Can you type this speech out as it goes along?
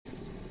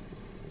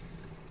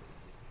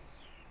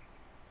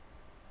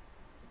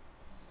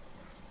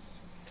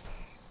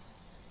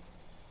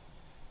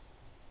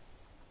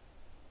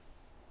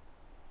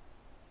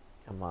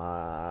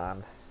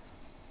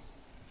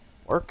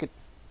work it.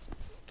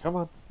 Come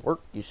on,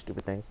 work, you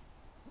stupid thing.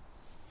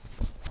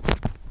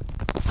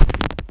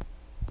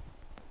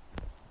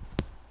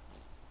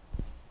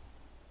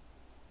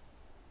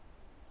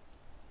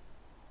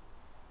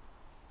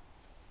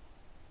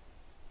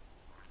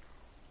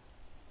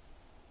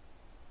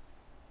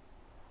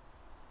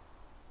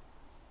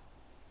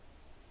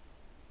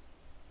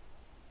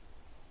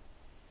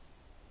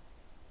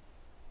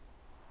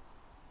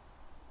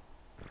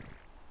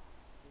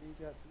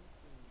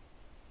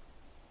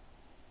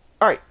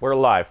 Alright, we're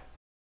live.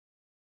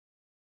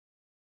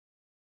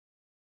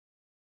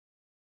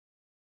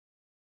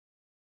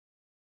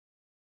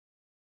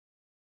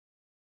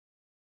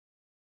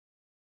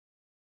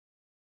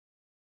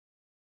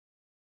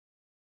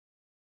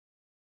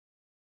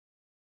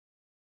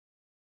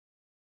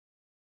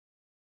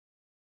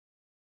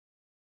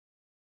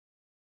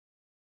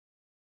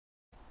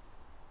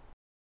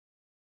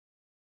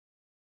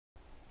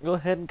 Go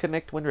ahead and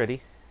connect when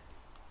ready.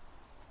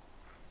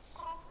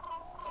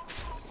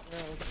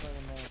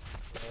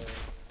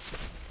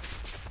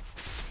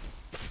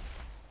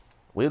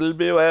 We'll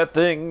be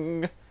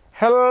waiting.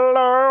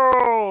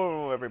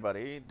 Hello,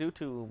 everybody. Due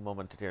to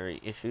momentary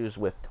issues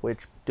with Twitch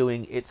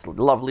doing its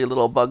lovely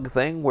little bug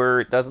thing where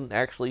it doesn't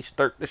actually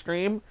start the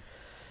stream,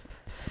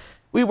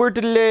 we were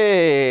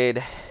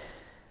delayed.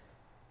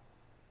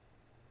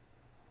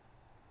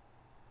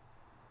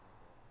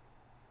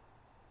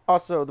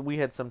 Also, we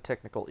had some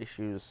technical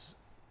issues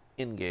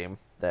in-game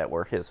that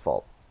were his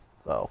fault,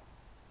 so...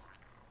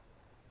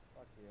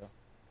 Fuck you.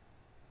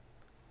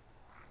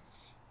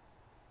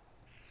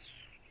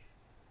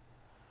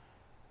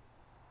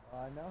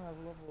 I now have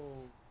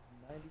level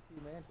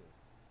 92 Mantis.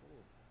 Cool.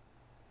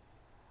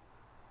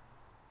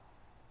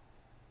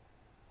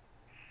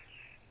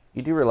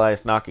 You do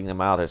realize knocking them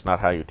out is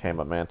not how you tame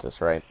a mantis,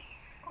 right?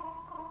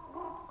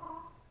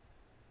 Oh,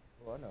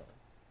 I know.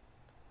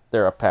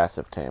 They're a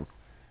passive tame.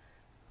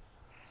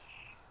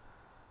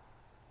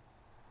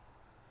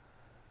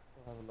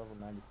 I have a level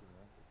 92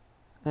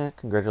 Mantis.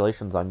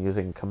 Congratulations on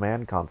using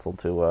command console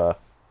to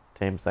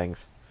tame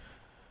things.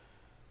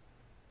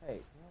 Hey, you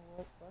know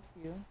what? Fuck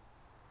you.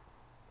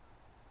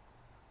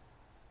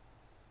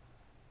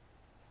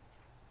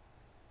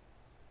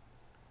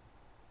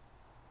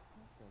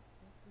 What the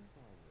fuck is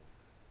all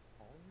this?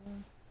 Polymer?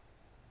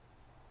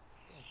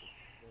 I think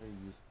it's very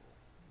useful.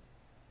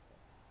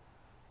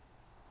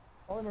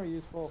 Polymer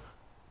useful.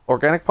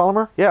 Organic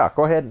polymer? Yeah,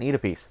 go ahead and eat a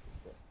piece.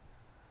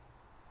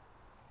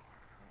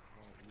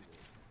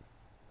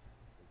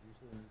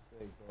 Usually when you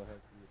say go ahead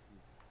to eat a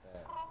piece, it's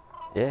bad.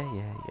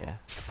 Yeah.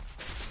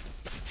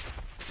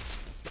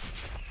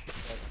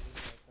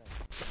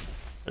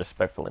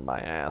 Respectfully, my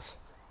ass.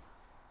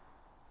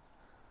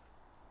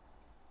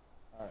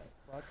 Alright,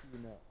 fuck you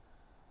know.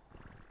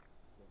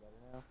 Feel better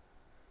now?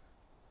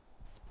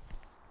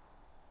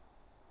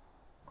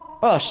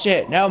 Oh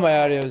shit, now my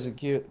audio is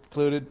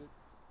included.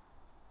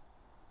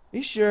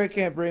 You sure I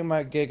can't bring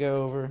my Giga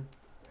over?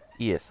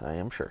 Yes, I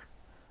am sure.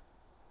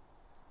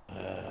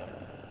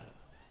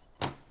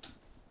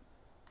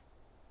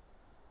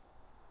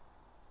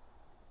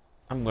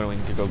 I'm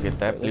going to go get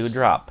that blue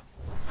drop.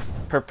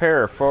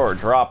 Prepare for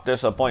drop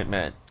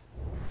disappointment.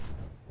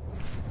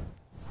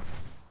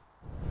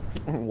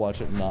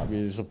 Watch it not be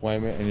a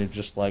disappointment and you're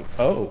just like,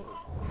 oh,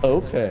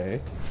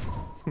 okay.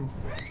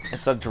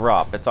 It's a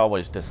drop. It's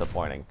always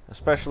disappointing.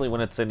 Especially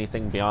when it's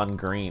anything beyond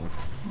green.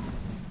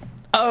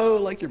 Oh,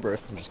 like your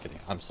birth. I'm just kidding.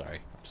 I'm sorry.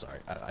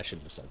 I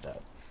shouldn't have said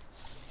that.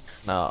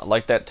 No,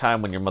 like that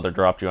time when your mother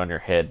dropped you on your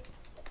head.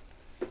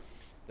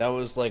 That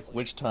was like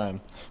which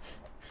time?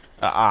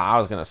 I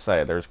was gonna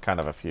say, there's kind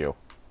of a few.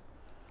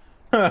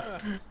 Like,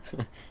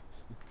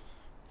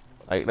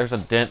 there's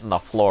a dent in the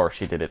floor.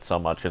 She did it so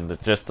much, and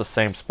it's just the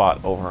same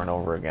spot over and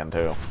over again,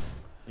 too.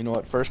 You know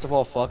what? First of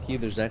all, fuck you.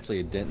 There's actually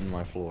a dent in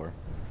my floor.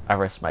 I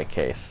rest my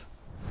case.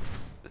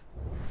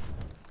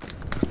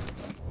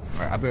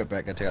 Alright, I'll be right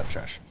back. I gotta take out the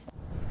trash.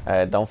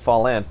 Don't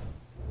fall in.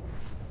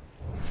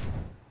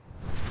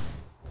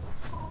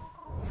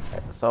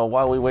 So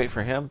while we wait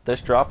for him, this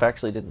drop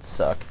actually didn't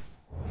suck.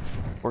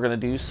 We're gonna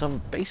do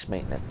some base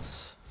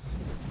maintenance.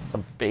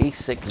 Some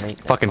basic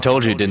maintenance. Fucking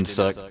told you it didn't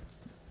suck.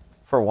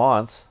 For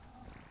once.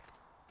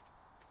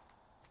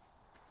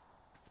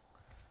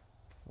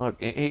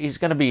 Look, he's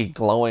gonna be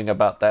glowing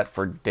about that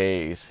for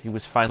days. He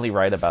was finally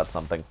right about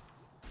something.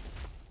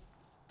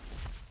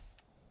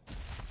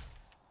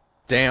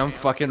 Damn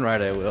fucking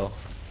right I will.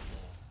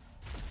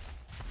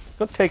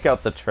 Go take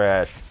out the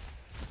trash.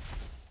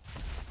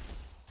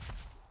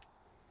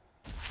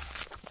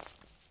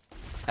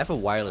 I have a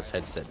wireless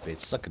headset,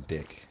 bitch. Suck a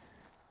dick.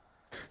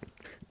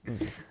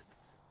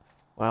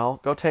 Well,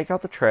 go take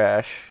out the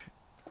trash.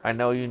 I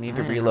know you need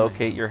to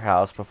relocate your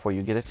house before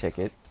you get a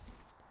ticket.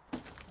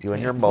 You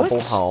and your mobile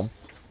home.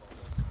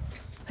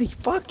 Hey,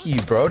 fuck you,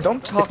 bro.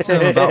 Don't talk to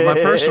him about my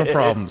personal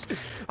problems.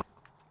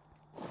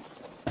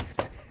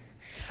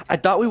 I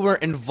thought we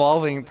weren't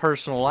involving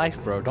personal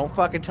life, bro. Don't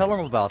fucking tell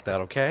him about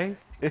that, okay?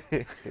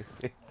 You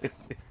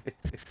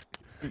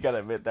gotta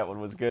admit that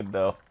one was good,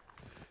 though.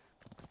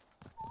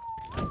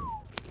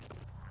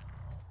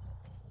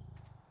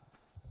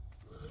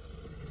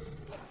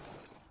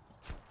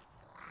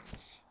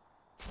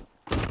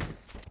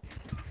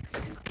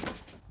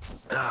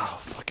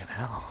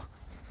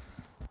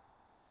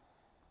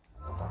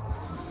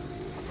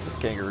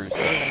 kangaroos.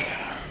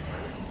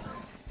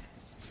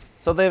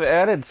 So they've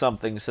added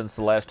something since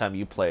the last time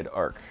you played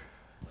Ark.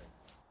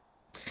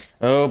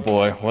 Oh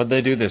boy, what'd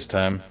they do this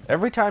time?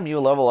 Every time you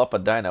level up a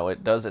dino,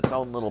 it does its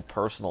own little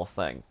personal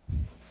thing.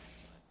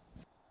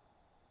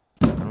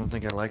 I don't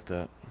think I like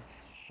that.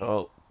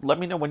 So let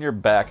me know when you're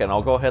back, and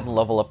I'll go ahead and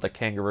level up the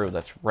kangaroo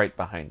that's right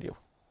behind you.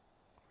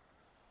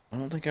 I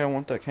don't think I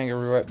want that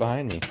kangaroo right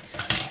behind me.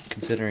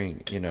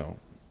 Considering, you know,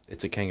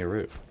 it's a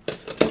kangaroo.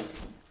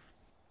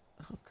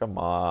 Come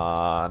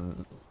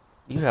on.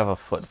 You have a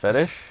foot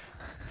fetish.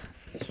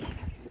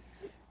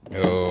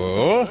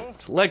 Oh,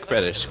 it's a leg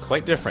fetish.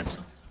 Quite different.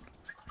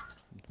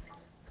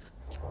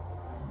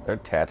 They're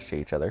attached to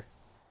each other.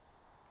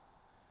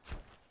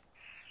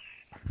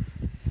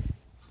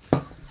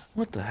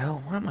 What the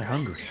hell? Why am I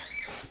hungry?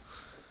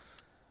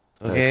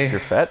 Okay, You're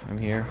fat? I'm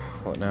here.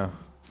 What now?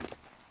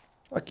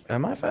 Fuck,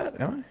 am I fat?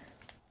 Am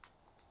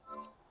I?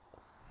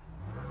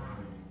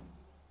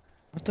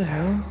 What the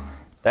hell?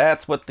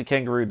 That's what the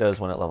kangaroo does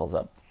when it levels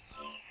up.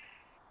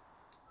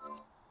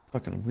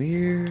 Fucking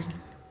weird.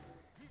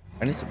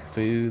 I need some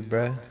food,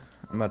 bruh.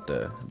 I'm about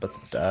to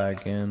die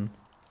again.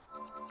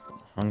 I'm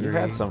hungry. You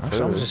had some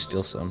Actually, I'm food. gonna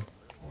steal some.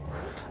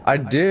 I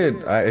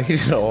did. I ate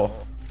it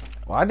all.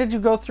 Why did you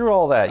go through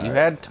all that? You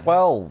had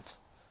 12.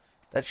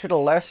 That should have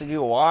lasted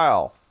you a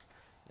while.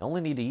 You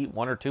only need to eat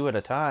 1 or 2 at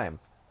a time.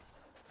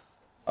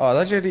 Oh, I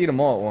thought you had to eat them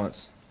all at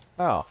once.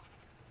 Oh.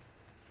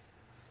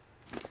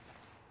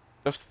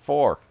 Just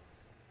 4.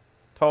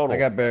 Total. I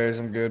got berries.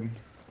 I'm good.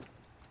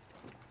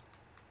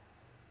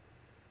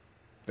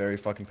 Berry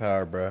fucking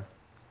power, bruh.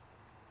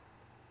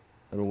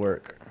 It'll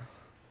work.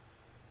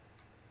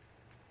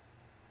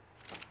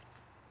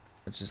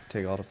 Let's just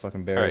take all the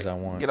fucking berries I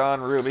want. Get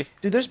on, Ruby.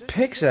 Dude, there's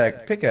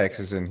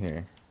pickaxes in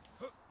here.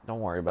 Don't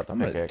worry about the I'm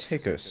gonna pickaxe.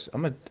 take us.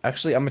 I'm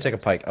gonna take a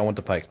pike. I want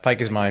the pike. Pike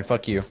is mine.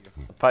 Fuck you.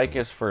 The pike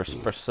is for a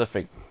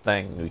specific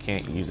thing. We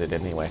can't use it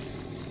anyway.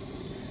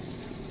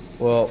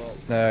 Well,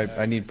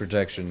 I need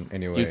protection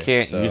anyway. You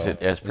can't so use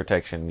it as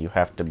protection. You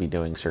have to be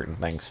doing certain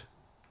things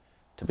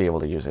to be able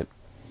to use it.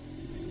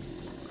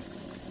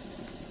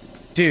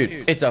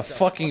 Dude, it's a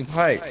fucking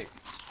pike.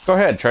 Go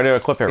ahead. Try to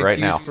equip it right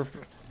It's now. used for-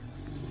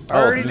 I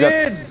already you got-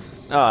 did.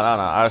 No.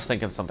 I was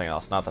thinking something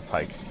else, not the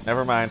pike.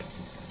 Never mind.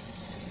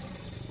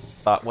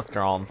 Thought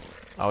withdrawn.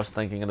 I was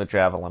thinking of the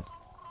javelin.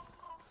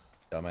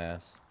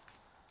 Dumbass.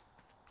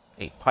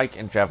 Hey, pike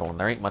and javelin,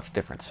 there ain't much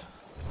difference.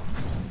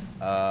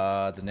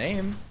 The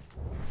name.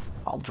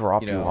 I'll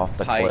drop you, You know, off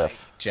the pike, cliff.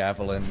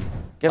 javelin.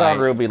 Get on, pike.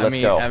 Ruby,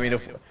 let's go. I mean,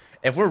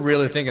 if we're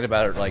really thinking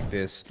about it like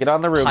this, Get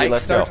on the Ruby, pike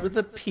let's starts go. with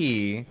a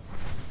P,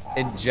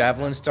 and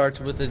javelin starts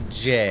with a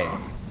J.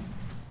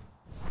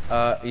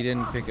 You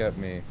didn't pick up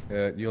me.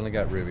 You only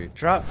got Ruby.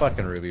 Drop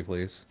fucking Ruby,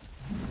 please.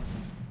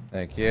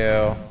 Thank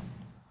you.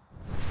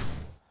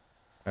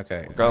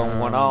 Okay. Going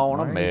on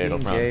a why are you middle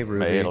being run, gay,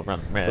 Ruby? middle run,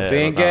 Quit middle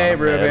being run, gay,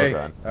 middle Ruby.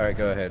 run. Alright,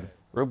 go ahead.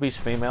 Ruby's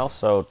female,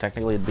 so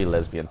technically it'd be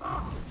lesbian.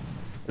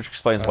 Which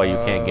explains why you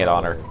can't get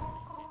on her.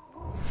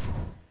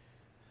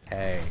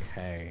 Hey.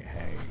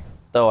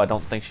 Though I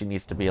don't think she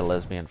needs to be a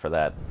lesbian for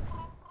that.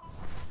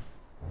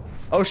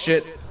 Oh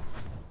shit.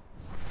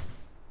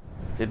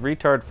 Did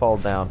retard fall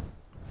down?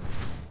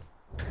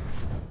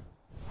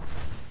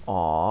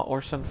 Aw,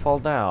 Orson fall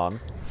down.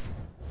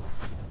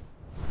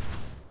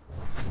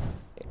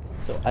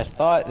 So I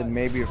thought that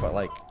maybe if I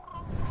like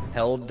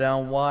held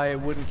down Y,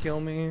 it wouldn't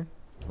kill me.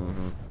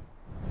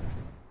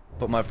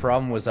 But my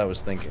problem was I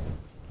was thinking.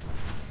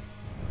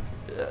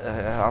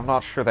 I'm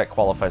not sure that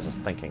qualifies as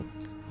thinking.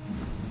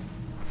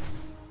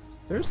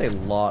 There's a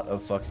lot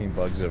of fucking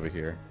bugs over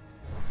here.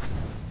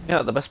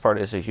 Yeah, the best part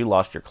is you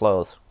lost your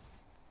clothes.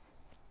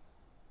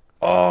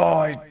 Oh,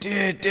 I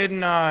did,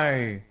 didn't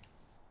I?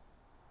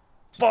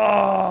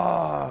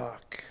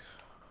 Fuck.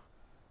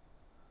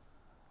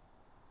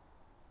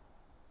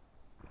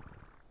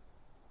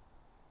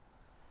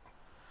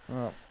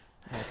 Oh,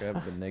 okay,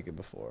 I've been naked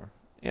before.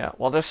 Yeah,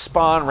 well, just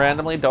spawn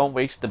randomly. Don't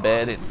waste the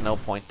bed. It's no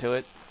point to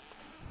it.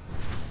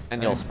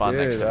 And you'll spawn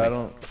next to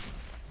me.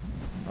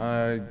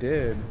 I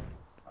did.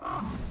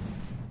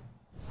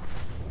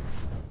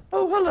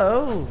 Oh,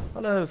 hello.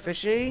 Hello,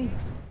 fishy.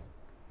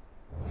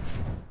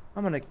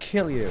 I'm gonna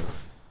kill you.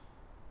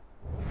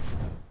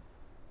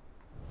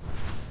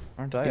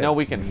 Aren't I? You know a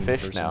we can mean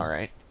fish person? now,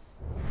 right?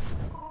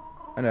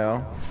 I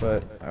know,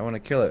 but I want to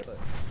kill it.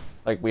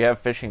 Like, we have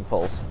fishing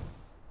poles.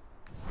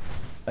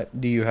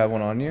 Do you have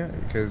one on you?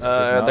 Because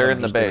they're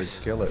in the base.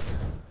 Kill it.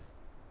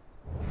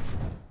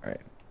 All right,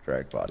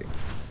 drag body.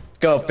 Let's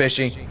go,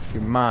 fishy.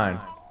 You're mine.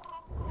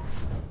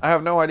 I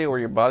have no idea where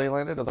your body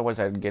landed, otherwise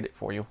I'd get it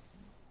for you.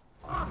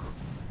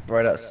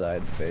 Right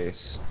outside the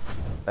base.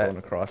 That- Going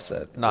across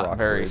that Not rock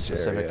very bridge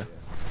specific. area.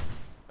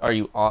 Are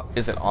you on?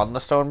 Is it on the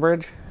stone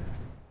bridge?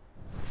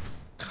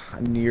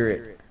 Near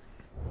it.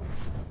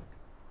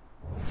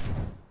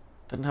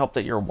 Doesn't help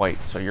that you're white,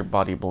 so your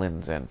body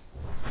blends in.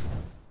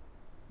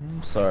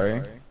 I'm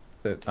sorry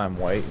that I'm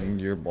white and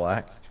you're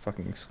black.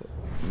 Fucking.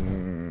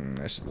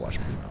 I should wash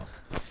my mouth.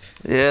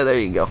 Yeah, there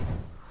you go.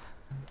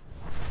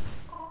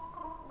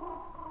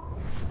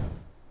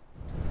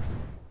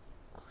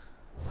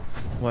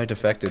 Why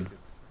defected?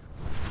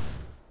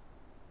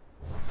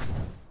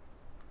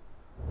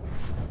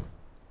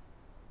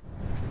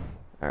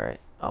 Alright,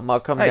 I'm gonna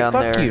come Hey, down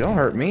fuck there. you! Don't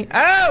hurt me.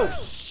 Oh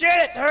shit!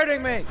 It's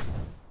hurting me.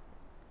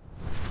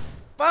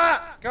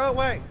 Fuck! Go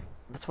away.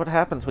 That's what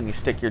happens when you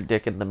stick your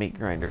dick in the meat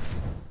grinder.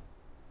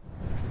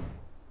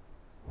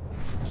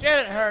 Shit!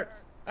 It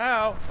hurts.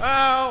 Ow!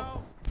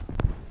 Ow!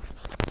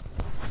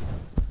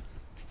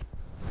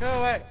 Go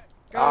away.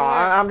 Go away.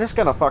 I'm just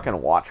gonna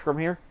fucking watch from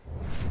here.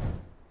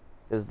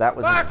 Because that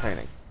was Fuck!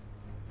 entertaining.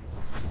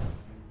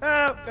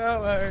 Oh,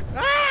 go away.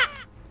 Ah!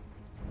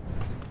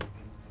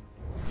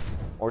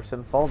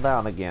 Orson, fall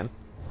down again.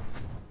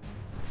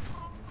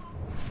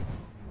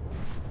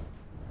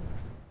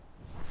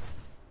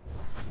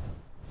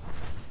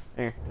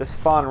 Here, just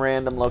spawn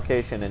random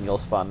location and you'll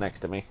spawn next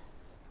to me.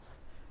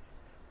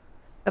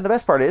 And the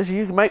best part is,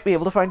 you might be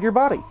able to find your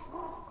body.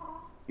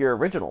 Your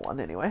original one,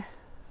 anyway.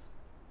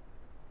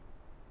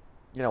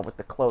 You know, with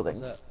the clothing.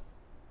 What's that?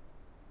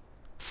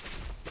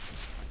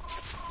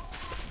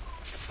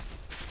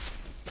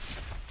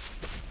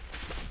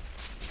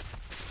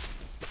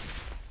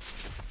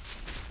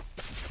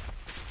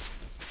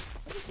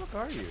 Where the fuck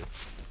are you?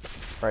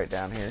 Right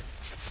down here.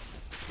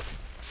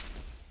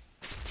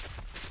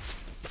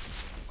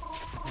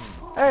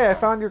 Hey, I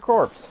found your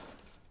corpse.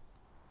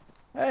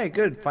 Hey,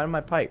 good. Find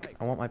my pike.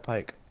 I want my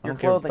pike. I Your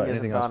don't care clothing about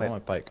anything isn't else. on I it.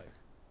 want my pike.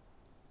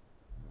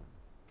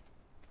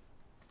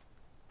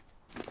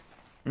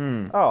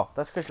 Hmm. Oh,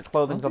 that's because your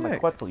clothing's on the Okay.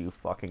 Quetzal, you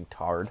fucking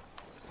tard.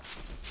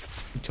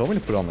 You told me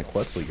to put on the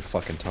Quetzal, you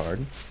fucking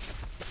tard.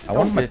 I told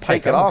want you my to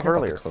pike. take it I don't off care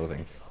about earlier. the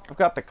clothing. I've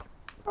got the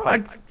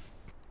pike.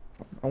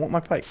 I want my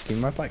pike. Give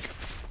me my pike.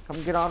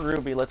 Come get on,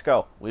 Ruby. Let's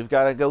go. We've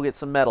got to go get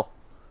some metal.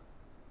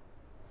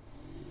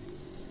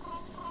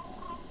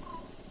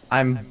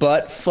 I'm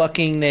butt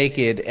fucking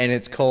naked and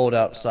it's cold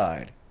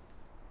outside.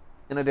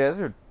 In a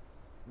desert,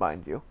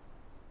 mind you.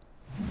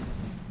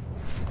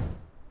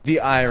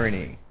 The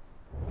irony.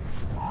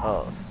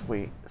 Oh,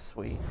 sweet,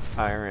 sweet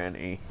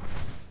irony.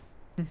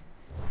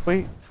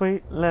 Sweet,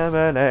 sweet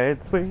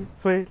lemonade, sweet,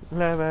 sweet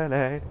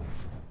lemonade,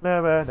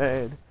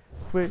 lemonade,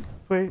 sweet,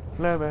 sweet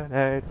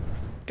lemonade.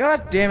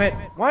 God damn it.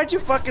 Why'd you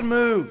fucking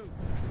move?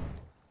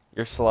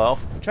 You're slow.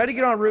 I tried to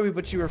get on Ruby,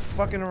 but you were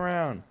fucking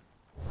around.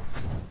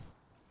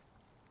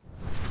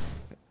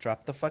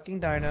 Drop the fucking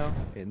dino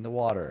in the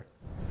water.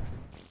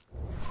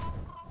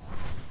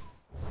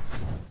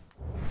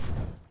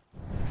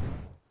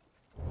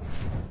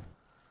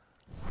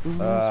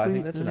 I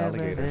think that's an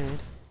alligator.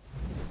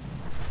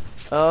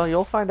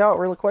 You'll find out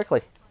really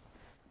quickly.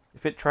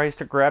 If it tries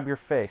to grab your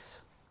face.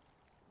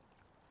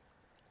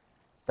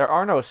 There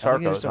are no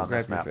Alligators sarcos don't on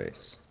grab this your map.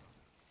 face.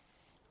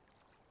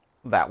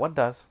 That one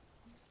does.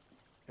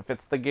 If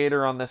it's the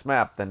gator on this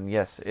map, then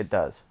yes, it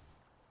does.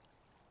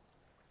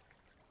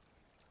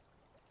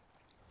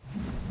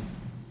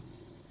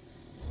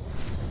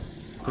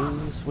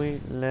 Ooh,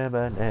 sweet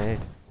lemonade.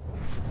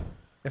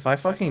 If I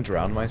fucking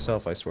drown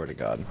myself, I swear to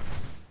God.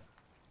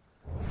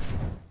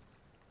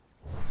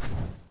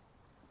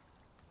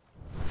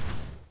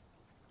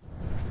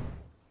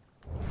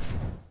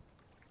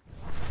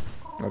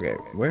 Okay,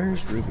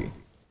 where's Ruby?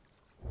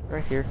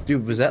 Right here.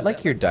 Dude, was that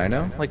like your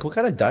dino? Like, what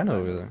kind of dino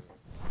over there?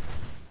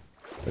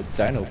 The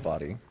dino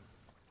body.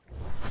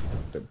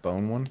 The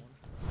bone one?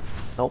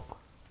 Nope.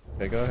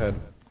 Okay, go ahead.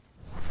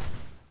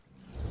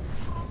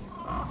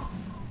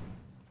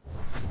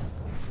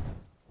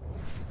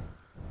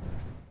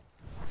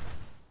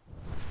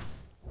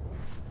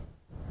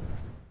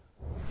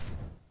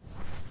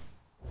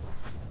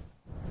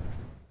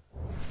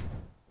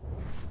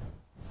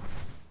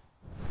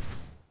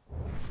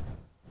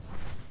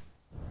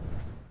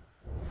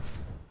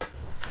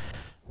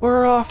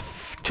 We're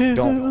off to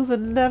Don't. the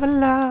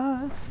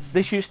Neverland.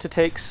 This used to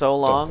take so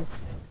long.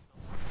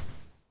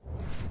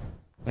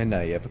 And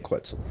now you have a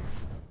Quetzal.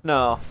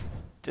 No,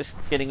 just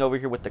getting over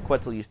here with the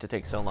Quetzal used to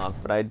take so long,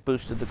 but I had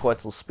boosted the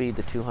Quetzal's speed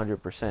to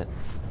 200%.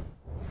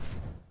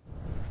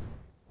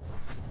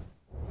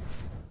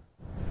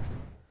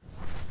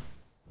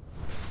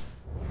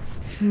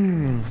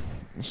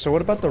 So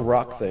what about the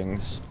rock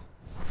things?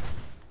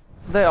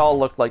 They all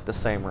look like the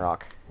same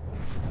rock.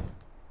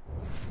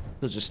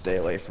 So just stay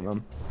away from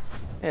them.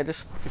 Yeah,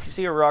 just if you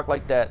see a rock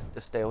like that,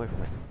 just stay away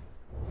from it.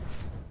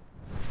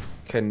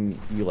 Can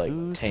you like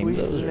Ooh, tame sweet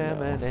those or no?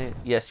 lemonade.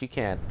 Yes, you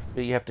can,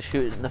 but you have to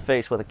shoot it in the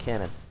face with a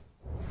cannon.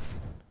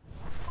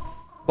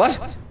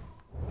 What?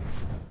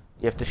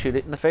 You have to shoot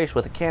it in the face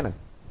with a cannon.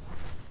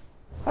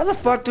 How the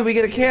fuck do we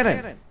get a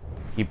cannon?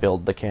 You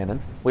build the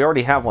cannon. We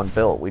already have one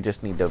built. We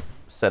just need to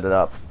set it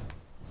up.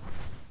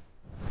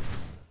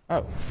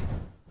 Oh.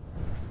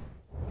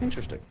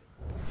 Interesting.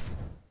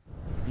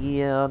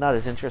 Yeah, not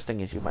as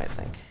interesting as you might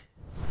think.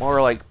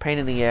 More like pain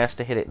in the ass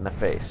to hit it in the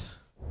face.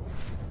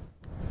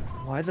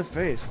 Why the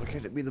face? Why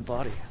can't it be the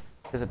body?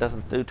 Because it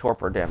doesn't do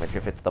torpor damage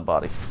if it's the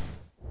body.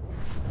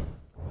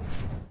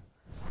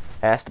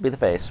 Has to be the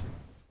face.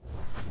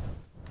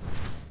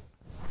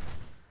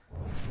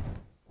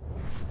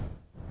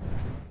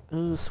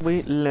 Ooh,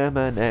 sweet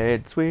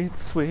lemonade, sweet,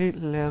 sweet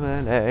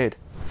lemonade.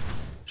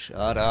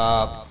 Shut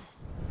up.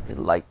 You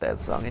like that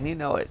song, and you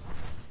know it.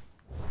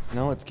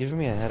 No, it's giving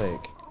me a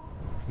headache.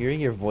 Hearing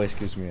your voice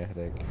gives me a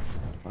headache.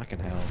 Fucking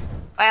hell.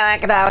 Well, I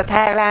could always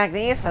talk like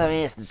this for the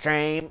rest of the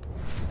stream.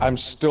 I'm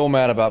still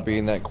mad about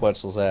being that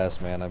Quetzal's ass,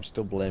 man. I'm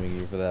still blaming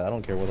you for that. I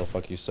don't care what the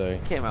fuck you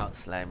say. Came out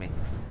slimy.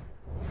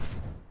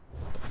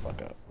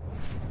 Fuck up.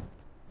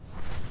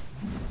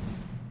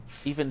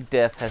 Even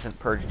death hasn't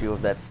purged you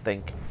of that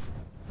stink.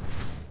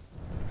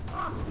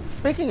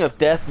 Speaking of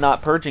death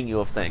not purging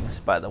you of things,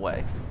 by the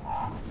way.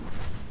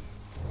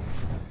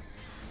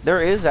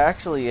 There is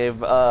actually a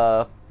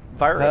virus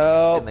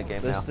in the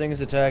game now. This thing is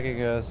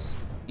attacking us.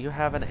 You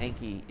have an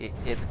Anki.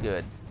 It's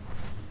good.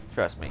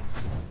 Trust me.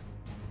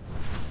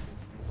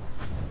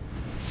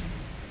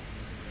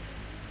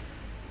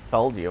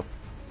 Told you.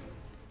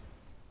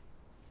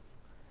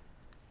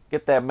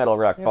 Get that metal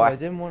rock, Yeah, boy. but I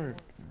didn't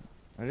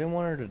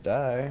want her to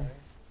die.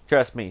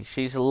 Trust me,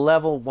 she's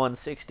level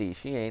 160.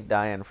 She ain't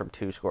dying from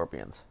 2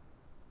 scorpions.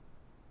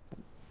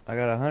 I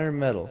got 100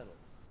 metal.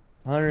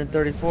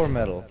 134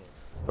 metal.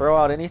 Throw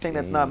out anything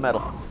that's not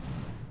metal.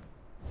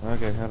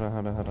 Okay, hold on.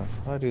 How do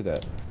I do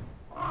that?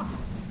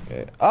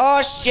 Okay.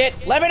 Oh shit!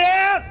 Let me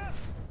down!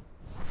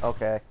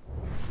 Okay.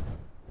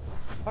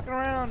 Fucking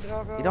around,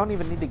 doggo. You don't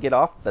even need to get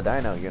off the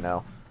dino, you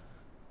know.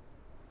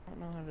 I don't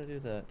know how to do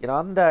that. Get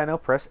on the dino,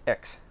 press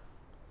X.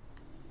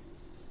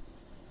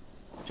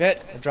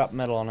 Shit! I dropped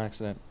metal on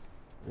accident.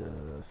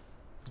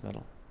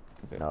 Metal.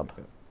 Okay. Nub.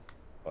 Okay.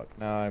 Fuck.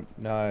 Now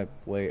I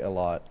wait a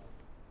lot.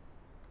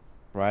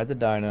 Ride the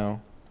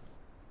dino.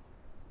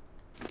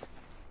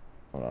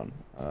 Hold on.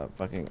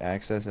 Fucking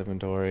access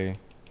inventory.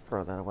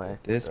 Throw that away.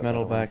 This Throw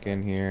metal that away. back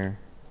in here.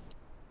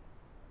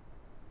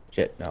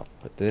 Shit, no.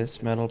 Put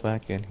this metal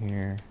back in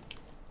here.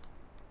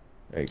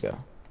 There you go.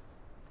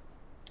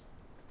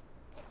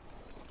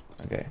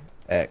 Okay.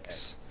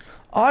 X.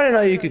 Oh, I didn't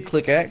know you could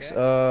click X.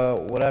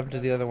 What happened to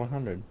the other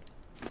 100?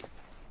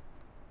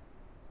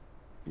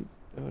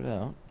 Throw it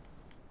out.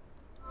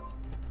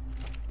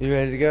 You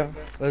ready to go?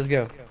 Let's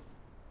go.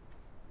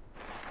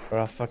 Or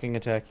I'll fucking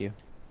attack you.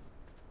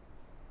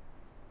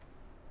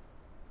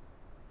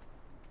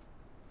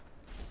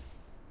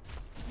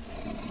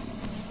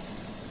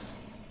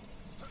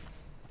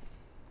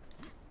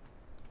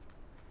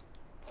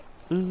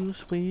 Ooh,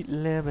 sweet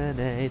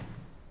lemonade.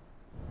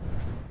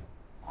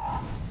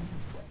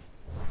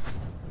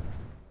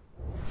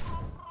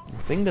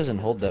 The thing doesn't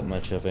hold that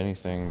much of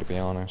anything, to be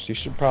honest. You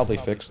should probably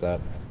fix that.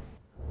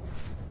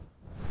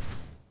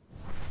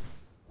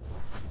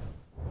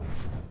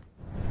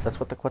 That's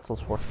what the Quetzal's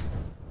for.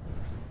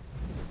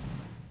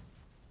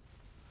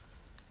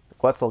 The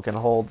Quetzal can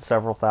hold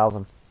several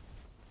thousand.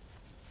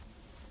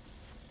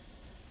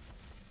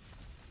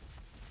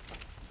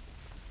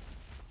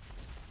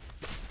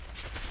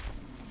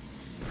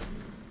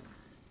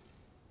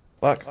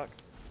 Fuck.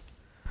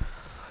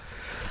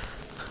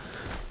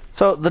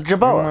 So the You're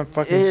my Jaboa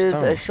fucking is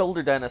stone. a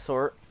shoulder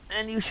dinosaur,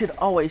 and you should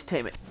always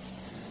tame it.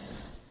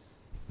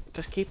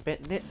 Just keep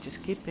hitting it,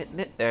 just keep hitting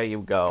it. There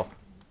you go.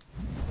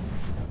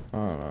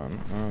 Hold on.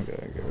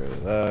 Okay, get rid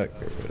of that,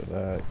 get rid of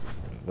that,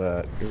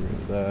 get rid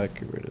of that,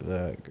 get rid of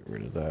that, get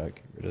rid of that,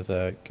 get rid of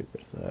that, get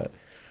rid of that,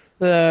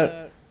 get rid of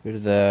that, rid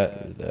of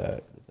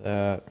that, rid of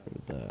that, rid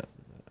of that.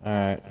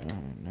 Alright,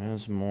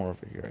 there's more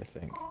over here, I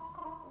think.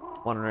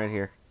 One right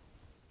here.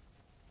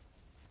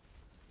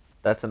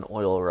 That's an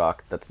oil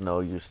rock that's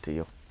no use to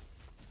you.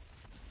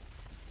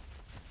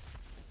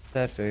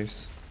 That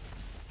face.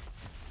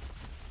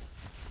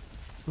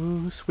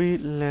 Ooh,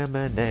 sweet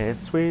lemonade,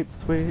 sweet,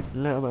 sweet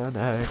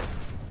lemonade.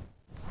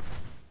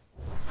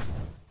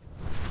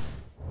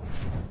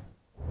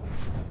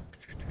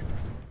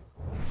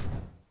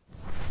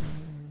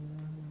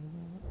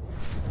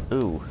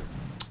 Ooh.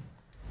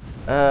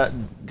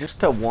 Just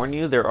to warn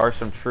you, there are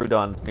some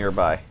Trudons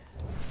nearby.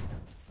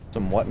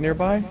 Some what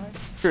nearby?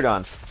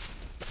 Trudons.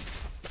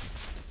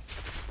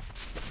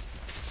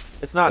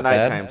 It's not That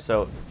bad? nighttime,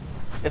 so...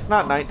 It's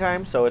not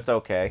nighttime, so it's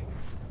okay.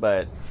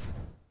 But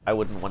I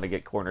wouldn't want to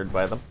get cornered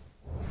by them.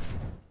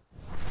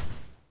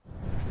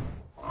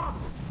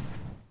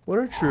 What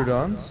are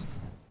Trudons?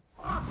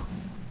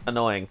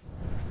 Annoying.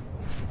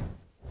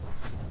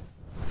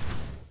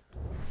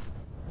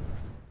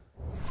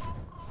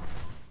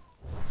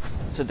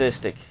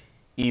 Sadistic.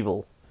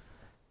 Evil.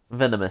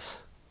 Venomous.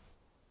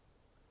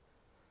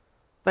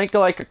 Think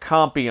like a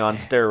compy on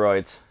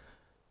steroids.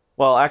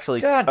 Well, actually,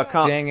 God a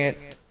comp. dang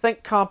it.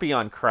 Think compy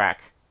on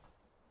crack.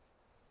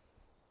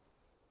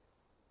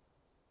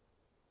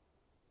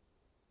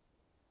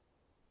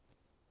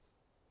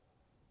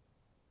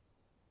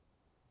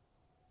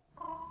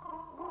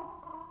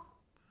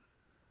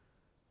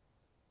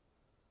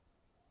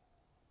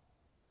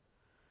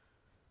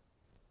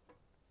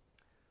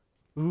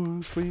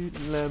 Ooh, sweet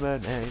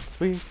lemonade,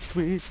 sweet,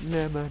 sweet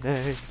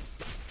lemonade.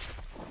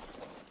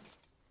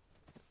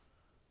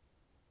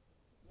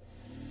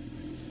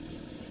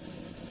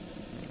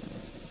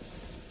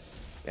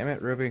 Damn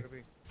it, Ruby.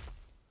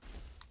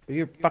 Do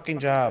your fucking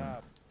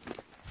job.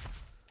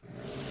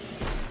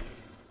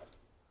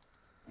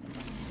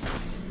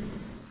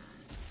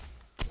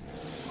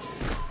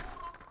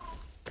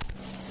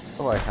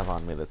 What do I have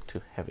on me that's too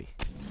heavy?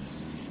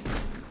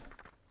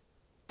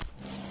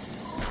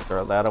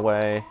 Throw that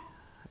away.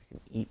 I can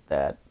eat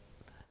that.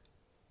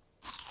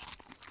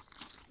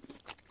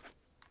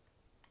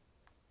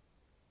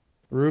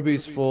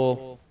 Ruby's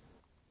full.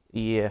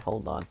 Yeah,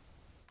 hold on.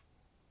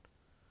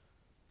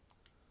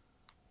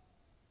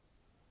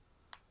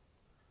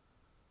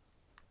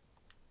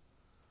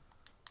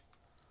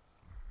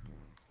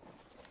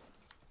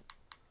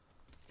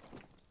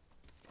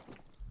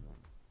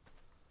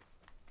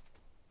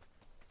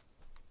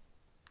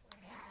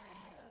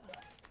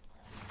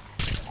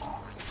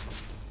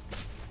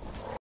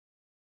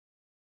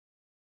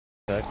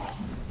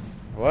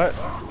 What?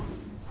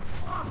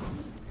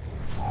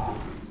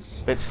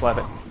 Bitch, slap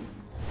it.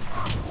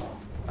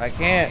 I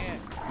can't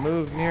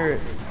move near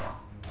it.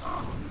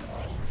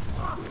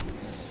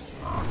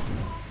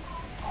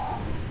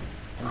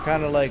 I'm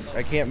kind of like,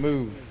 I can't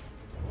move.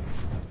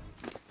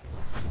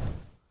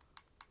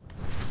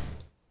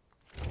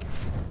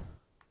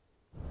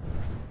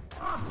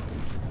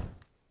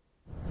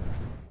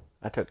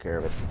 I took care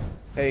of it.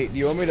 Hey, do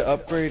you want me to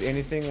upgrade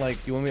anything? Like,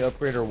 do you want me to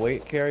upgrade her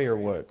weight carry or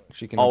what?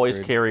 She can Always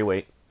upgrade. carry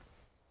weight.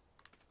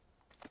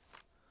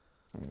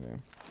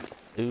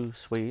 Okay. Ooh,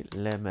 sweet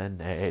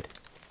lemonade.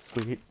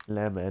 Sweet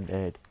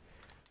lemonade.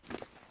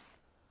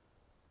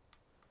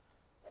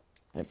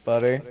 Hey,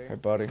 buddy. Hey,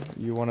 buddy.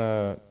 You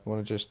wanna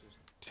just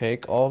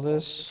take all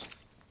this,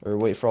 or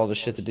wait for all the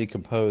shit to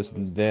decompose,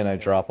 and then I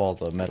drop all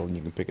the metal and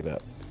you can pick it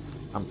up?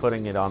 I'm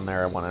putting it on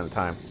there one at a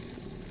time.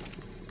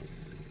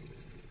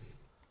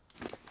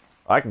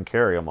 I can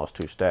carry almost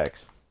 2 stacks.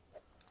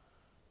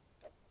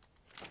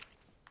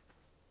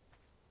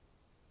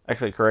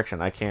 Actually,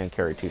 correction, I can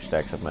carry 2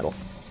 stacks of metal.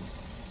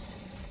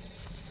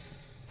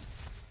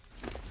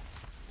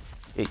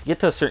 You get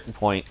to a certain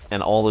point,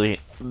 and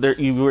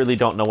you really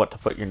don't know what to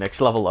put your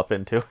next level up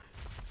into.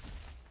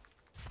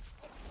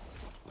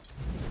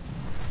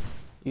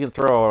 You can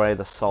throw away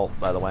the salt,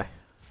 by the way.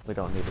 We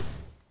don't need it.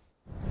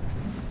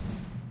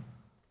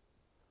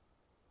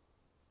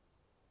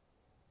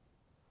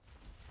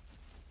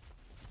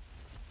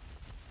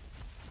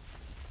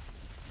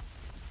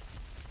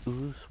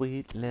 Ooh,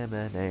 sweet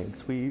lemonade,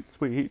 sweet,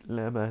 sweet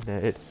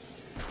lemonade.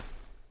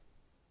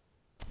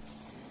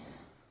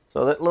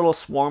 So that little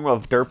swarm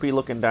of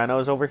derpy-looking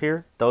dinos over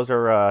here, those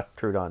are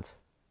Trudons.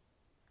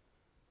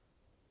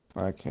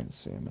 I can't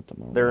see them at the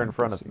moment. They're in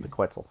front of the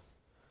Quetzal.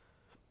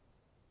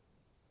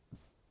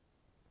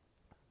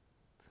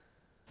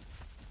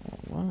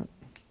 What?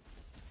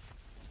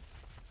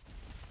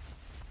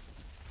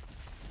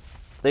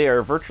 They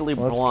are virtually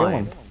Well,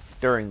 blind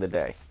during the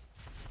day.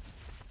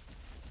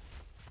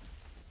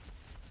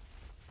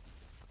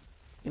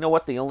 You know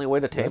what the only way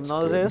to tame That's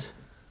those good.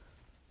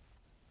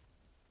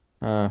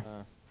 is?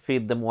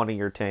 Feed them one of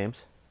your tames.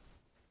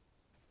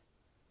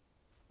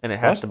 And it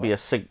has to be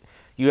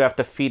you have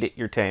to feed it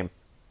your tame.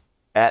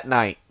 At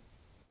night.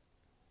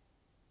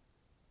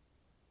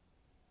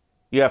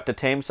 You have to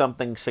tame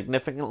something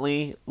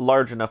significantly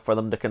large enough for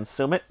them to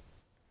consume it.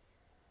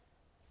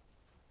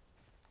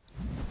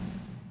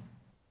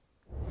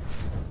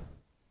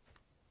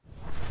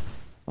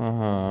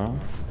 Uh-huh.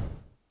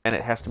 And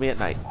it has to be at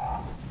night.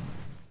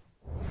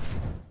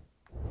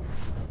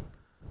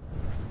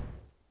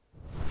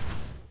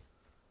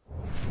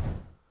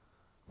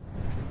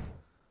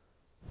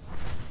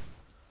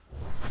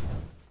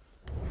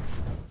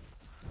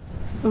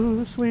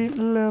 Ooh, sweet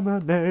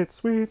lemonade,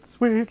 sweet,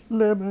 sweet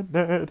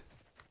lemonade.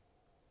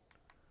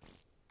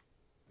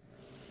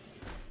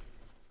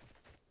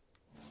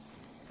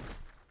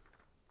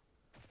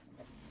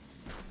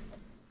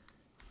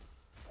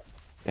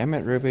 Damn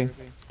it, Ruby.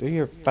 Do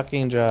your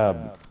fucking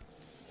job.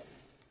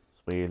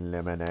 Sweet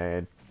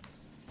lemonade.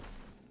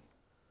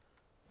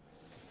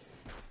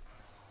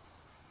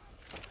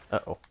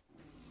 Uh-oh.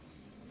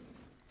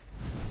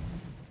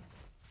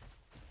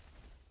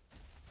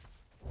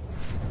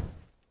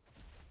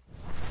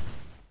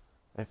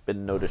 I've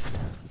been noticed.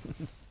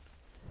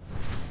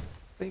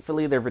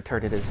 Thankfully, they're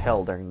retarded as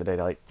hell during the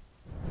daylight.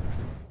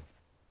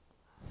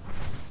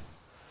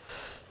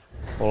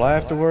 Well, I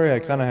have to worry. I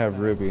kind of have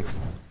Ruby.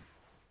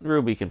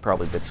 Ruby can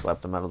probably bitch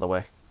slap them out of the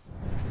way.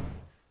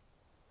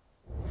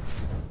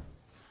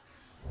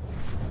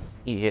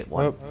 He hit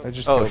one. Oh, I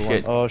just killed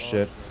shit. one. Oh,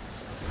 shit.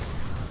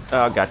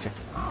 Oh, gotcha.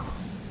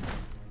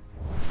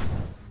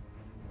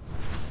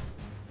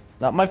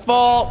 Not my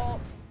fault!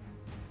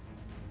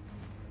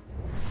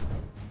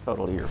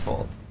 Totally your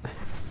fault.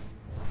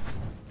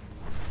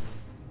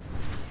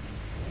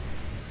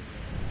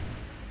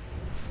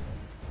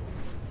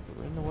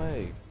 We're in the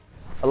way.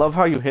 I love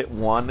how you hit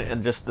one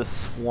and just this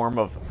swarm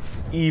of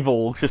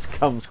evil just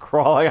comes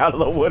crawling out of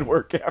the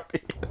woodwork after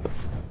you.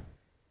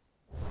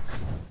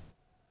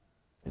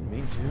 And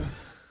me too.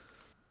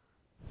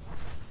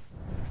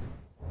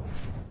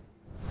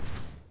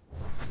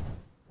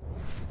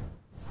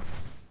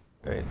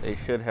 Right, they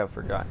should have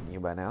forgotten you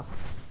by now.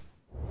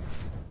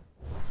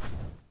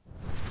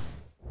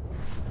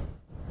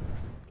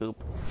 Oop.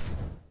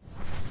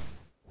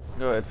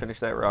 Go ahead,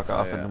 finish that rock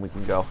off, and then we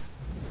can go.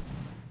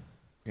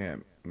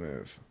 Can't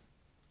move.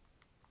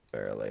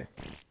 Barely.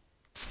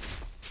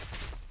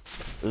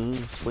 Ooh,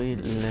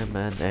 sweet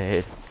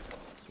lemonade.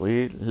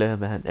 Sweet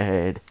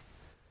lemonade.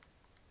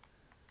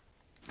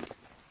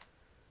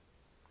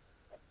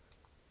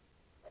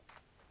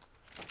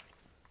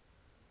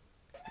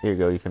 Here you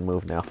go, you can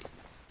move now.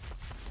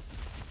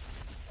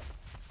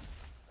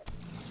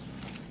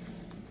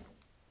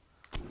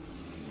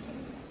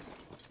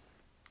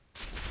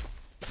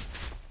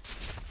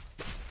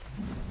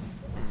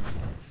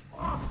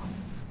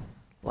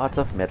 Lots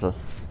of metal.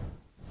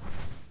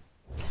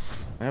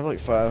 I have like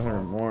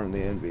 500 more in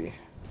the envy.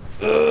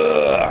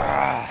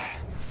 Ugh.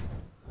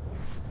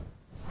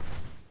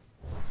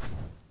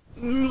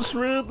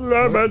 Sweet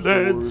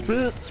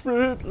lemonade,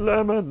 sweet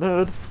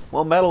lemonade.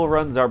 Well, metal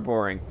runs are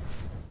boring.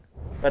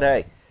 But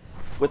hey,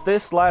 with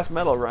this last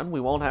metal run,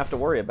 we won't have to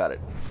worry about it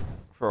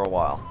for a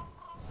while.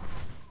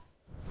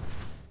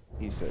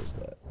 He says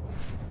that.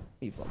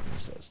 He fucking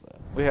says that.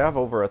 We have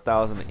over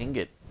 1,000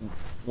 ingot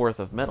worth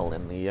of metal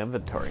in the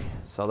inventory,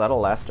 so that'll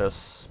last us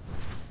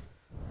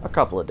a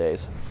couple of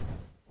days.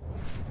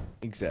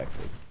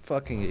 Exactly.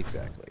 Fucking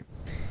exactly.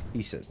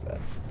 He says that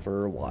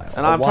for a while.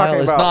 And I'm a while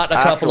talking is about not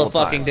a couple of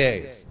actual fucking time.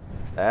 days.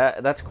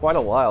 That's quite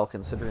a while,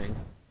 considering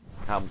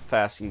how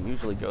fast you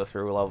usually go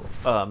through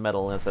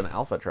metal as an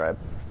alpha tribe.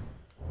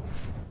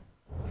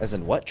 As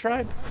in what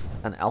tribe?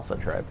 An alpha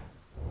tribe.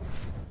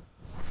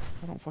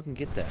 I don't fucking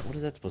get that. What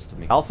is that supposed to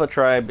mean? Alpha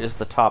tribe is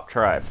the top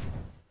tribe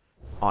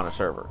on a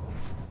server.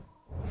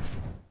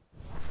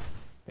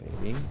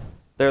 Maybe.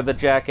 They're the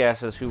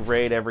jackasses who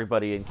raid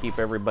everybody and keep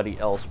everybody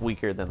else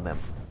weaker than them.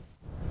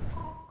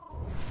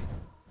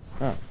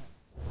 Huh.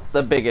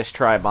 The biggest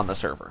tribe on the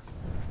server.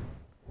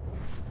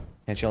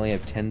 Can't you only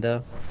have 10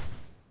 though?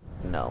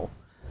 No.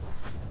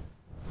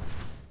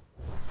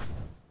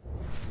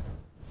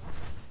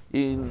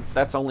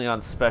 That's only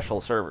on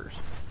special servers.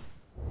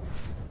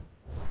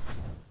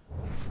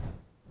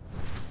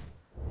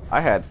 I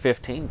had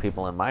 15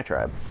 people in my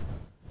tribe.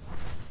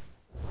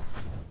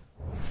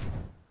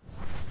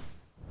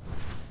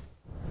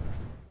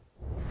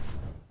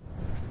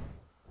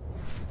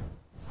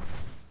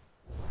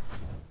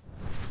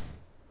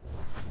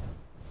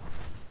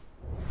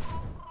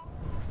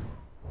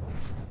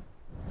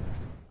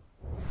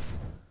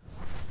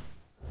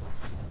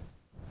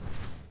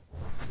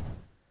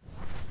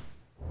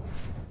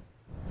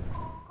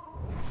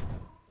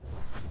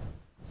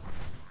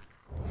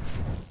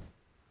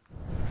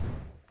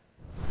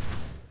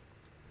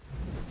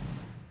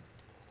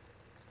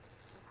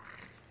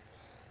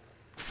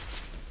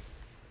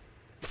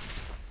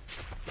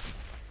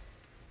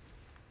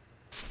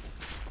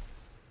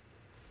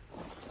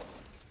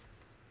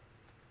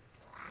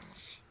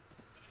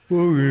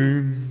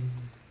 Okay.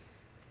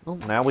 Well,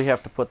 now we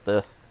have to put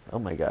the... Oh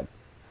my god.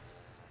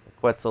 The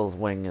Quetzal's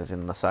wing is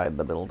in the side of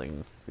the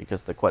building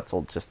because the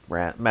Quetzal just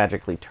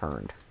magically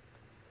turned.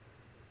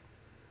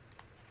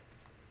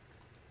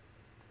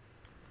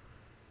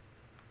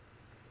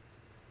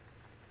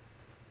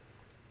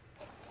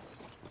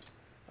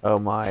 Oh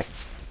my.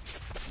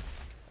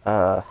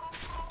 The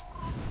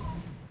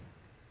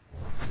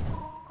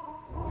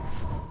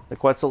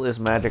Quetzal is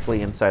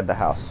magically inside the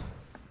house.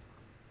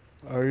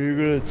 Are you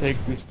gonna take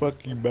this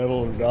fucking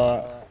metal or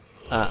not?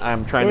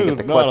 I'm trying to get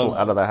the Quetzal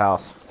out of the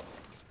house.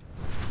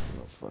 I'm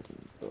gonna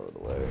fucking throw it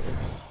away.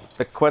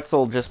 The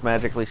Quetzal just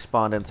magically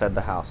spawned inside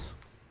the house.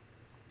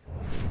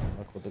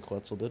 Fuck what the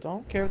Quetzal did. I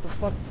don't care if the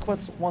fucking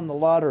Quetzal won the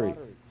lottery.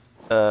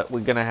 We're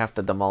gonna have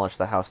to demolish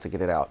the house to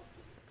get it out.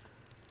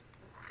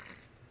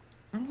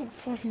 I don't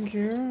fucking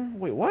care.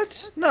 Wait,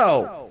 what?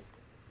 No!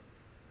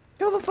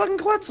 Kill the fucking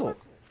Quetzal!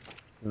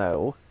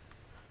 No.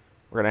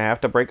 We're gonna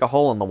have to break a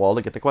hole in the wall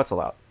to get the Quetzal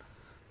out.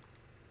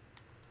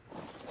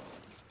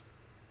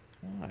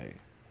 Why?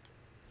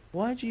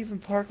 Why'd you even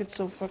park it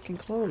so fucking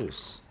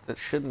close? That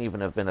shouldn't even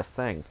have been a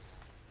thing.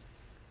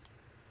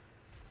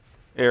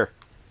 Here.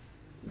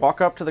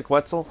 Walk up to the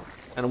Quetzal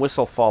and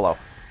whistle follow.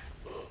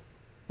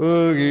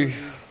 Okay.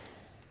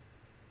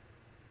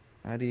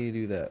 How do you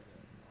do that?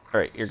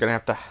 Alright, you're gonna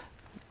have to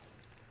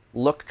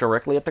look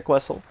directly at the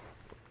Quetzal.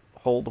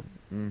 Hold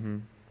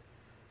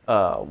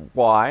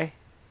Y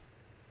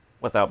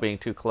without being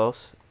too close.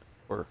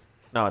 Or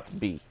no, it's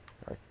B.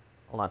 Alright,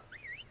 hold on.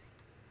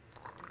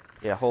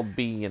 Yeah, hold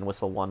B and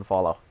whistle 1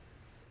 follow.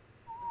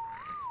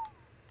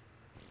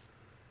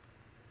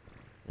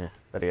 Yeah,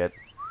 better yet.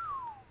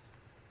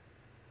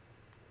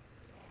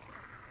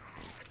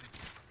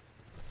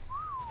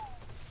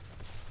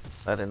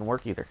 That didn't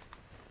work either.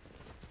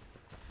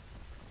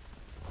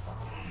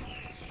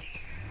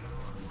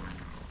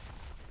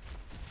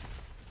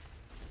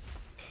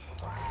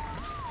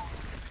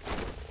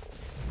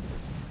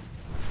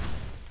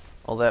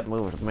 Well, that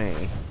moved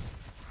me.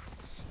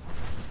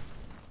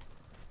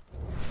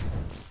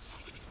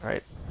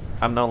 Alright.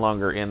 I'm no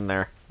longer in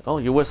there. Oh,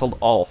 you whistled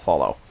all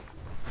follow.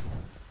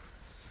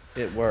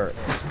 It worked.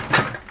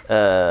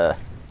 Yeah,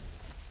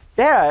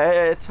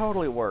 it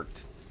totally worked.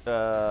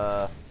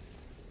 Yeah.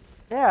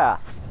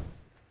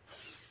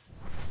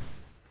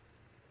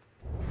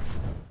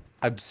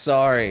 I'm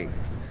sorry.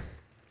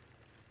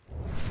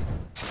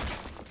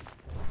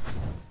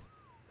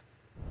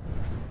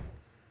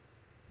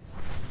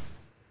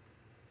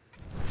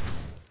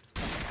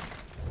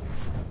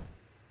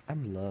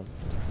 I'm loved.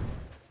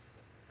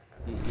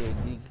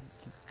 You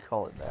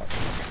call it that.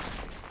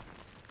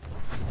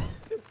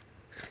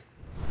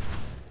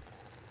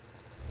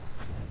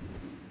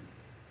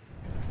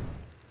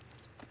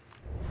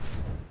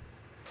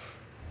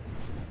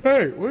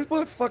 Hey, where's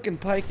my fucking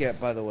pike at,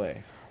 by the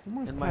way?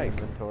 Where's In my my pike?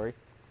 inventory.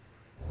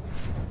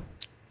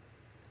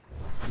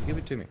 Give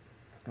it to me.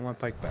 I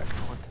want my pike back.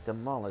 I want to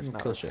demolish, You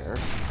not kill shit. repair.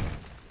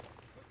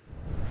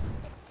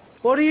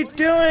 What are you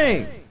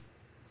doing?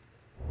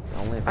 The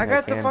only thing I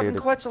got the can fucking do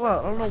to... Quetzal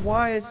out. I don't know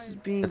why it's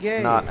being It's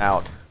gay. not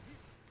out.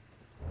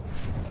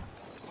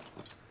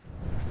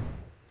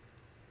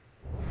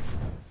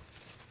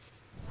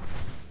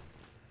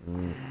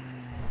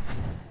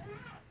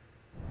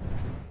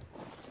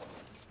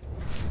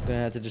 Gonna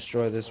have to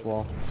destroy this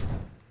wall.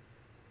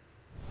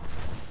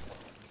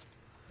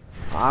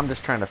 I'm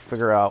just trying to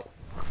figure out...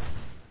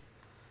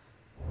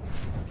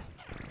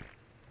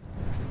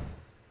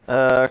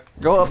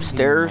 go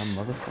upstairs.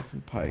 My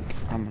motherfucking pike.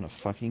 I'm gonna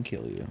fucking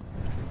kill you.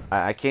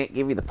 I can't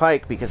give you the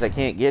pike because I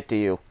can't get to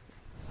you.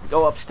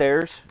 Go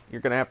upstairs.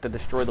 You're gonna have to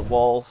destroy the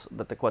walls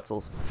that the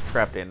Quetzal's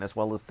trapped in, as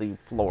well as the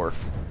floor.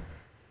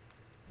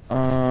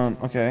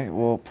 Okay,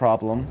 well,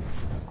 problem.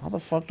 How the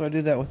fuck do I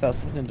do that without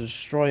something to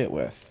destroy it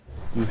with?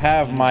 You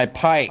have my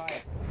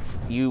pike!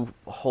 You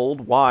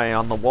hold Y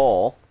on the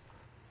wall.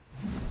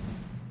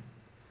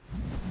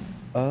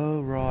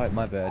 Oh, right,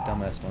 my bad,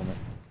 dumbass moment.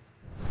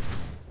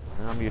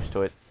 I'm used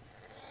to it.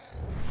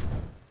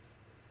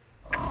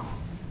 Fucking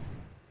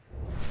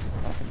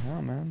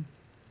hell, man.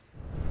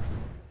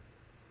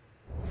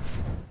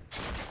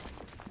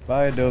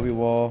 Bye, Adobe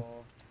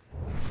wall.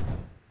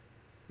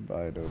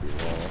 Bye, Adobe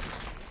wall.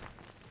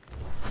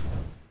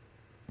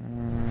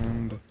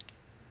 And...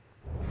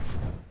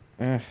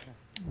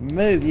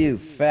 move, you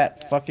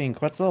fat fucking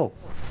Quetzal!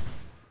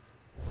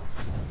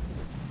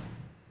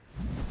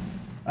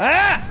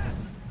 Ah!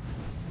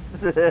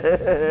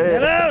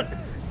 Get out!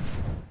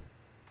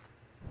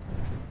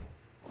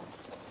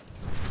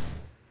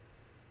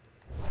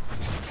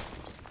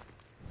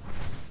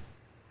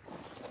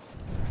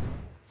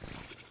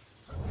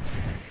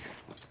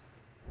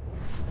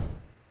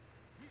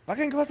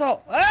 Fucking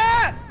Quetzal!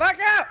 Ah! Fuck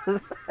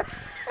out!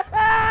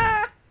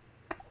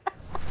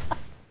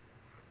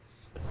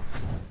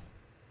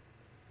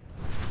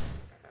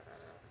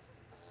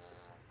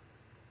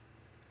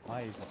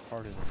 Why is this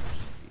harder than it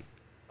should be?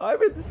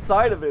 I'm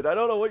inside of it. I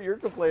don't know what you're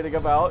complaining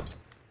about.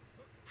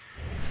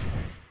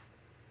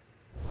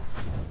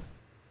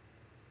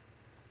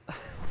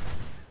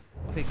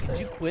 Okay, could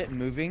you quit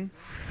moving?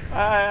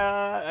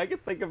 I can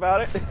think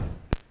about it.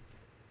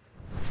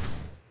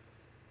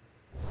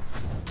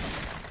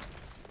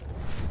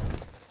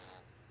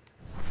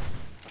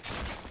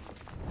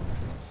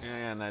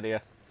 Yeah, an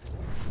idea.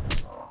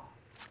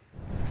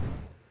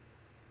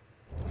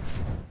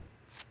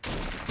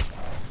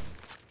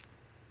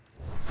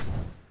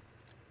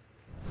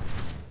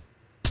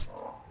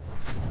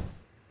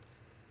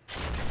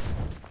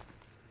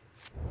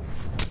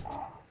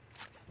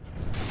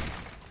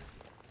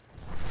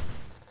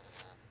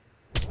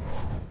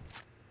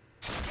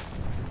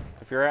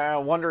 If you're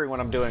wondering what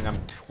I'm doing, I'm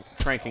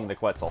tranking the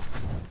Quetzal.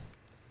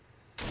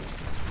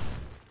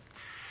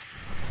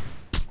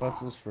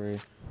 Quetzal's free.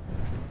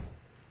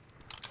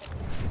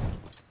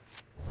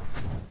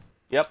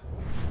 Yep.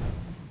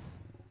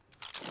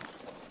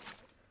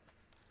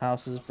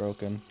 House is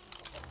broken.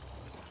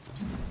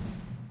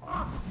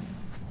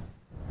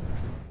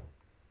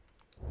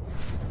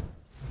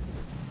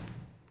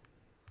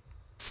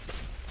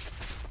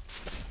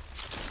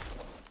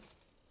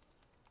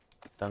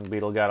 Dung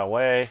beetle got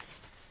away.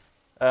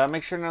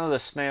 Make sure none of the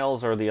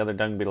snails or the other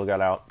dung beetle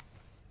got out.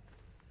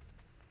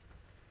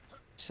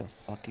 It's a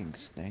fucking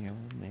snail,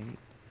 mate.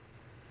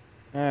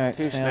 Alright,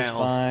 Two snail's snails,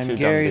 fine. two dung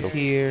Gary's beetles.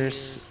 here.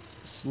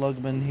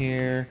 Slugman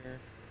here.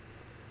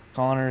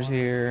 Connor's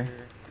here.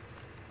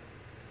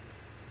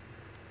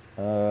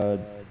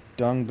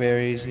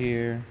 Dungberry's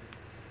here.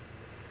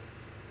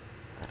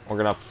 We're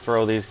gonna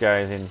throw these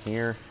guys in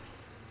here.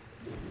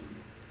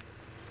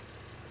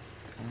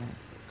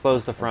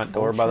 Close the front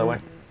door, by the way.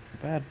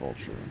 Bad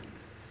vulture.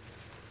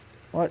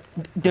 What?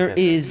 There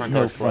Okay, is front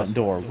no door's front closed.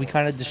 door. We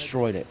kind of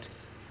destroyed it.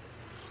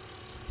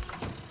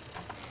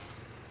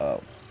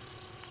 Oh.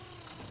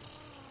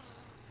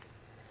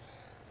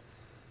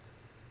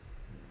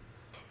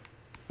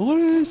 What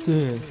is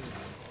this?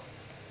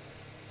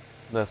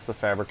 That's the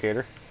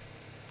fabricator.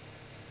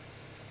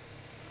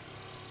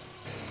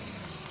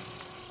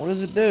 What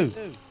does it do?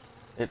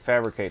 It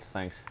fabricates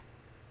things.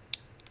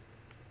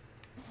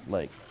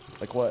 Like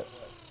what?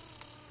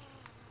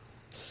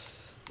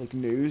 Like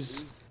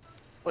news?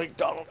 Like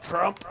Donald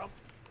Trump?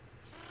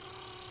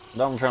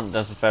 Donald Trump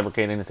doesn't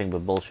fabricate anything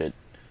but bullshit.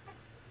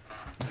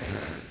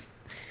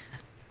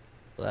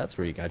 Well, that's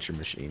where you got your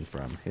machine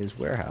from. His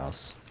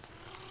warehouse.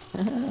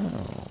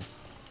 Oh.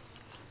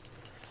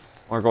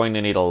 We're going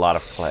to need a lot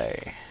of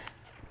clay.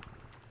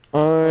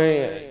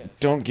 I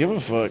don't give a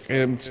fuck.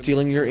 I'm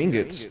stealing your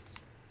ingots.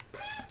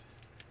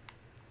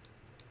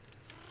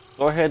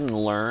 Go ahead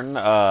and learn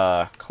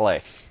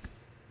clay.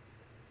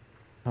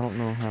 I don't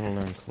know how to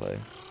learn clay.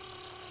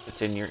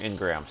 It's in your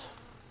engrams.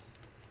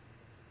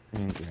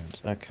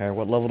 Engrams. Okay,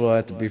 what level do I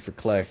have to be for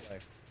clay?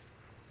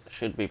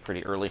 Should be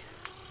pretty early.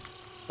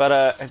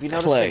 But have you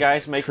noticed the Clay.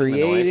 guys making the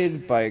noise?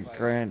 Created by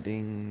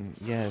grinding.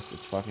 Yes,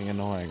 it's fucking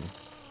annoying.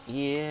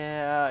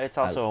 Yeah, it's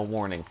also a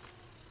warning.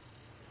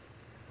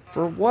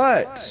 For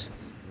what?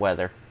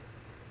 Weather.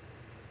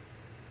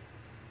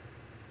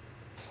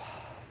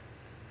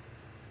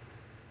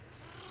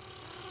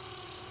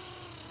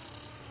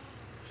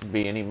 Should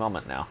be any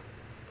moment now.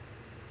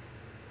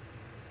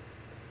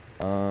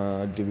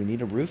 Do we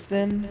need a roof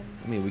then?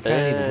 I mean, we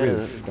kind of need a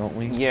roof, don't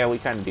we? Yeah, we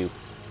kind of do.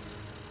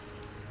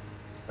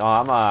 So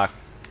I'm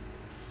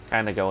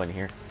kind of going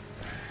here.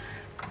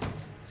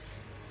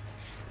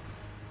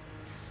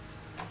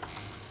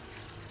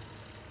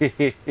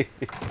 Okay,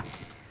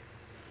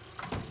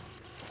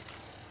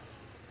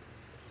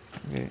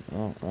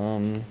 well,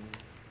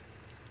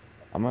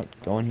 I'm not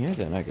going here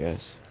then, I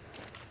guess.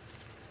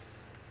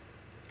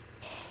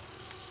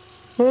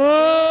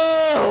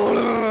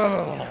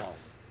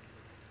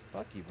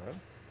 Fuck you, bro.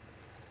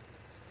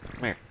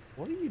 Come here.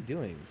 What are you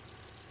doing?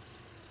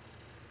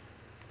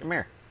 Come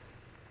here.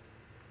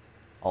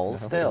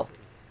 Hold No. still.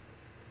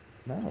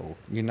 No,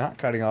 you're not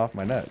cutting off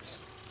my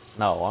nuts.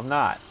 No, I'm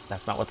not.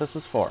 That's not what this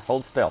is for.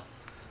 Hold still.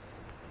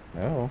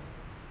 No.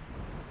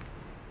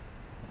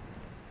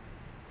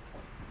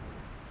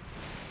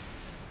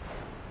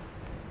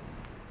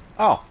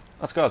 Oh,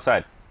 let's go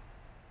outside.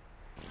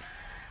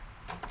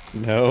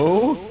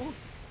 No.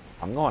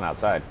 I'm going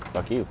outside.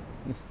 Fuck you.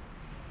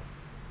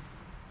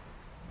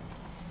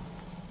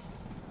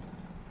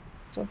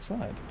 It's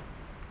outside.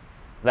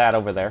 That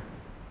over there.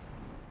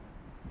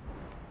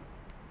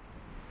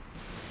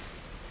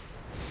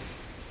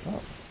 Oh.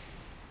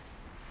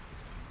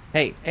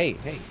 Hey, hey,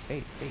 hey,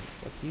 hey, hey,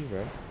 fuck you,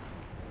 bro.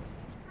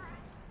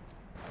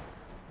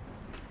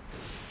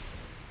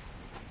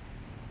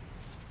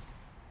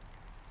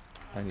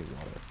 I need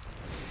water.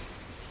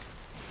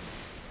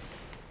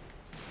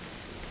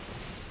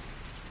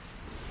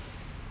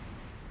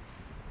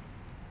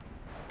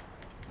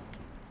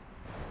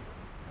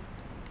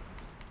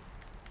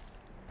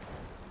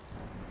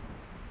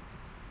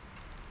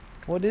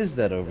 What is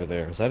that over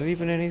there? Is that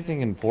even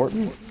anything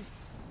important?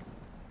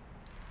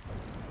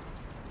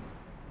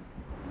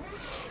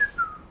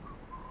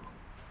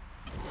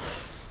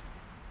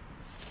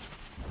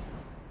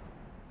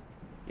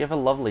 You have a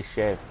lovely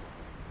shave.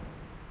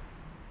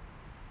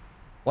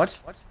 What?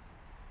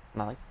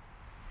 Nothing.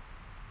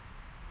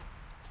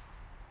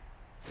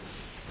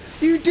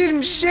 You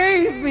didn't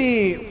shave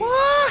me!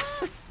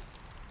 What?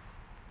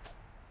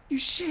 You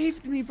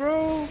shaved me,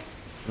 bro!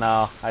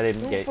 No, I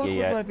didn't Don't get fuck you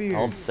with my yet. beard.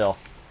 Hold still.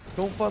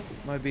 Don't fuck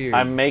with my beard.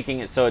 I'm making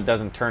it so it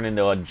doesn't turn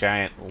into a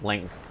giant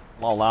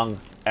long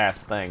ass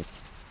thing.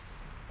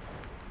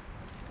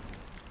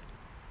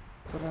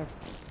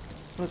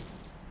 But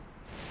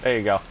There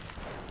you go.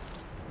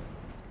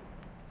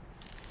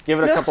 Give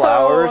it a couple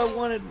hours. I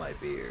wanted my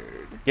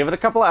beard. Give it a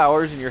couple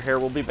hours and your hair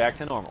will be back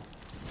to normal.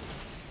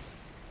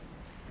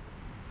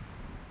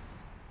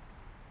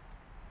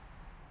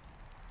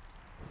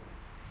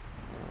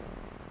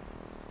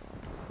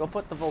 Go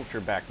put the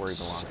vulture back where he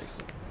belongs.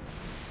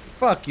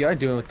 Fuck you, I'm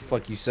doing what the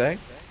fuck you say.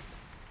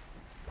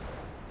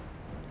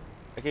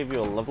 I gave you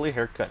a lovely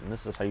haircut and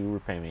this is how you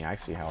repay me. I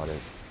see how it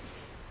is.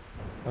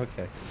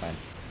 Okay, fine.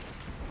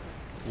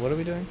 What are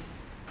we doing?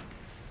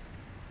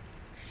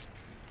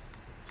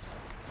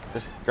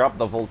 Just drop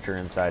the vulture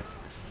inside.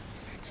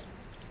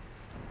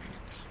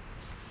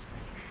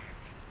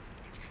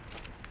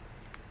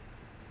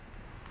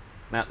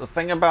 Now, the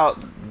thing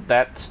about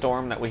that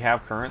storm that we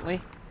have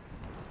currently,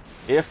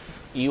 if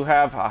you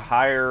have a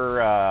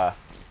higher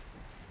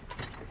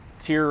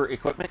tier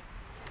equipment,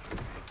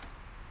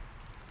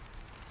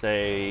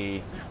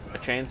 say a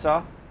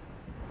chainsaw,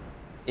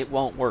 it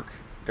won't work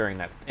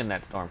during in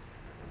that storm.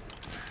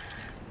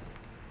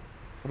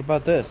 What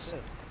about this?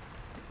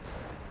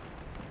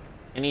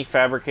 Any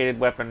fabricated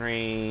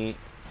weaponry.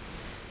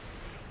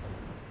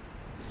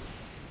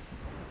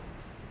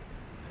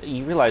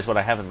 You realize what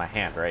I have in my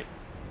hand, right?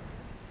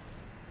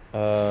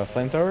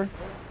 Flamethrower?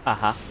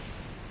 Uh-huh.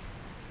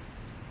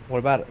 What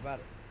about it?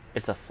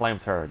 It's a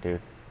flamethrower, dude.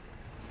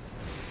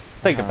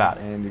 Think about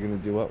it. And you're gonna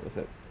do what with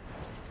it?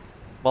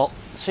 Well,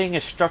 seeing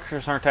as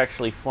structures aren't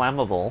actually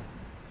flammable,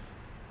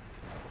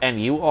 and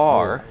you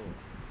are,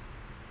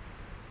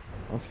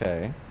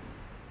 Okay.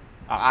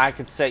 I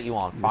could set you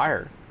on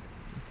fire.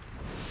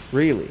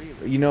 Really?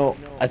 You know,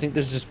 I think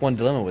there's just one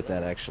dilemma with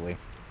that, actually.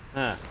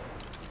 Huh.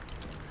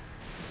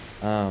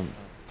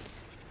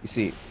 You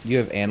see, you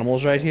have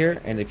animals right here,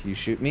 and if you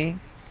shoot me,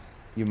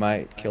 you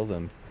might kill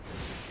them.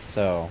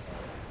 So...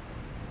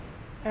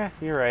 Yeah,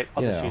 you're right.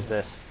 I'll just know. use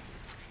this.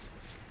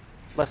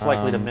 Less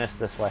likely to miss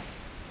this way.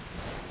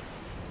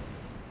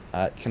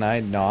 Can I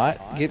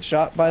not get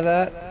shot by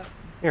that?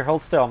 Here,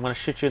 hold still. I'm going to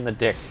shoot you in the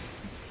dick.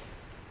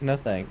 No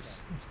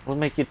thanks. It'll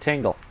make you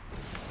tingle.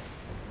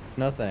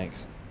 No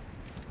thanks.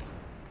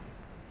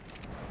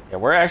 Yeah,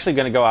 we're actually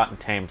going to go out and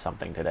tame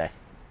something today.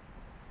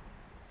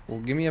 Well,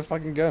 give me a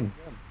fucking gun.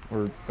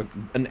 Or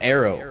an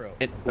arrow.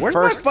 Where's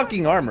my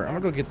fucking armor? I'm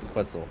gonna go get the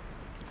Quetzal.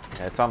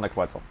 Yeah, it's on the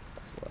Quetzal.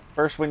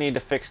 First, we need to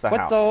fix the house.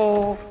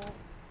 Quetzal!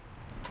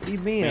 What do you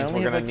mean? I Means only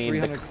we're have gonna like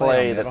need the 300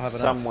 clay on me. I don't have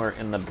that's enough. somewhere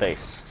in the base.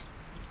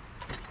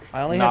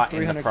 I only Not have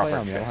 300 proper clay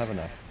on me. I shape. don't have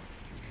enough.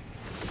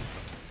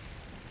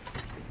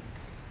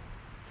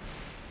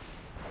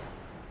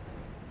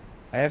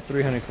 I have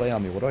 300 clay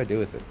on me. What do I do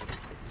with it?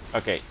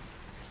 Okay.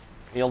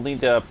 You'll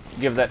need to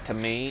give that to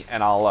me,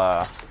 and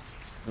I'll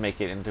make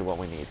it into what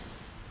we need.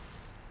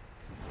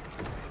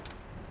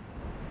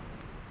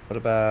 What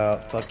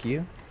about fuck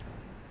you?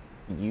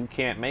 You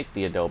can't make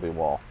the adobe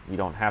wall. You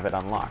don't have it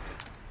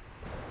unlocked.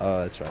 Oh,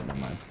 that's right. Never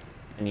mind.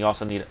 And you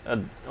also need a...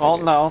 Oh,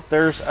 no.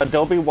 There's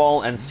adobe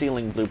wall and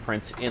ceiling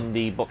blueprints in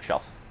the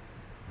bookshelf.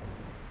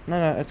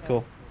 No, it's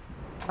cool.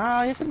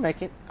 Ah, you can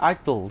make it. I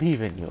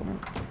believe in you.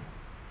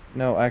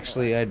 No,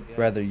 actually, I'd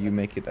rather you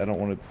make it. I don't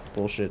want to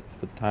bullshit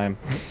with time.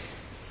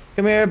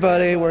 Come here,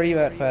 buddy. Where are you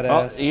at, fat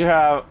ass?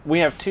 We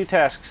have 2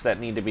 tasks that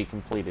need to be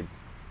completed.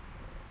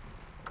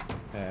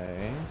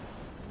 Okay.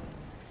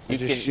 You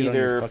can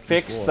either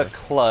fix the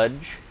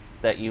kludge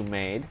that you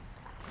made,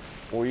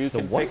 or you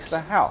can fix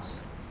the house.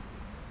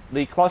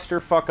 The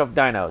clusterfuck of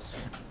dinos.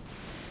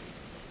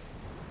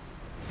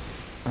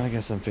 I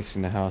guess I'm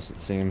fixing the house, it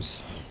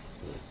seems.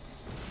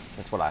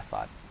 That's what I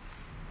thought.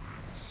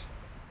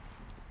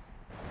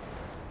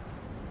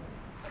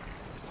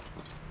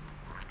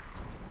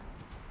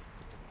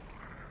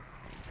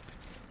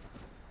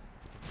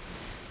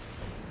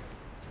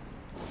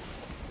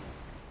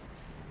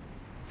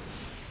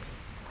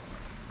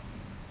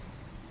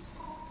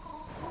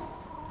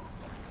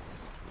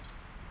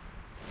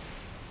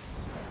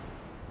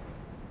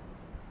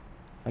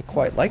 I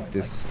quite like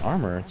this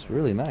armor. It's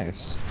really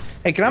nice.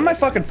 Hey, can I have my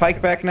fucking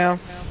pike back now?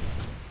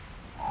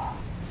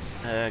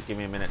 Give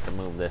me a minute to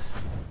move this.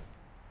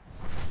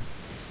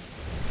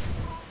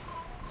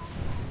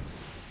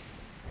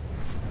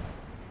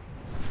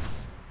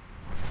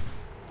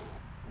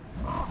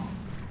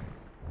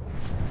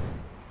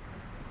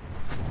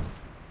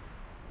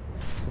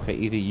 Okay,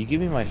 either you give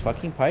me my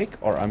fucking pike,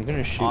 or I'm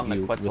gonna shoot On the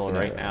you with Quetzal an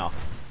right arrow. now.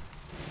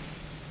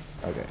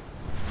 Okay.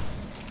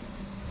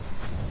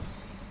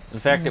 In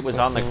fact, it was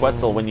on the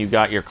Quetzal when you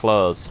got your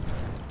clothes.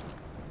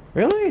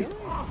 Really?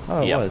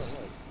 Oh, it Yep. was.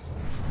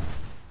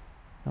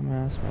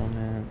 Dumbass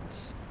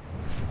moment.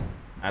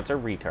 That's a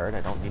retard. I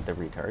don't need the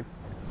retard.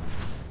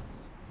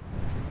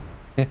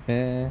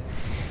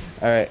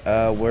 Alright,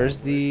 where's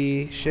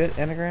the shit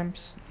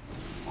anagrams?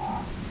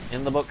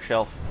 In the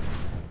bookshelf.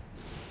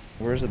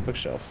 Where's the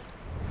bookshelf?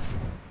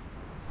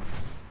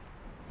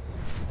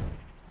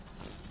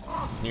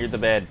 Near the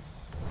bed.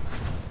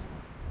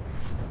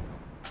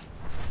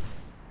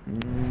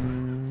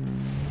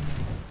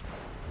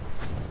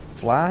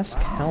 Flask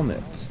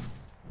helmet.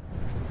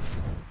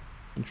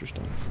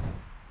 Interesting.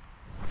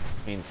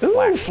 Means Ooh,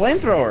 black.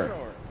 flamethrower!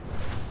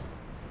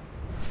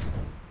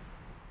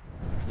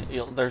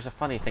 There's a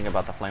funny thing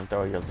about the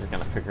flamethrower. You're just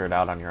gonna figure it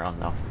out on your own,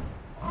 though.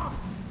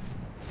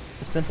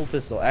 A simple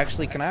pistol.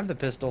 Actually, can I have the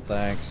pistol?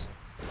 Thanks.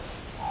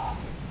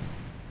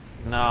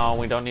 No,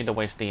 we don't need to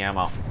waste the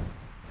ammo.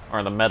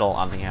 Or the metal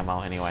on the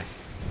ammo, anyway.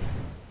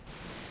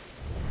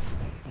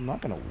 I'm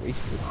not gonna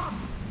waste it.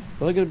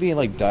 We're only gonna be in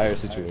like dire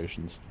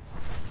situations.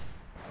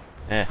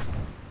 I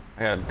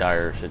got a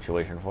dire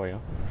situation for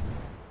you.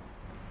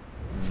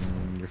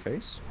 Your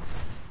face?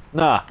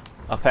 Nah,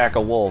 a pack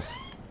of wolves.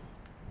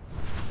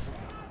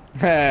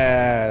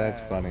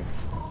 That's funny.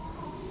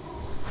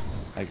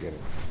 I get it.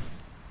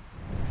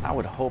 I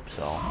would hope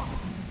so.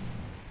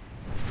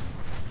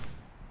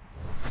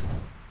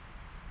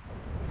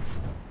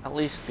 At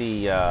least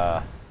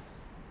the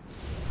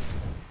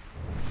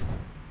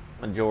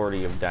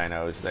majority of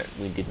dinos that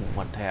we didn't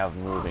want to have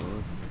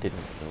moving didn't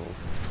move.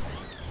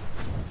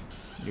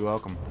 You're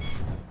welcome.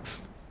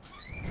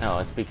 No,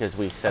 it's because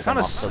we I set found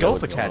them a up so they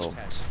scope wouldn't move.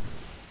 attachment.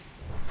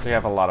 We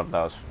have a lot of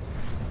those.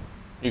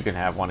 You can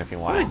have one if you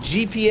What a want.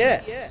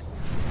 GPS!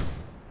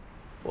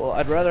 Well,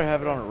 I'd rather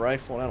have it on a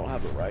rifle, and I don't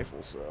have a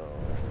rifle, so...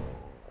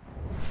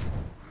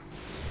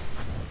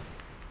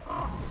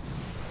 I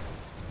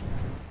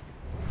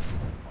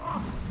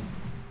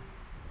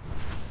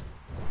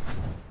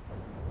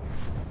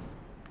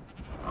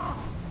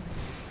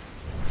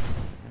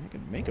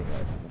could make a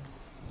rifle.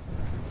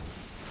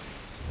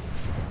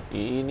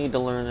 You need to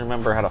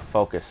remember how to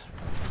focus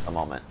a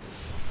moment.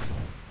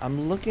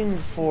 I'm looking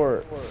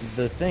for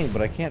the thing,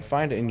 but I can't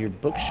find it in your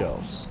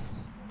bookshelves.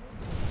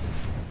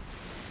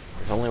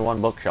 There's only one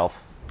bookshelf.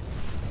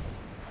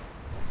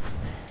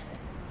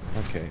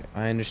 Okay,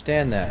 I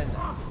understand that.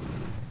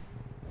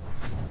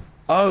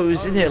 Oh, it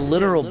was in their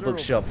literal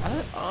bookshelf.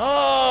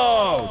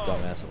 Oh,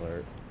 dumbass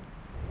alert.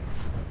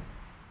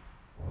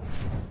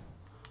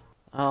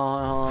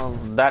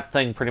 That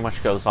thing pretty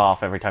much goes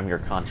off every time you're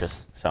conscious,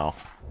 so.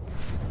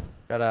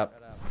 Shut up.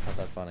 Not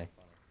that funny.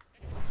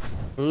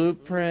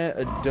 Blueprint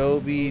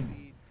Adobe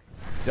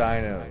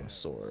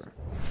Dinosaur.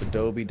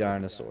 Adobe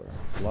Dinosaur.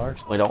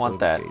 Large. We don't want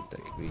that. Gate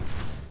that could be...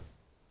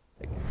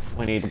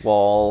 We need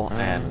wall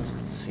and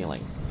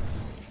ceiling.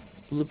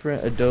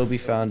 Blueprint, Adobe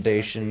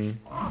Foundation.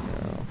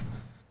 No.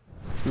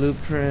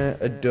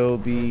 Blueprint,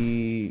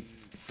 Adobe.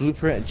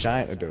 Blueprint,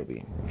 Giant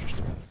Adobe.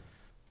 Interesting.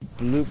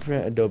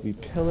 Blueprint, Adobe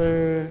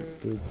Pillar.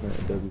 Blueprint,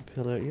 Adobe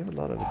Pillar. You have a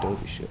lot of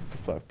Adobe shit. What the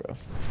fuck, bro?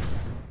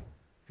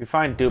 If you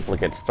find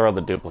duplicates, throw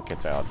the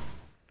duplicates out.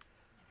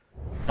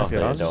 Okay,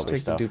 The I'll just Adobe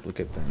take stuff. the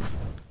duplicate then.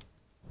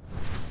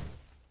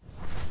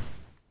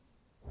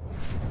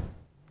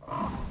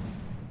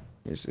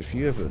 Yes, if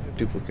you have a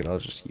duplicate, I'll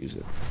just use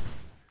it.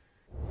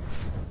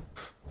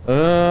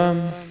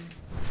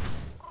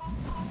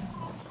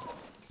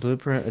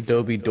 Blueprint,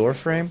 Adobe door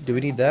frame. Do we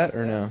need that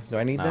or no? Do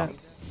I need No. that?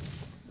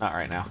 Not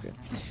right now. Okay.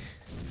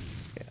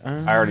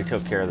 I already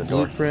took care of the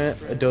door.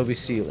 Blueprint, Adobe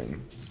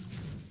ceiling.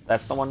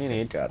 That's the one you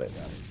need. Got it.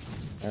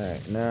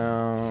 Alright,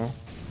 now...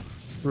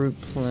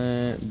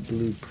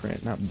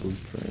 Blueprint, not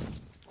blueprint.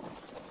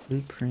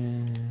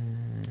 Blueprint...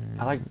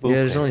 I like Yeah, blueprint.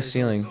 there's only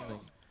ceiling.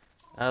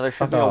 There should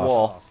Fuck be a off.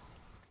 wall.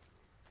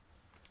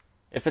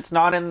 If it's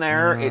not in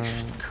there, it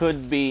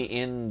could be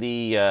in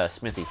the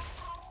smithy.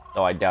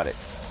 Though I doubt it.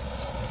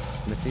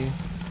 Smithy?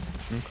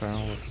 Okay,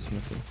 I'll look at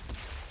Smithy.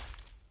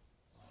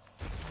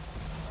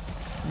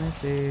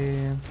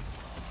 Smithy...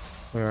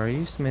 Where are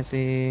you,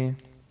 Smithy?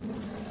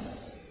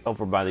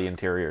 Over by the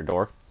interior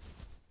door.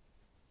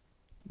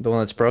 The one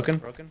that's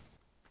broken?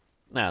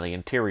 No, the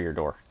interior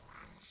door.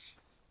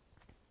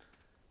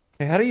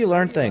 Hey, how do you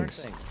learn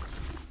things?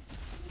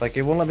 Like,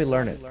 it won't let me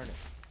learn it.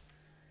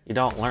 You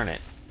don't learn it.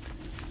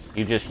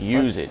 You just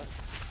use it.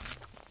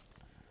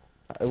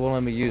 It won't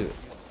let me use it.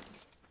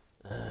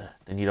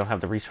 Then you don't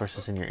have the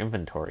resources in your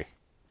inventory.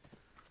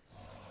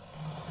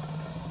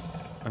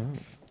 Oh.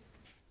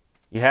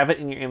 You have it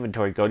in your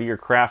inventory. Go to your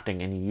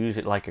crafting and you use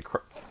it like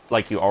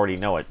like you already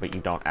know it, but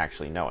you don't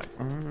actually know it.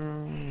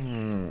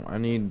 I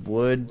need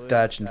wood,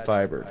 thatch, and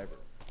fiber.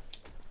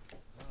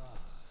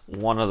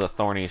 One of the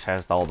thornies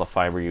has all the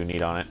fiber you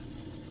need on it.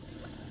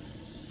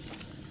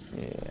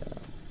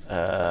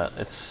 Yeah.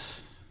 It's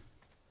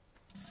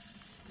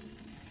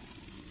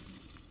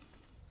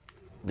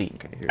the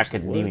Here's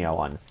academia the wood.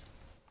 one.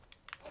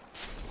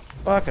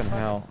 Fucking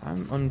hell,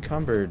 I'm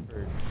unencumbered.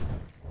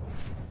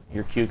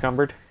 You're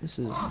cucumbered? This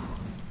is...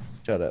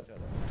 Shut up.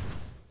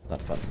 It's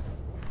not funny.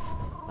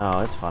 Oh,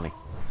 it's funny.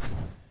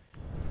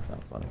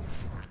 Not funny.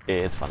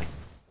 It's funny.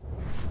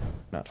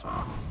 Not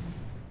funny.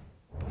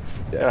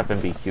 Shut up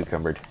and be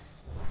cucumbered.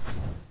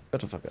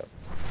 Shut the fuck up.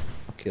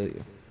 I'll kill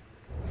you.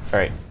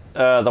 Alright.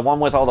 The one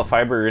with all the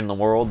fiber in the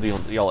world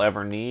you'll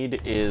ever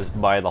need is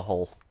by the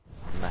hole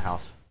in the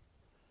house.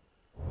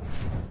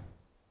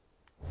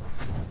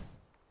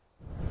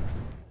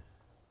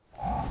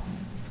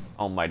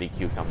 Almighty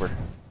cucumber.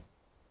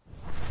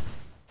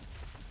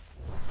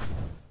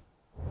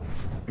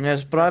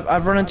 Yes, but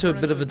I've run into a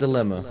bit of a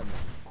dilemma.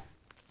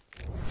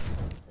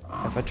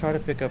 If I try to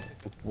pick up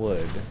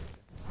wood...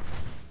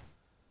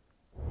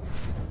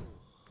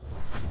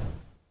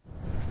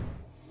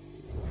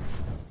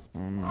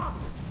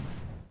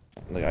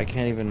 like, I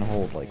can't even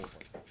hold, like,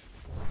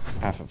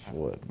 half of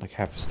wood. Like,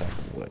 half a stack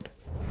of wood.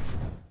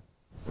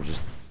 Or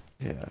just...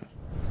 yeah.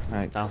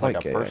 Sounds Quite like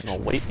a gay, personal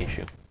actually. weight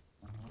issue.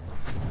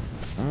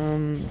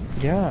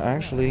 Yeah,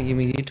 actually, you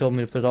mean you told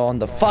me to put it all in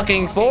the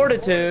fucking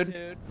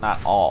fortitude?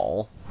 Not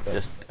all,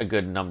 just a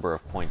good number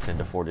of points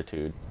into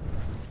fortitude.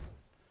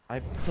 I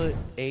put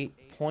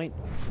 8.0.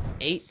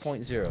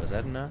 Is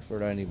that enough, or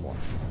do I need more?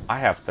 I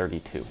have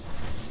 32.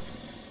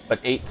 But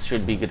 8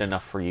 should be good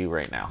enough for you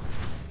right now.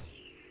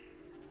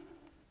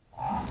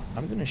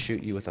 I'm gonna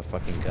shoot you with a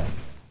fucking gun.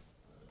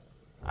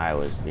 I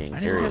was being I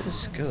didn't have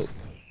serious. a scope.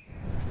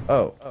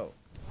 Oh.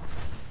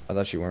 I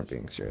thought you weren't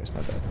being serious,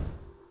 my bad.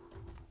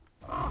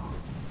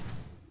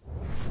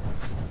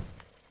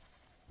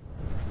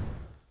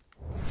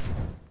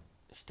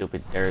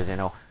 Stupid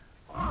Arizona.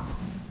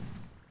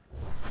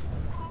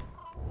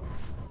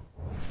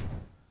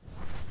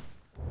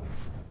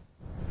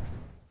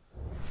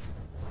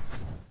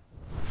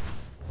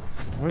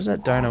 Where's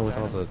that dino with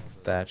all the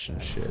thatch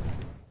and shit?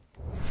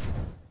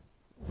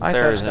 I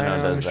There thatch is no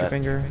dino, does Mr. that.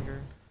 Finger.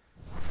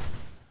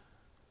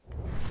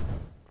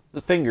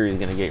 The finger is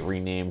gonna get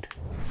renamed.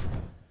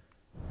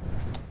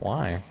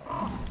 Why?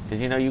 Did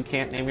you know you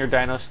can't name your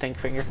dino Stink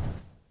Finger?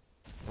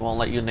 It won't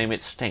let you name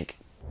it Stink.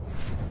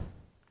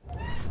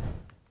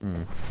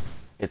 Hmm.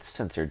 It's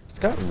censored. It's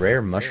got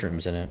rare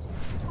mushrooms in it.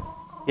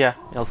 Yeah,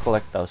 it'll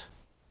collect those.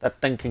 That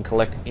thing can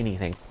collect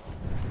anything.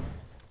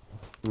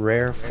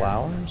 Rare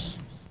flowers?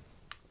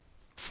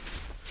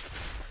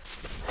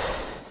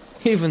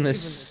 Even the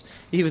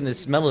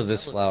smell of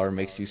this flower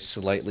makes you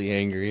slightly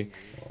angry.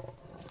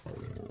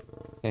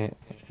 I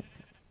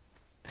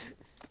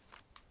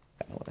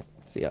want to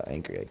see how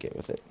angry I get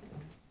with it.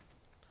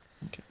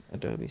 Okay,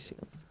 Adobe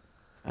ceiling.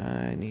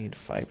 I need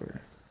fiber.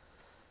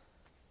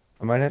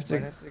 I might have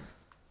to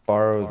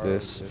borrow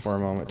this for a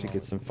moment to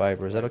get some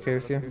fiber. Is that okay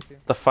with you?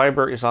 The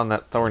fiber is on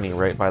that thorny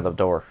right by the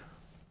door.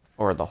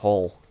 Or the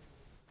hole.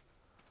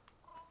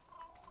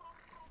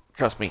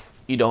 Trust me,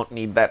 you don't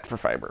need that for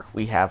fiber.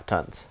 We have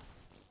tons.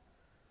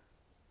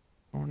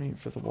 Thorny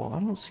for the wall. I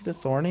don't see the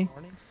thorny.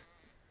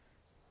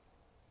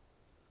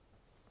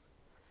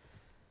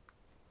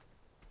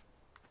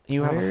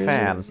 You have Where a is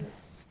fan. it?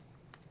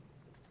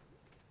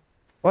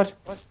 What?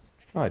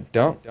 No, I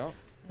don't. Yeah,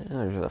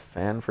 there's a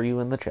fan for you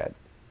in the chat.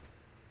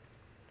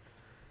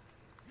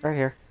 Right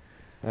here.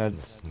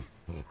 That's...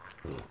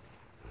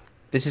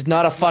 This is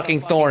not a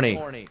fucking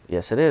thorny.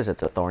 Yes, it is.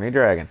 It's a thorny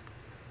dragon.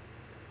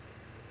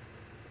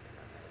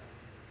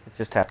 It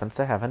just happens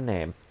to have a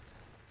name.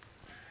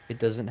 It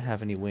doesn't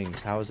have any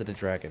wings. How is it a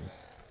dragon?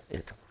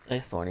 It's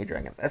a thorny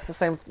dragon. That's the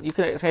same. You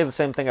could say the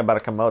same thing about a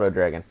Komodo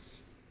dragon.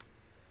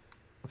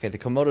 Okay, the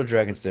Komodo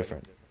dragon's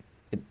different.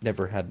 It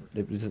never had.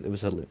 It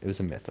was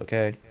a myth.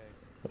 Okay.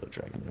 Komodo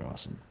dragons are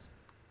awesome.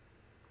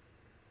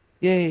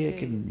 Yay! I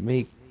can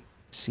make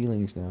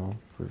ceilings now.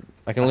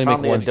 I can only make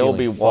one ceiling.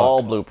 The Adobe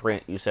wall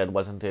blueprint you said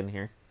wasn't in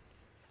here.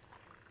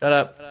 Shut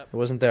up. It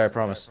wasn't there. I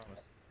promise.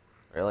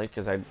 Really?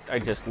 Because I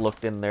just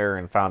looked in there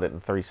and found it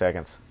in 3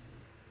 seconds.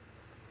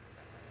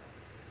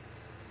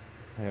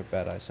 I have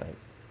bad eyesight.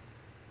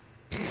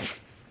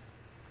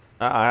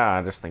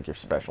 I just think you're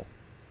special.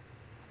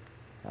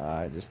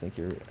 I just think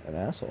you're an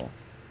asshole.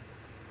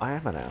 I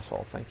am an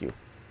asshole. Thank you.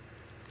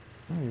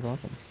 Oh, you're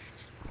welcome.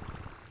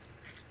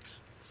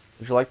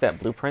 Would you like that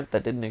blueprint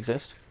that didn't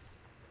exist?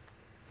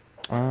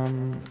 I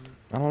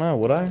don't know.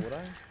 Would I?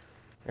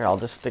 Here, I'll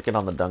just stick it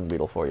on the dung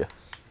beetle for you.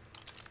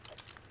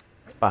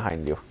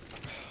 Behind you.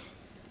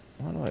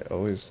 Why do I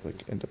always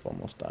like end up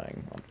almost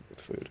dying with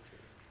food?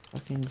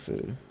 Fucking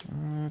food.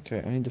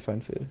 Okay, I need to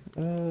find food.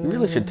 You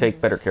really should take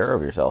better care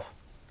of yourself.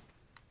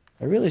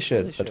 I really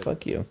should, but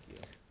fuck you.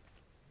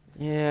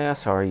 Yeah,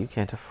 sorry, you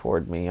can't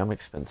afford me. I'm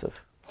expensive.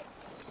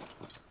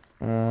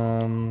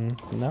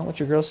 Not what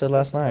your girl said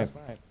last night.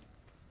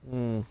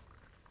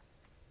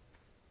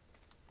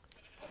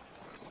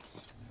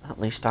 At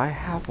least I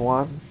have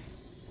one.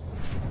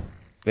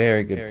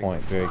 Very good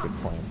point. Very good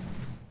point.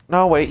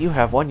 No, wait, you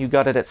have one. You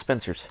got it at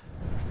Spencer's.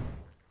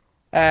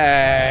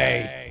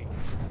 Hey!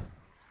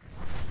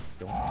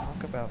 Don't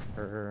talk about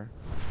her.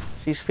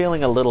 She's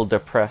feeling a little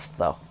depressed,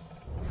 though.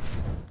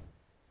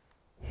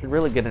 Should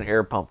really get an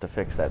air pump to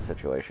fix that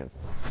situation.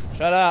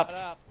 Shut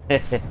up!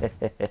 I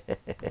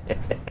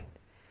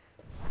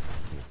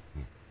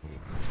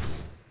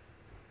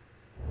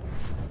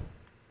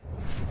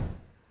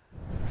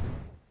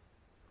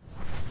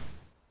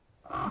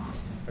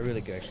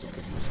really actually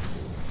could use some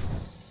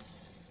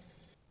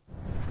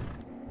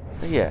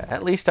food. Yeah,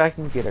 at least I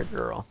can get a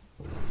girl.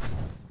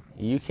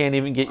 You can't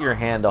even get your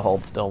hand to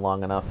hold still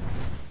long enough.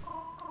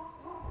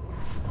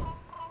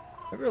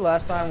 Remember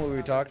last time when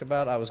we talked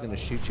about I was gonna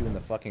shoot you in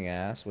the fucking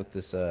ass with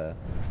this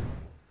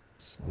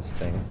this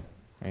thing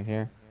right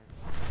here?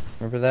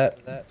 Remember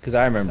that? Because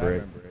I remember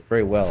it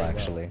very well,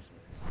 actually.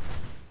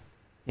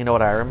 You know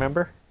what I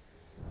remember?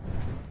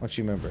 What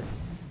you remember?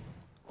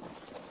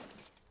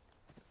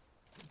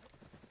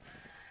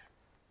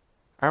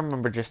 I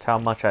remember just how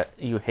much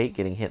you hate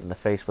getting hit in the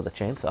face with a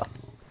chainsaw.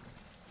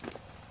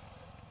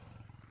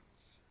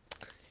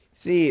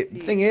 See, the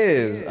thing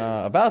is,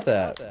 about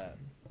that.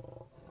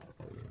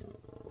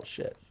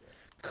 Shit.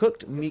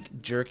 Cooked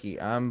meat jerky.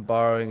 I'm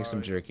borrowing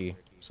some jerky.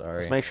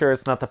 Sorry. Just make sure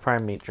it's not the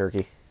prime meat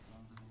jerky.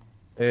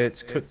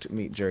 It's cooked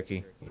meat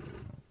jerky.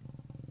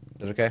 Is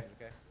that okay?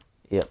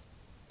 Yep.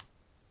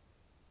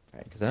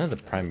 Alright, because I know the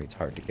prime meat's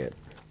hard to get.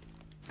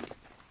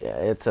 Yeah,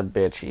 it's a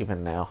bitch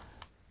even now.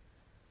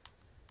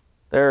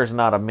 There's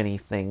not a many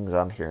things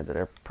on here that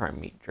are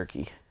prime meat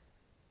jerky.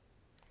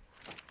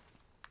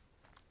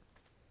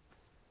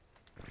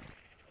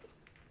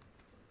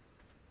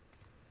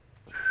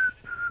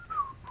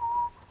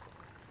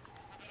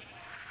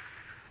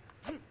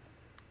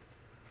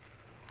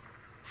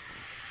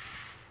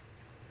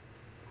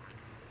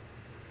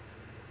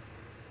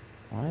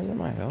 Why isn't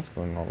my health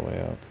going all the way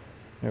up?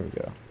 There we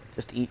go.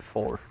 Just eat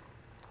 4.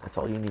 That's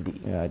all you need to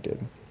eat. Yeah, I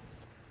did.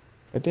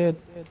 I did.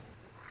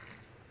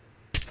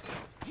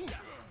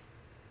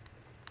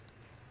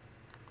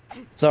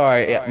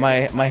 Sorry, yeah,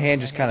 my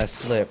hand just kind of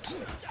slipped.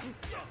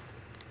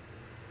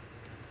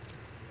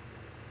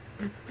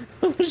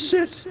 Oh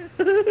shit!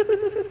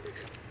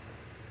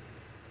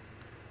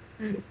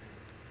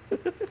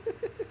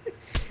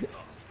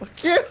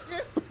 Fuck you!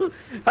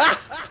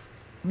 Ah!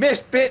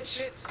 Missed,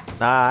 bitch!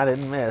 Nah, I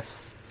didn't miss.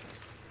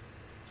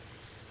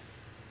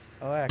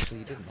 Oh, actually,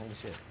 you didn't. Holy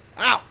shit!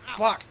 Ow!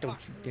 Fuck! Don't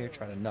you dare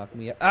try to knock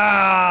me out!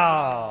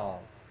 Ow!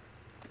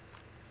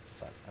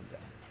 Fuck! I'm down.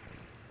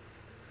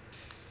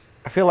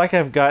 I feel like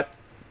I've got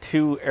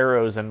 2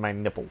 arrows in my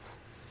nipples.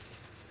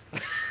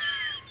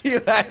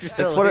 You actually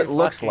That's what it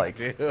looks like.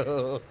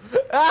 do.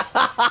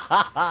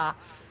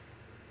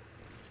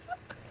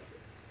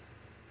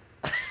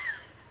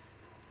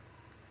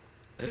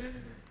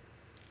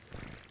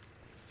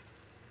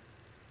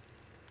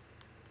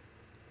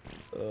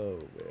 Oh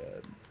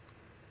man.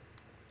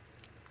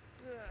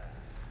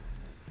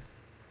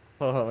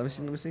 Hold on, let me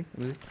see, let me see,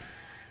 let me see.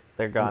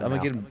 They're gone I'm now.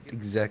 gonna get him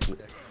exactly.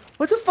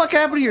 What the fuck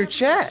happened to your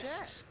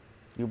chest?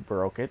 You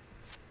broke it.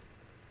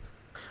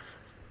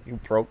 You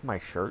broke my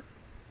shirt.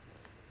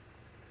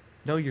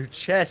 No, your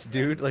chest,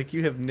 dude. Like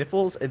you have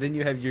nipples, and then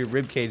you have your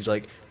rib cage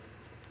like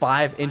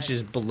 5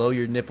 inches below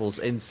your nipples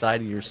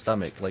inside of your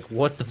stomach. Like,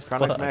 what the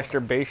Chronic fuck?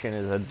 masturbation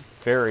is a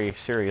very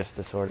serious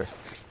disorder.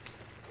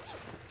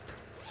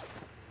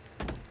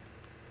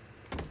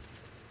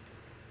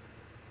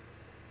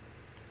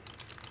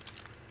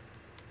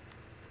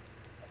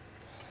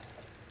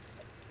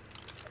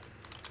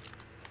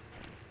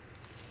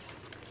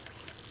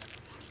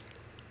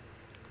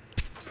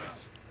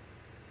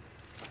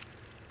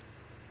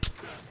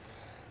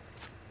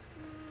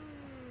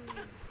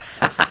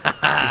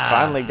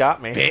 You finally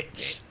got me.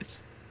 Bitch.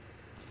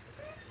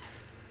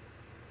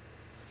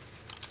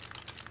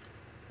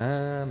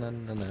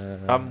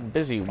 I'm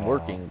busy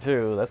working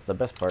too. That's the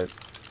best part.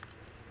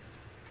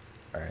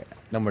 Alright,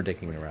 no more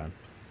dicking around.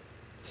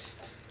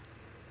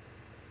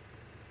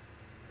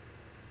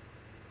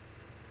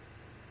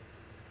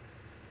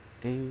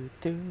 Do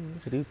do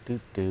do do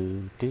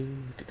do do do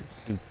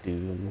do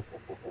do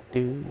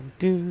do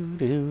do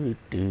do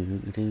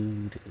do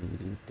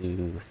do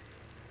do.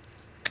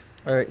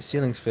 Alright,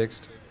 ceiling's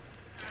fixed.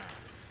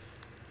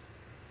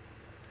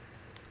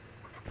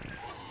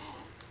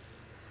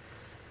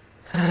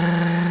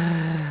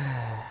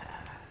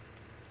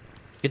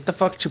 Get the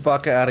fuck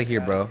Chewbacca out of here,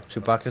 bro.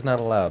 Chewbacca's not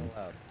allowed.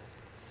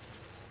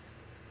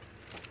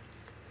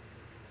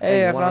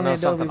 Hey, you I wanna found the know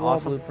Adobe something wall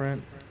awesome?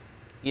 blueprint.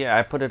 Yeah,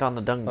 I put it on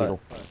the dung What? beetle.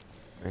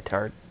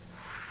 Retard.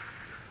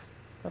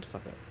 What the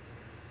fuck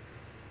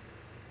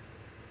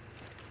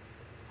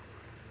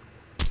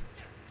up?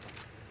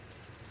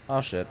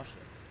 Oh shit.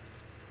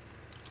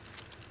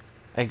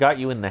 I got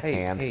you in the Hey,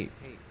 hand. hey.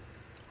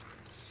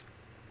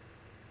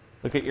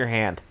 Look at your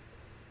hand.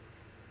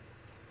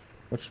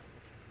 Which?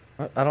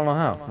 I don't know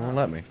how. It won't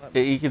let me.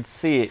 You can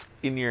see it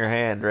in your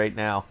hand right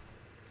now.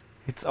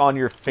 It's on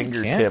your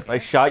fingertip. can't. I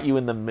shot you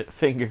in the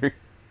finger.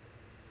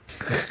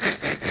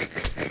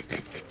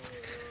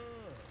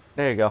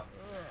 There you go.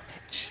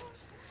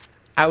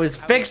 I was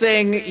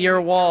fixing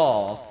your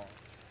wall.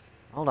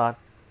 Hold on.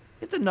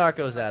 Get the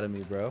narcos out of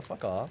me, bro.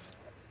 Fuck off.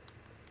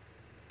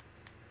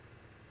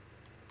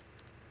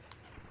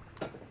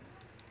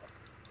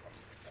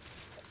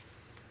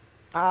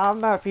 I'm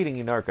not feeding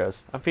you narcos.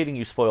 I'm feeding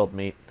you spoiled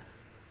meat.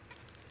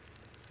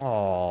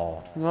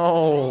 Oh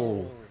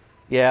no.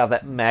 Yeah,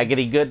 that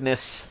maggoty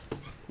goodness.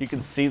 You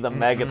can see the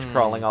maggots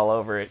crawling all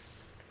over it.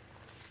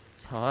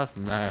 Oh, that's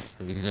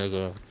nasty,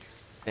 nigga.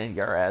 And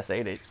your ass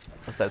ate it.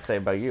 What's that say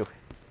about you?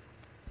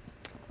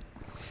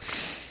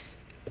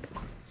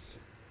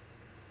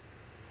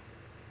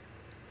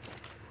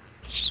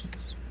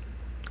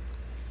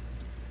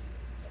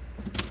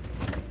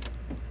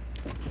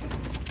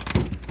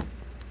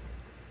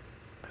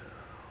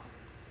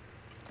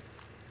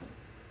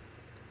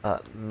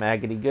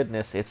 Maggoty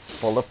goodness. It's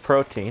full of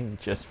protein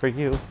just for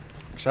you.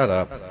 Shut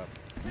up.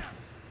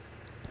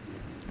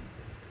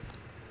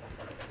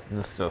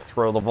 I'm just gonna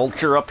throw the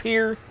vulture up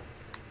here.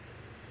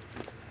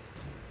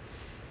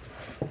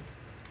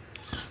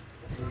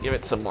 Give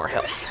it some more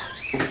health.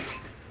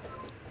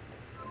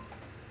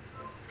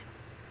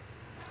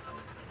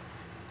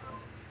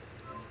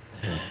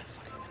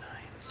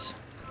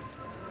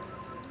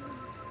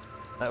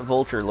 That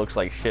vulture looks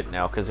like shit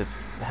now because its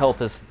health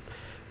has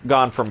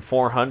gone from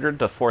 400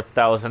 to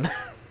 4,000.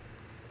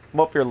 Come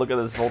up here, look at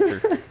this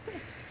vulture.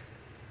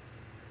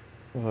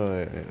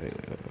 Wait.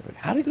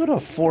 How'd it go to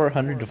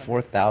 400 to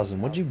 4,000?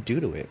 What'd you do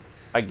to it?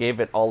 I gave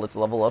it all its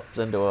level ups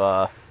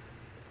into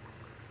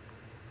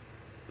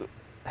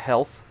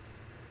health.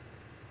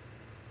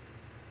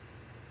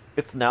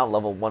 It's now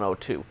level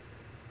 102.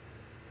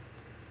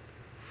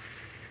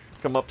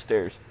 Come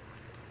upstairs.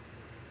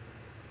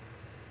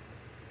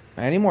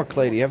 I need more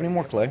clay. Do you have any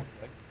more clay?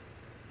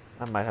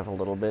 I might have a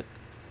little bit.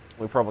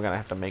 We're probably gonna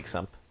have to make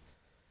some.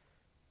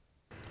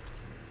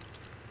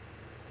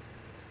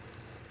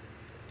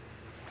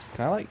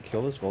 Can I, like,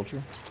 kill this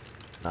vulture?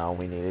 No,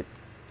 we need it.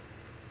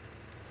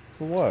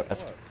 For what?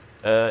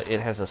 It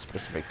has a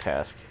specific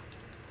task.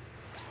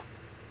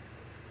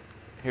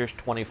 Here's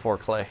 24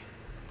 clay.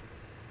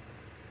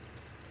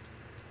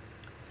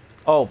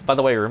 Oh, by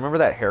the way, remember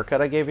that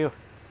haircut I gave you?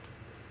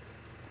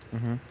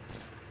 Mm-hmm.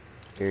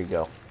 Here you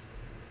go.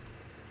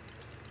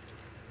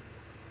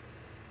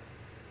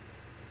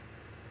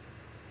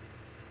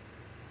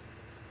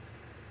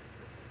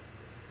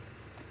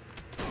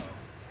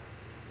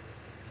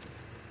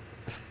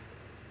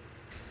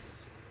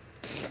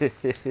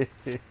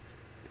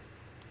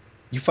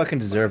 You fucking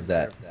deserve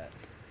that.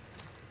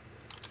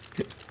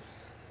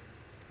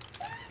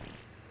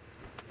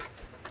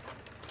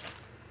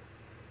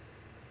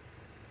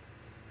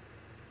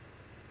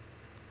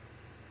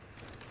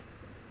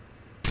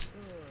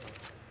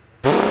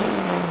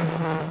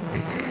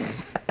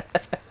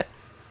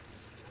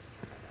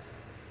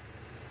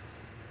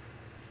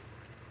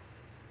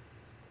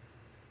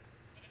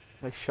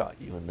 I shot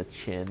you in the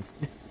chin.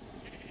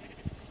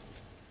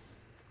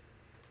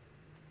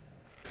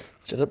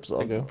 Shut up,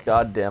 Zallgo.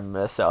 Goddamn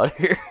mess out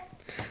here.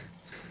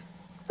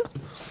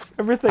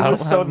 Everything I was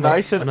don't so have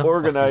nice and enough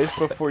organized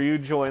fucking before you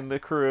joined the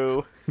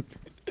crew.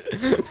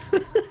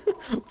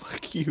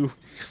 Fuck you.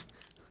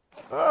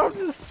 I'm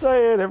just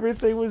saying,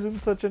 everything was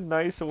in such a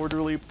nice,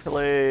 orderly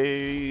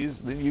place.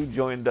 Then you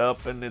joined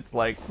up, and it's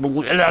like.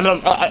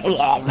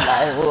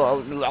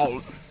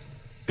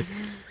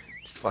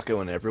 Just fucking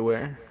went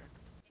everywhere.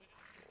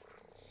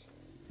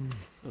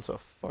 It's a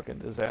fucking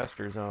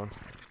disaster zone.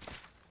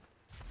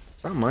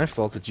 It's not my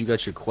fault that you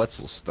got your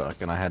Quetzal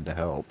stuck and I had to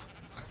help.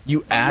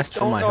 You I asked for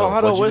don't my know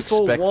how help. to What'd you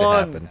whistle expect to one.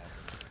 happen?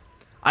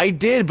 I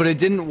did, but it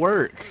didn't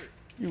work.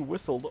 You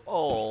whistled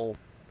all.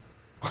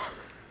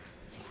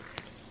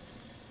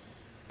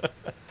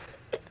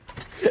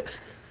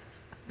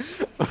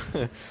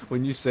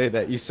 When you say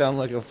that, you sound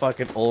like a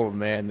fucking old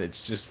man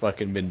that's just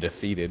fucking been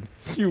defeated.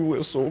 You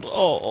whistled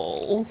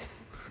all.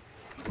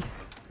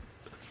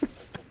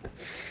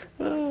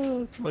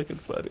 Oh, it's fucking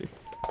funny.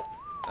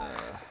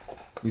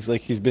 He's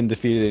like, he's been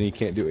defeated and he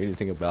can't do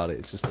anything about it.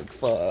 It's just like,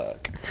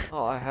 fuck.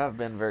 Oh, I have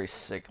been very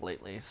sick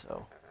lately,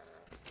 so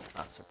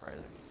not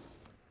surprising.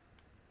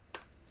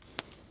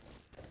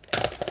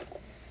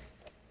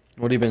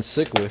 What have you been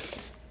sick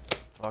with?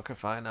 Fuck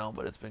if I know,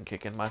 but it's been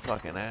kicking my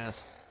fucking ass.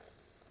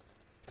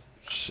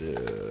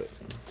 Shit.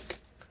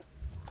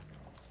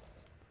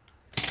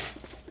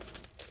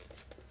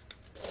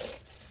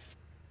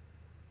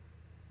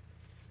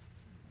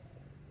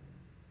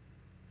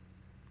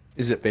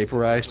 Is it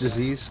vaporized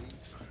disease?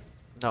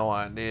 No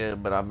idea,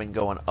 but I've been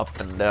going up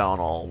and down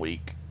all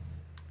week.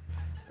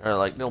 Or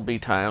like, there'll be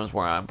times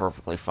where I'm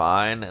perfectly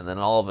fine, and then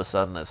all of a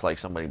sudden it's like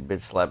somebody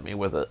bitch slapped me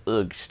with a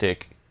UGG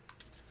stick.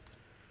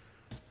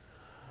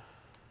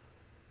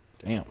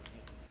 Damn.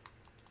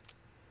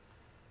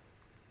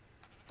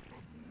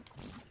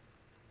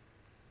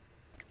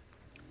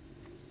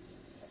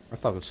 That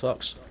fucking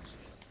sucks.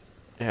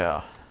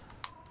 Yeah.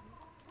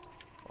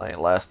 Like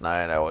last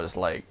night I was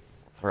like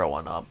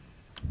throwing up.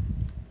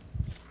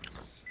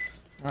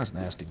 That's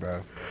nasty,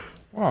 bro.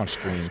 We're on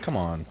stream. Come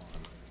on.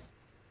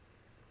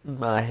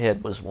 My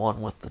head was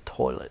one with the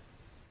toilet.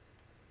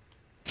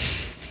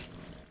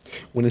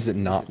 When is it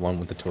not one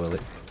with the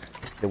toilet?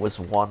 It was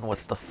one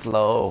with the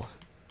flow.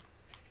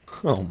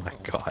 Oh my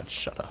god,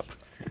 shut up.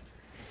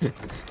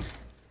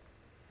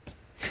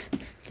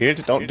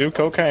 Kids, don't do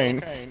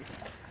cocaine.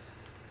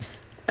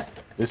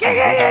 This is what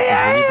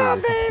happens when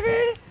you do.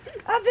 Baby!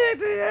 I took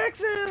the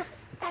XL.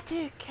 I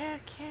took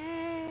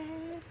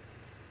cocaine.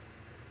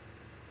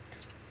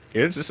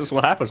 Kids, this is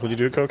what happens when you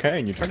do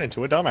cocaine. You turn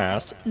into a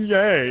dumbass.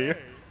 Yay!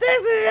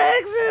 Take the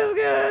XL,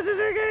 good.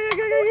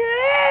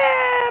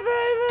 Yeah,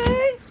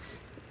 baby!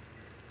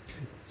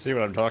 See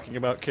what I'm talking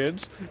about,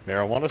 kids?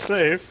 Marijuana's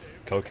safe.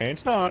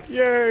 Cocaine's not.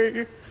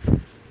 Yay!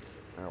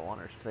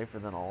 Marijuana's safer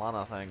than a lot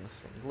of things,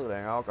 including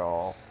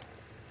alcohol.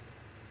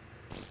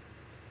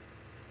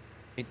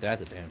 Ain't that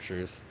the damn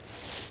truth?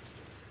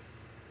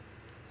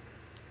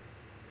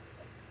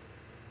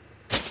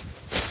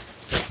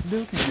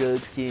 Don't do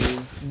drugs,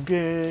 kids,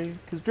 okay?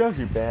 Cause drugs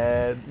are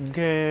bad,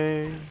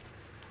 okay?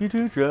 You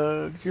do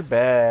drugs, you're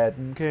bad,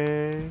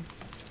 okay?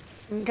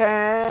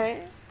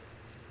 Okay?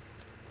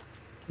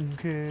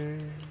 Okay.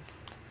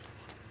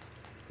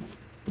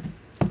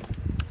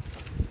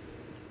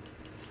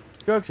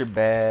 Drugs are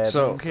bad,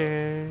 So,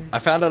 okay? I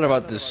found out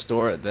about this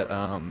store that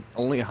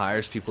only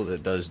hires people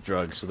that does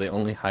drugs, so they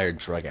only hire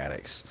drug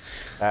addicts.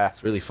 Ah,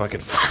 It's really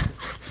fucking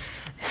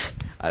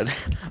I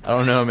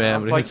don't know, man,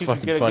 Sounds but like it's you could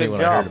fucking get a funny good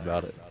when I heard job.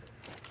 about it.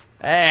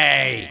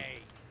 Hey!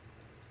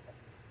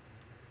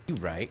 You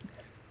right.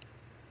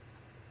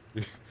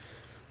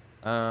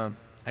 I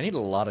need a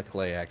lot of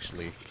clay,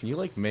 actually. Can you,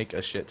 like, make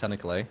a shit ton of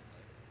clay?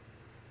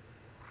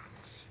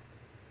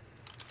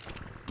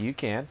 you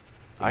can.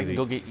 I can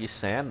go get you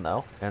sand,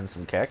 though, and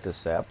some cactus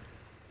sap.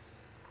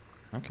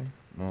 Okay.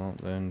 Well,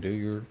 then do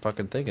your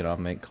fucking thing and I'll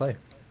make clay.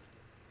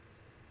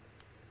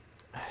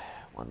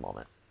 One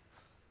moment.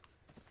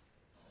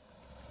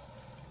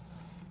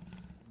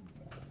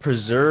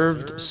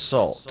 Preserved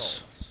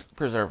salt.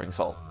 Preserving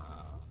salt.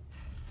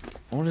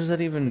 What is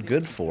that even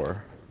good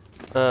for?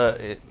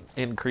 It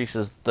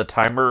increases the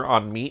timer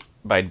on meat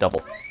by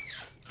double.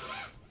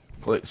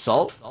 Wait,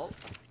 salt?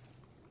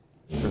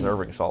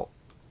 Preserving salt.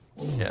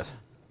 Yes.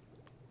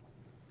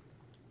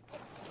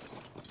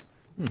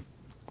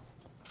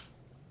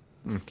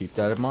 Keep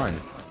that in mind.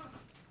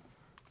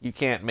 You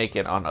can't make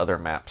it on other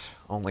maps,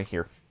 only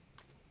here.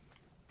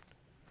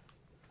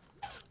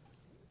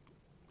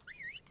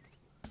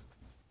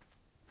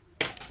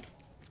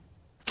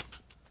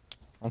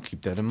 I'll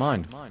keep that in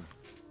mind.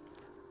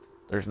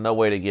 There's no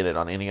way to get it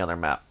on any other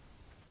map.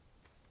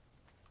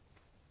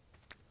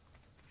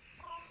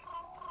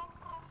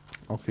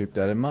 I'll keep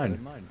that in mind.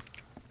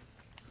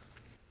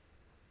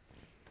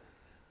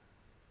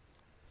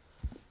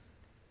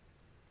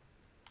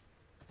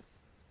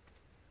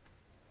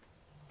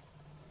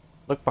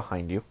 Look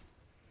behind you.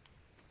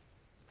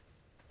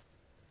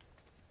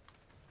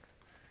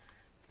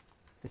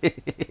 What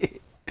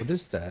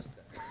is that?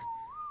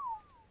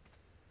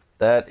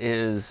 That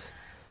is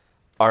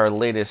our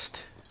latest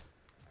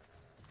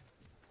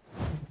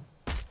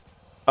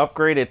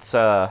upgrade. It's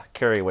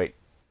carry weight.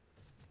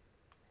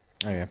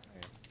 Oh yeah.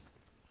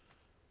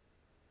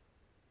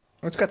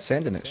 Oh, it's got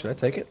sand in it. Should I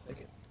take it?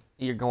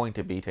 You're going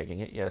to be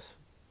taking it, yes.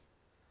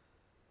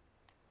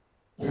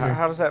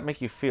 How does that make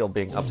you feel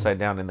being upside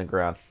down in the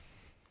ground?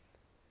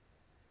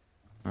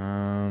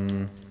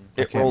 I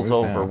It can't rolls move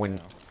over now. when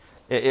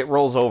it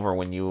rolls over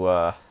when you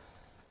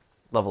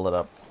level it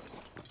up.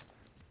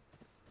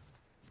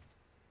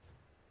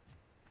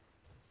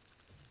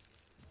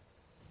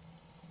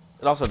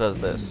 It also does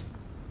this.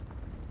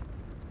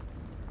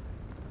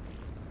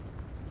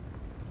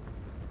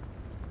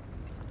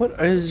 What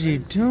is you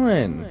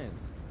doing?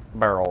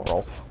 Barrel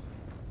roll.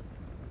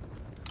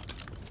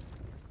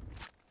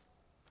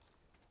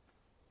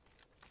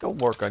 Go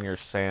work on your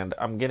sand.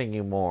 I'm getting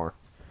you more.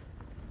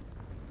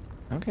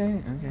 Okay,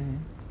 okay.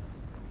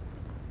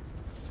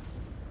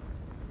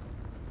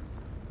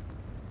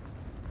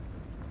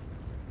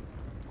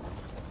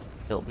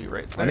 He'll be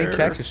right I there. need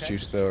cactus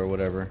juice though, or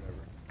whatever.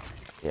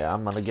 Yeah,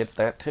 I'm gonna get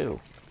that too.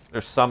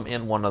 There's some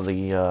in one of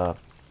the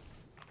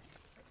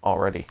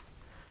already.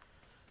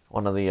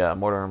 One of the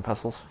mortar and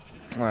pestles.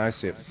 Oh, I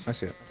see it. I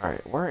see it.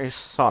 Alright, where is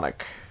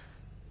Sonic?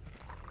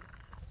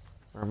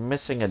 We're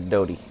missing a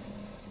Dodie.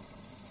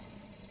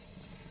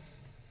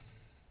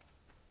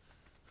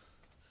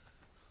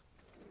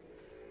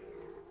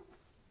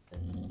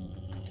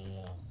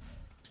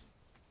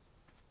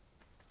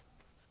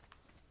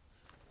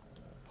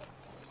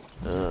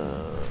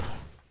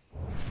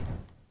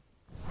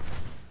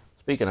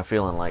 Speaking of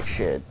feeling like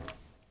shit,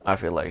 I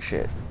feel like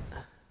shit.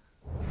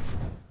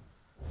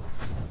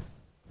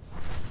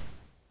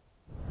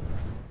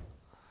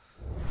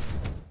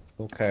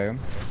 Okay.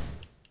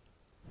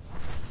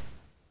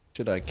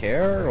 Should I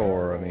care,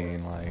 or I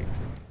mean, like?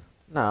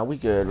 Nah, we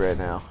good right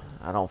now.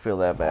 I don't feel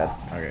that bad.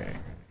 Okay.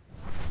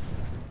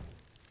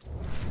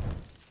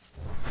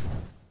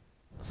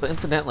 So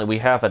incidentally, we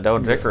have a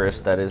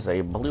Dodicarus that is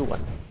a blue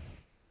one.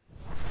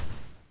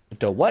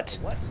 The what?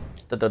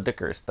 The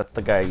Dodicarus, that's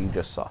the guy you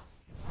just saw.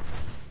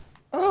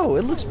 Oh,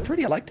 it looks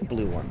pretty. I like the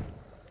blue one.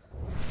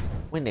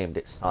 We named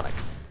it Sonic.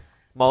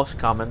 Most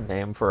common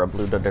name for a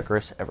blue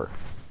Dodicarus ever.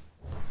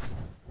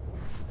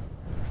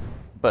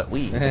 But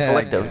we, the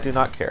collective, do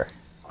not care.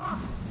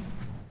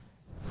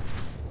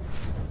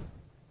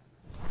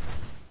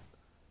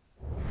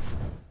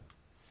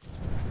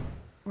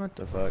 What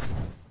the fuck?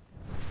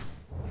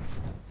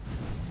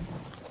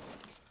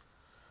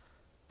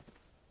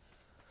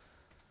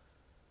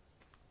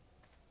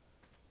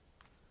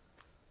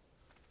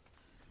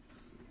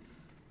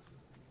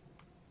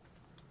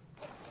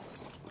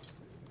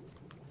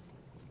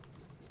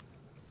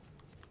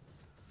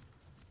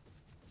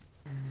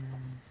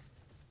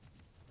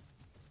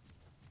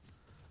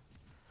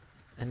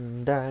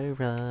 And I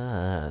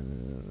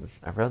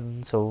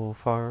run so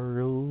far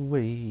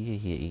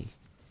away.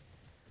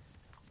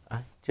 I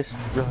just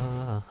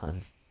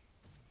run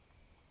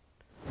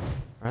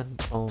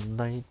all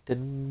night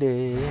and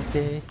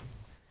day.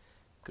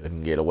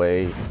 Couldn't get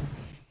away.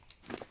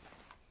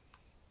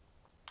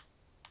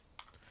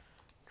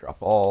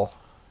 Drop all.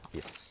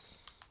 Yes.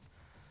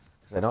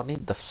 'Cause I don't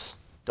need the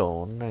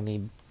stone, I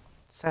need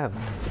sand.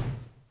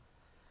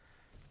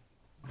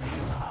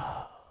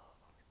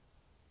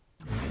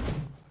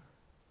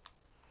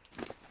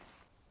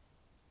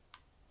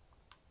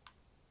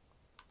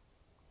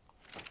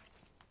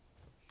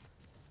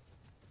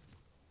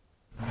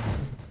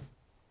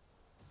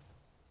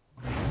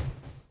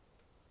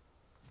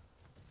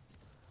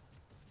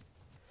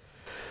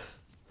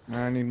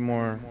 I need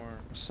more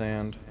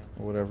sand,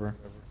 or whatever.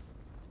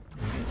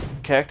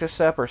 Cactus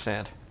sap or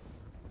sand?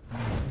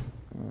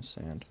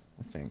 Sand,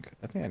 I think.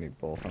 I think I need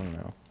both. I don't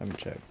know. I haven't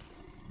checked.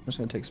 I'm just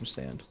gonna take some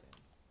sand.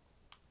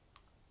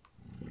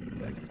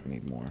 Back if I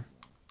need more.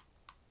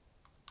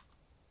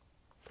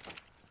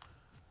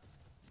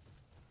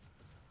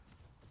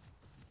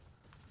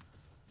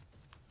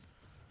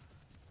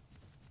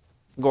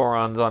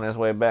 Goron's on his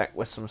way back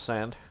with some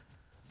sand.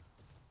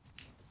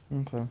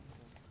 Okay.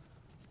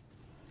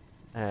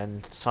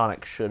 And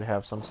Sonic should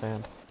have some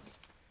sand.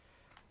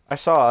 I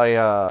saw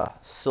a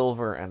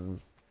silver and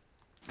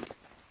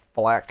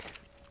black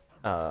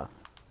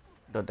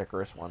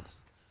Dodicarus once.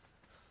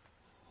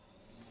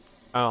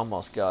 I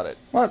almost got it.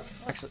 What?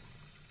 Actually,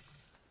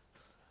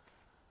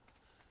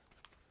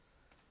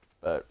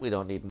 but we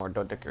don't need more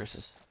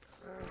Dodicaruses.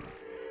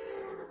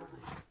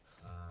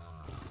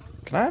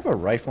 Can I have a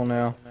rifle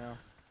now?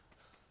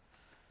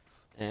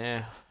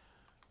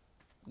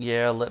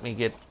 Yeah, let me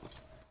get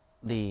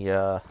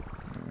the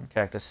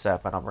cactus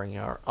sap and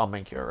I'll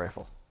make you a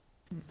rifle.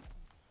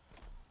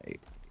 Hey.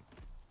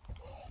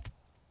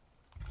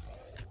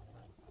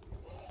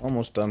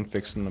 Almost done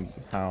fixing the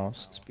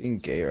house. It's being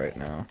gay right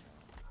now.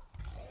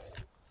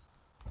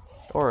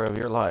 Story of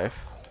your life.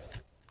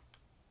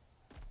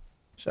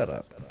 Shut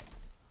up.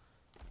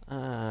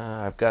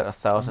 I've got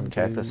 1,000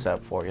 cactus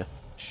sap for you.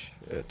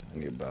 Shit, I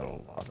need about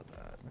a lot of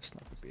that. That's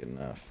not gonna be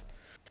enough.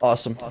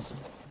 Awesome.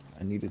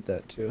 I needed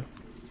that too.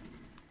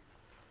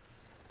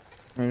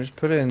 I just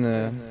put it in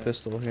the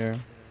pistol here.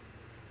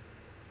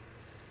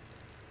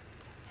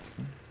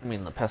 I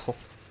mean the pestle.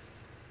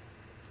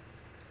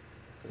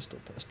 Pistol.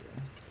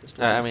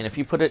 I mean, if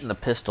you put it in the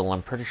pistol,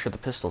 I'm pretty sure the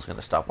pistol's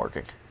gonna stop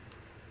working.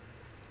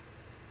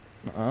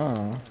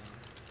 Oh.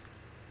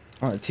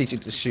 I want to teach you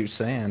to shoot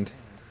sand.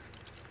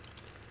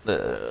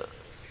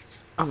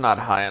 I'm not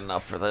high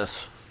enough for this.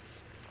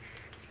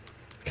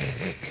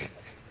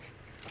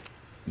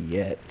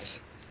 Yet.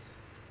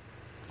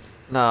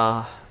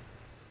 Nah,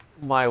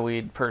 my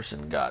weed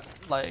person got,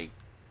 like,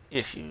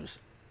 issues.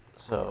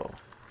 So,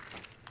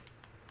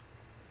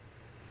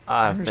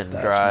 I've Where's been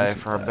Thatch? I need dry some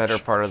for a better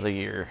Thatch. part of the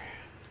year.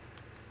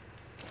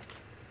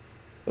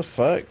 The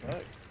fuck?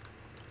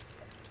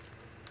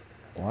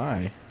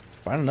 Why?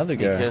 Find another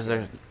guy. Because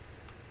there's...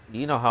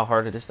 You know how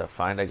hard it is to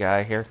find a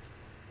guy here?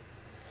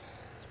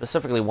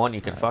 Specifically one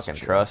you can That's fucking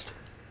true. trust.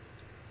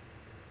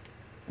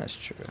 That's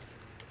true.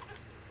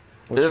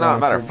 It's not a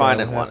matter of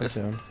finding What one. happened to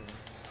him?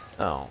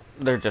 No,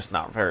 they're just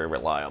not very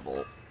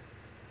reliable.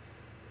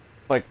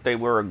 Like, they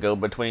were a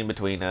go-between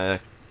between a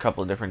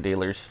couple of different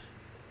dealers.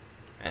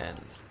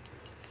 And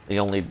the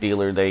only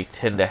dealer they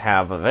tend to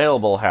have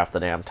available half the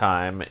damn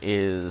time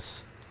is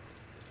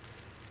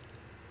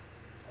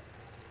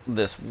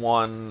this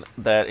one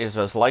that is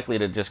as likely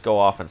to just go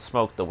off and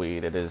smoke the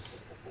weed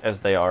as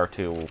they are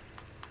to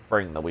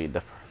bring the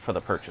weed for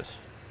the purchase.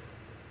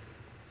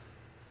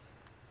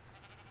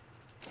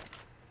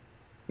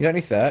 You got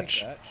any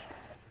Thatch?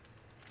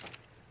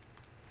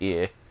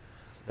 Yeah,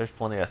 there's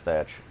plenty of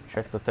thatch.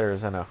 Check the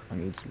Therizino. I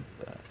need some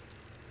of that.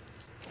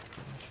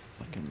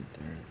 Fucking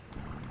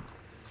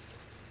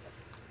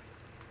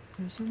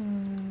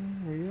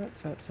Therizino. Where you at,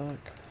 fat fuck?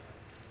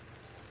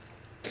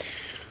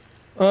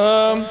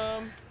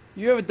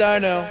 You have a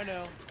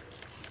dino.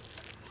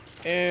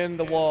 In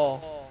the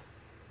wall.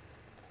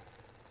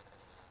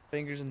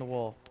 Fingers in the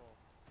wall.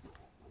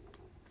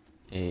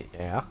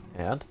 Yeah,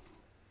 and?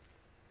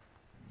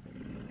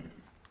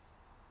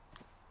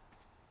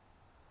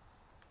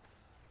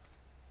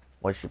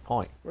 What's your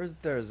point? Where's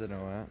Therizino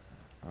at?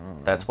 I don't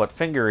know. That's what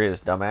finger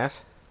is, dumbass.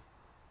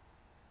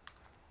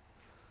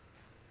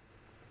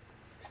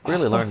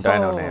 Really learn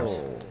dino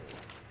names.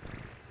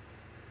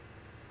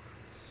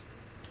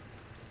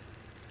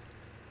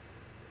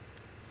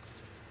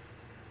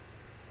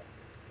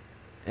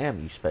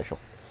 Damn, you special.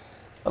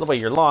 By the way,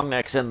 your long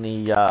neck's in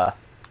the,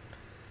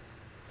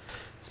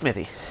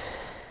 smithy.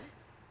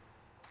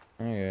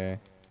 Okay.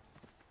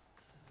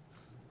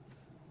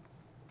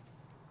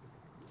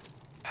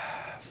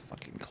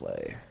 Fucking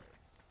clay.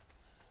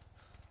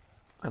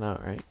 I know,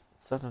 right?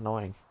 It's so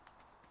annoying.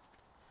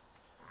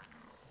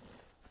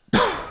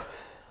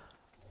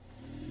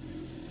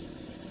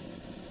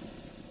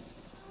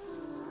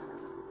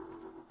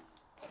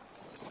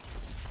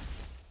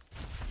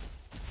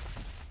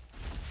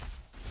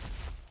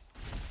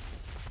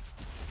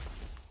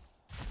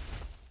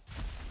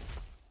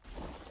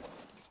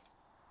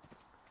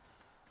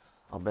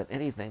 I'll bet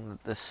anything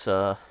that this,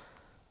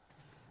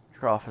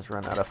 trough has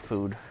run out of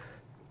food.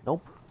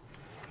 Nope.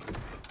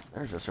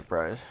 There's a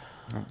surprise.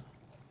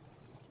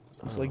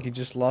 Looks like you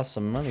just lost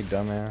some money,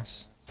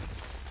 dumbass.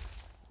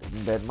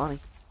 Didn't bet money.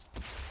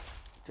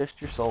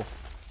 Just your soul.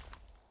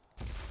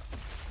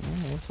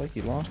 Looks like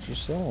you lost your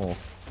soul.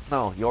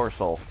 No, your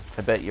soul.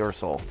 I bet your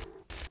soul.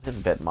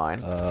 Didn't bet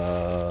mine.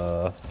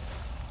 I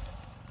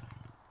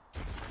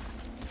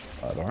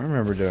don't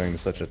remember doing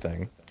such a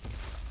thing.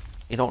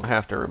 You don't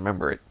have to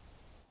remember it.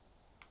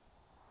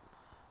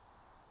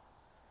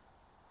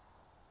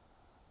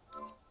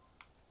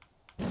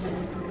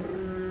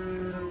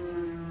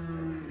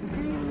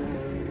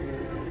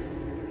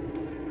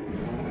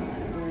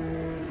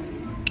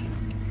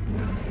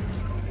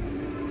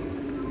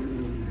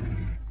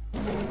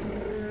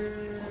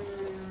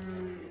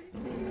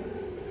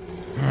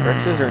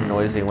 Rexes are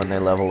noisy when they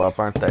level up,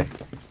 aren't they?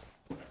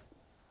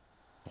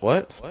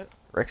 What?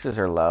 Rexes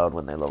are loud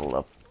when they level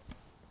up.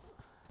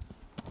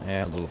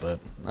 Yeah, a little bit.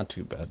 Not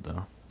too bad,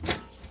 though.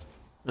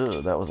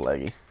 Ugh, that was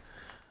laggy.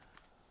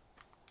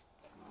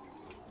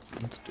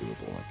 It's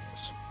doable,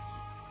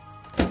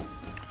 I guess.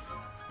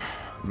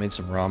 Made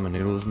some ramen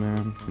noodles,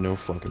 man. No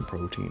fucking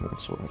protein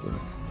whatsoever.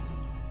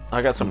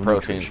 I got some No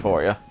protein nutrition.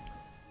 for you.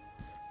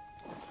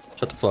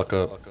 Shut the fuck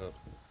up.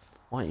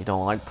 What, you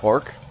don't like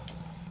pork?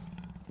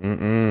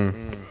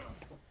 Mm-mm.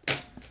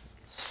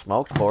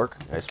 Smoked pork?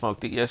 I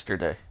smoked it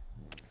yesterday.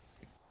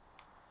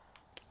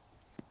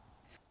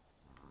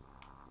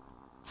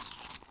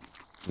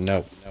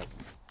 Nope.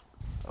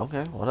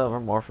 Okay, whatever,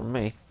 more from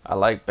me. I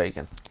like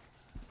bacon.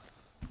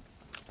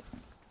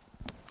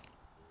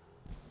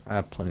 I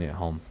have plenty at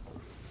home.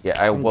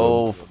 Yeah, I I'm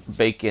wove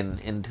bacon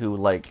into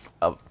like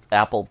a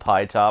apple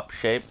pie top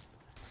shape,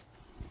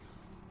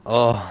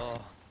 Oh.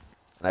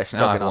 and I Now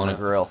stuck I it on want the it.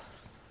 grill.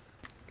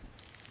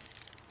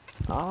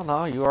 Oh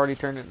no, you already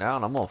turned it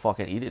down. I'm gonna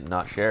fucking eat it and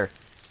not share.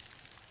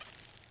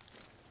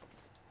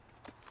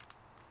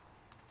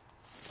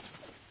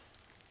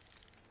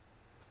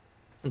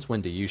 Since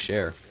when do you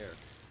share?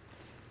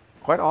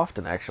 Quite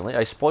often, actually.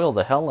 I spoil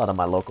the hell out of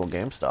my local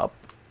GameStop.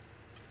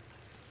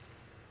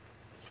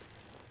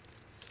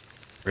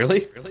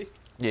 Really?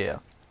 Yeah.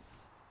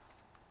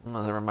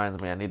 Well, that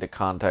reminds me, I need to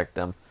contact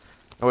them.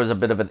 There was a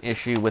bit of an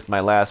issue with my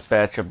last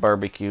batch of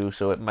barbecue,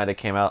 so it might have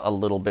came out a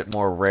little bit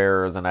more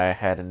rare than I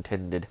had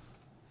intended.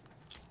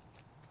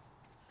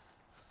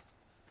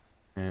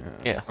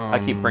 Yeah, I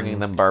keep bringing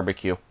them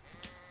barbecue.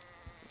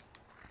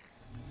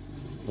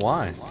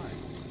 Why?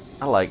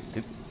 I like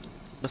it.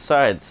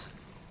 Besides,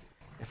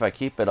 if I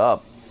keep it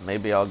up,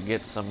 maybe I'll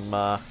get some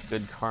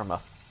good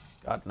karma.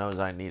 God knows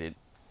I need it.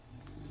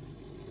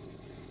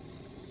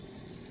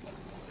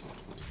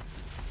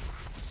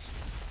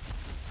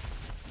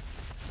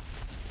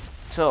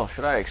 So,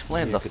 should I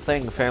explain the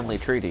Thing family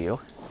tree to you?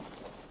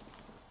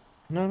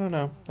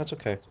 No. That's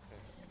okay.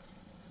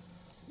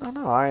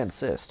 No, I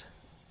insist.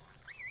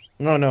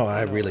 No,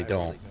 I really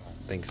don't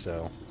think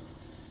so.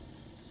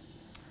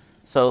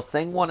 So,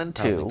 Thing 1 and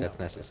I don't think 2 that's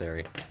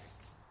necessary.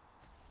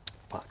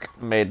 Fuck.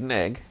 made an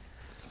egg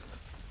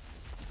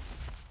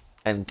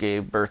and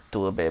gave birth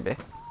to a baby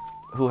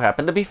who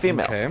happened to be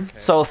female. Okay.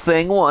 So,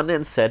 Thing 1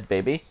 and said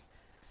baby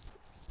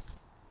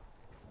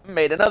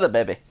made another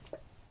baby.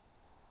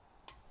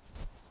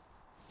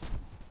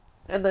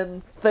 And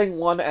then Thing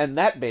 1 and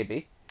that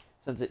baby,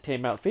 since it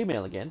came out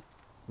female again,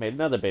 made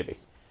another baby.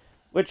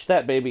 Which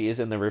that baby is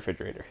in the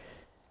refrigerator.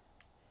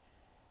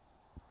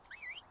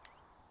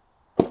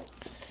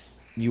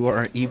 You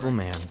are an evil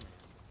man.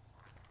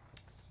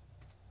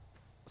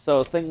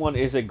 So Thing 1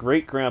 is a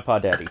great grandpa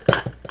daddy.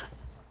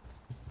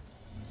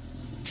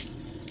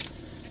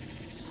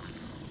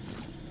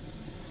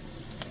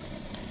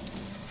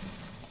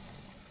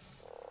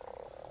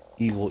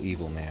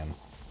 Evil man.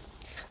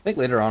 I think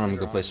later on I'm gonna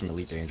go play some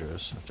Elite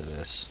Dangerous after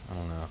this. I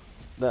don't know.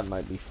 That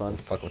might be fun.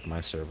 Fuck with my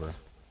server.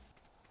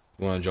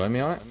 You wanna join me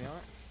on it?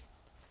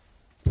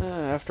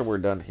 After we're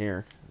done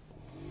here.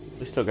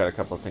 We still got a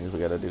couple of things we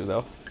gotta do,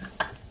 though.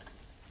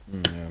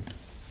 Yeah.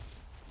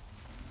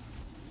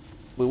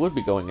 We would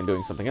be going and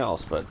doing something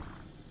else, but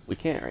we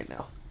can't right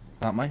now.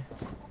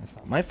 It's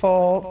not my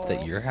fault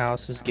that your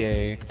house is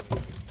gay.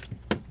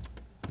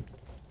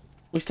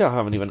 We still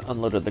haven't even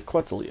unloaded the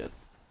Quetzal yet.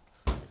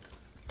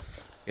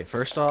 Okay,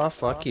 first off,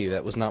 fuck you.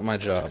 That was not my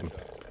job.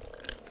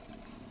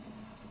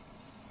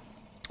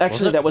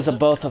 Actually, that was a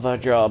both of our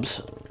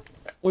jobs.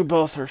 We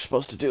both are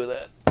supposed to do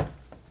that.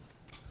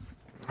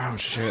 Oh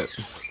shit.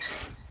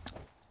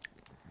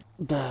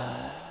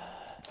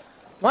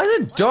 Why Why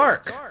is it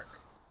dark?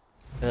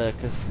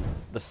 Because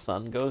the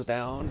sun goes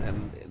down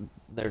and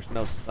there's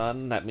no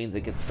sun. That means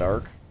it gets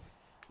dark.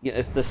 Yeah,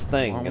 it's this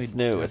thing. It's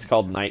new. It's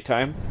called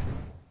nighttime.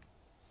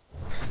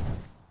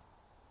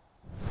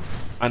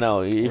 I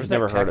know, you've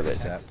never heard of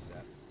it.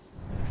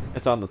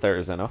 It's on the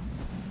Therizino.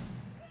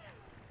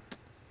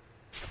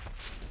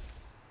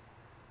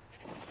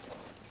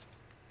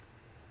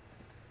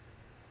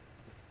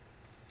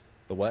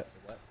 The what?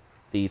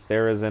 The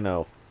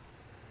Therizino.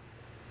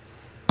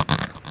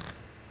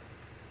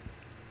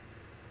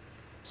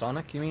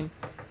 Sonic, you mean?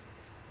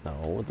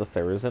 No, the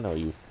Therizino,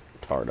 you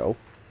tardo.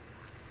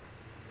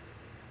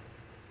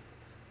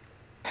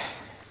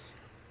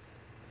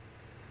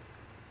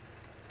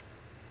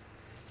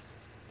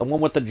 The one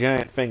with the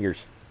giant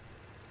fingers.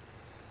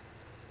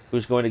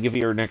 Who's going to give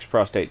you your next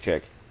prostate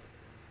check?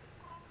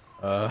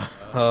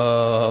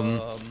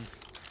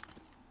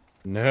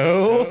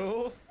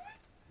 No.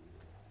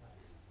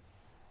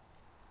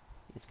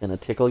 It's gonna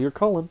tickle your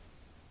colon.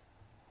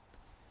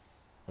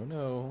 Oh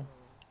no.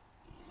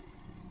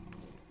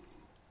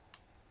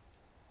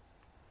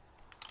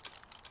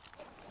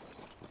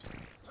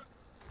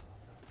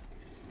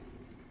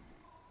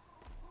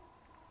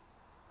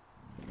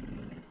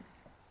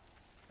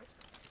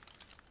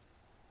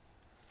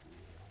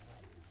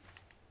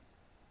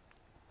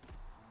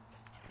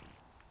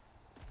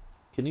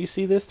 Can you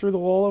see this through the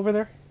wall over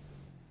there?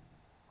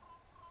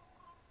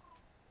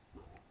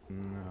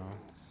 No.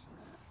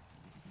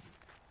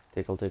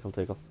 Tickle, tickle,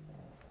 tickle.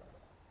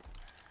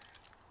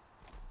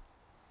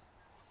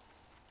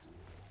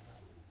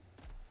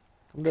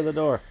 Come to the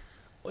door.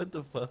 What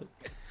the fuck?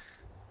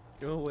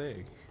 Go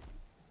away.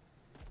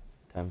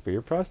 Time for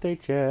your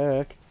prostate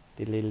check.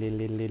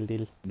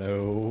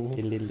 No.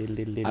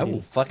 I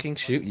will fucking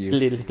shoot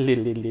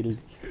you.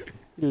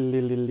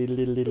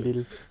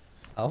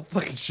 I'll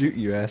fucking shoot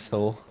you,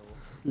 asshole.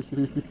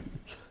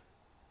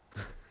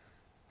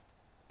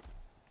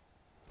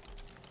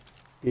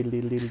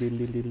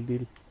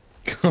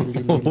 Come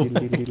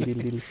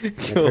away.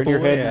 Turn your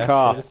head and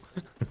cough.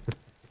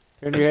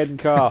 Turn your head and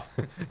cough.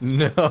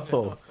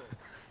 No.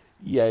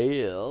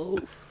 Yeah.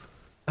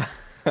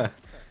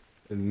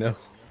 No.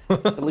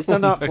 At least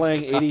I'm not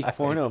playing 80s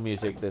porno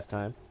music this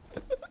time.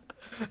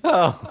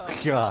 Oh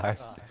god.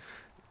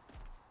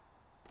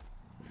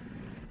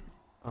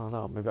 I don't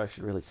know, maybe I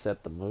should really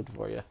set the mood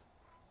for you.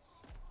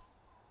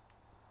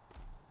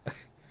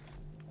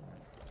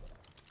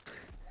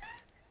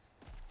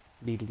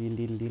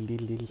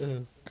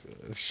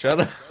 Shut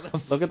up.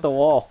 Look at the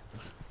wall.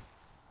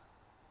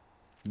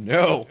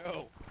 No.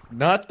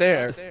 Not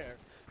there.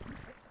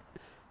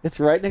 It's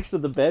right next to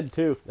the bed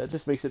too. That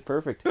just makes it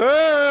perfect.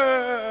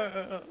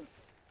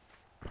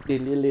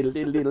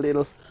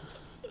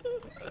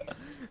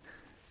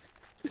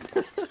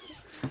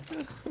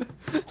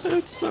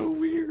 That's so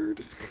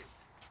weird.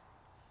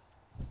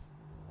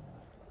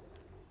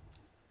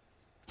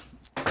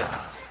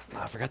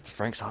 I forgot the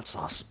Frank's hot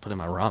sauce. Put in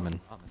my ramen.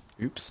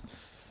 Oops.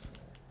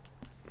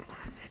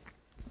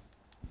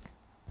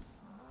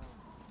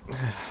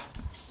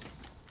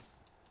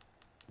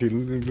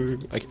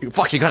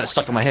 Fuck, you got it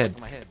stuck in my head.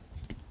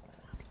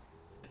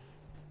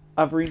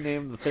 I've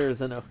renamed the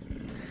Therizino.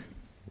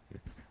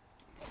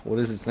 What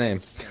is its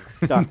name?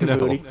 Dr. No.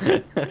 Booty.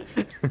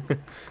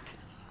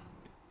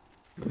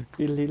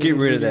 Get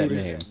rid of that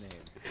name.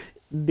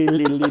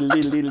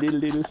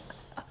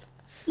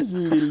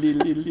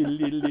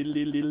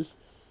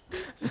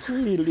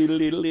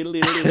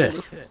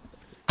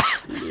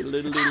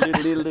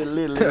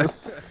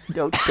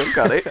 Don't choke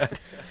on it.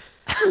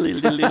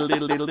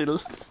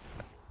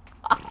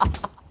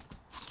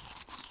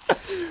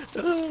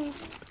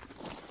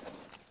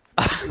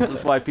 This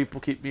is why people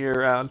keep me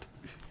around.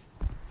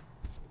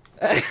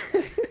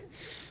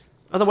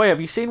 By the way,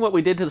 have you seen what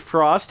we did to the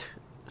Frost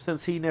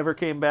since he never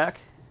came back?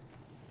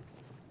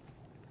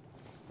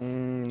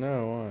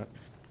 No, what?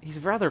 He's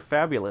rather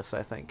fabulous,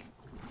 I think.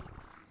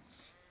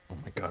 Oh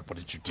my god, what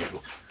did you do?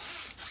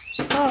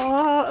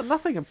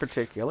 Nothing in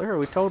particular.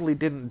 We totally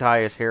didn't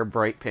dye his hair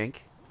bright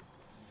pink.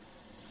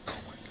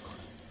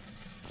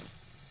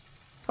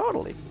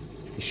 Totally.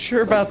 You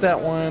sure about that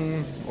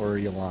one, or are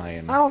you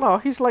lying? I don't know.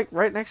 He's like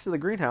right next to the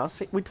greenhouse.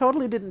 We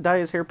totally didn't dye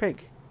his hair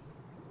pink.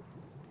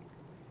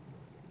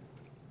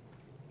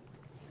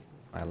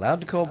 Am I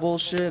allowed to call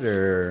bullshit,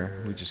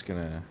 or are we just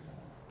gonna...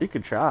 You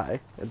could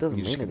try. It doesn't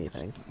We just mean gonna-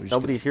 anything. we just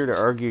Nobody's here to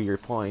argue your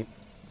point.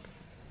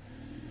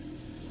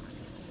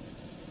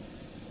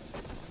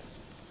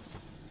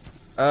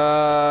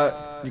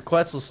 Your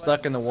Quetzal's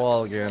stuck in the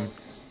wall again.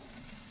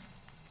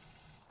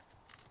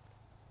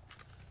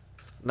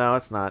 No,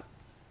 it's not.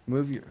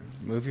 Move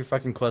your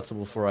fucking Quetzal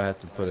before I have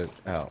to put it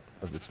out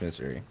of its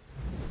misery.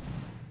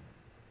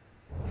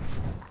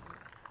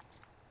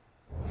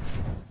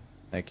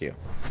 Thank you.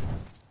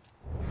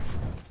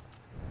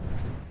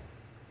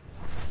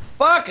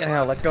 Fucking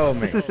hell, let go of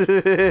me.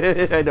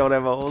 I don't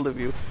have a hold of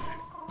you.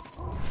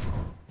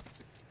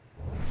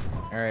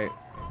 Alright,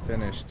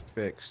 finished,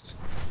 fixed.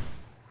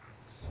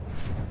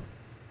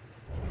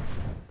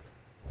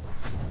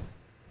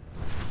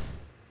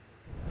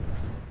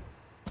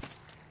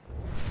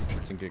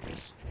 Shits and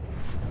giggles.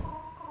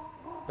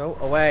 Go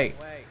away.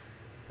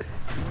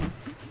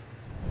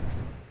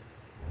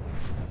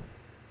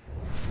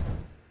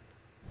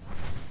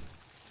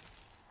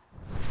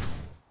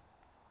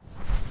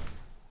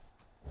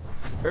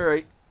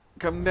 Alright,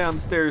 come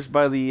downstairs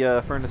by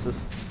the furnaces.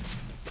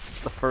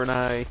 The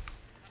Ferni.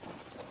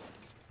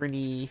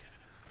 Ferni.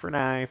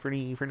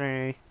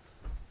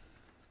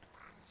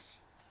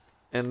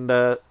 And,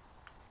 I'm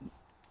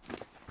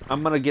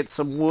gonna get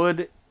some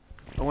wood.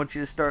 I want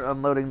you to start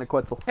unloading the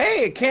Quetzal.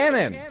 Hey, a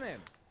cannon!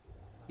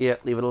 Yeah,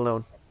 leave it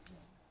alone.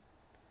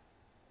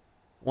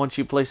 Once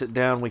you place it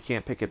down, we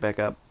can't pick it back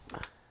up.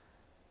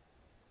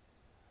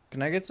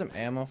 Can I get some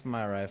ammo for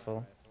my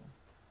rifle?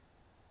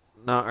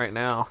 Not right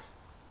now.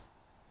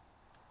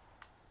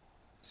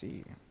 Let's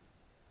see.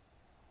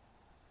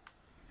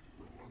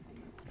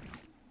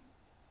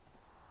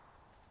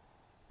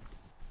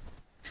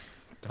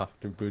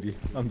 Dr. Booty,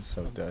 I'm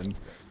so done.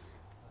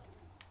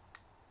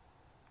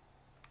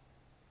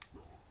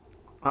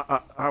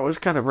 I was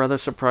kind of rather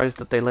surprised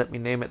that they let me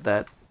name it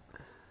that.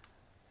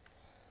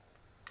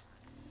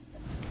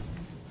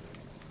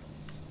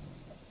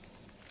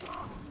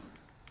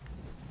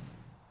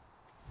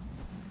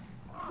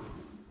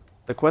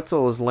 The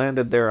Quetzal was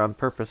landed there on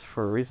purpose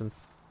for a reason.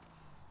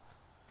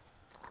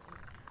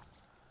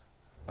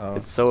 Oh,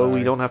 It's so we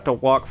sorry. don't have to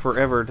walk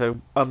forever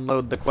to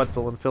unload the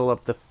Quetzal and fill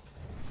up the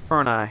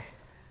Ferni.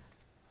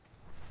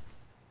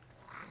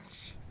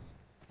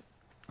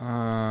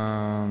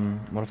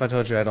 What if I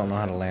told you I don't know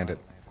how to land it?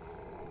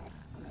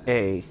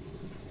 A.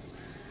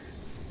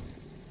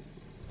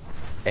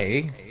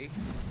 A?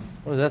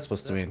 What is that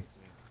supposed to mean?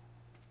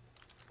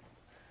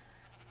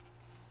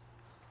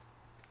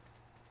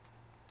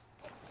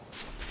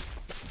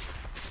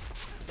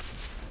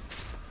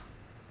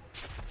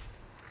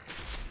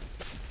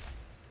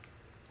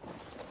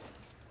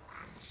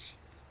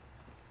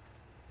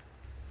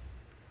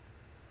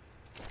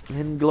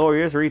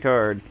 Inglorious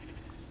retard.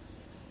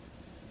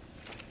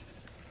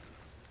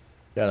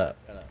 Shut up.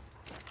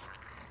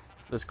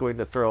 Just going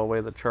to throw away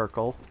the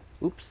charcoal.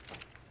 Oops.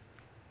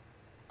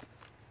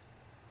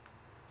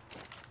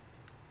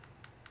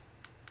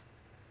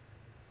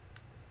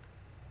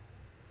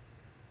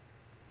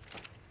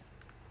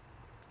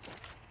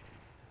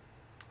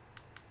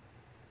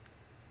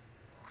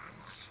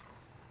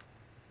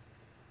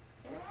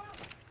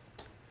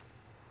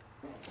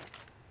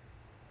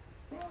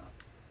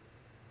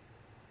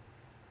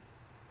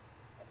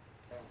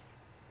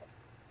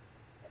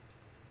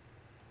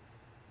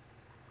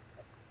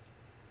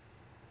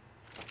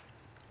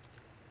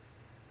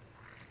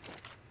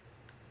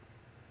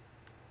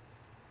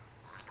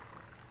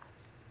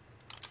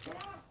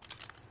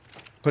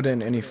 Put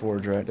in any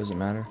forge, right? Doesn't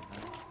matter.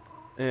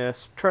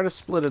 Yes, try to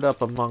split it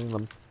up among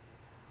them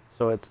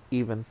so it's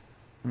even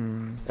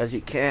as you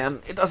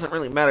can. It doesn't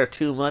really matter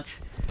too much.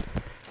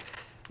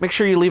 Make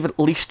sure you leave at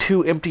least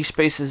 2 empty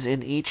spaces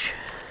in each.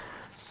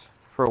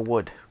 for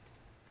wood.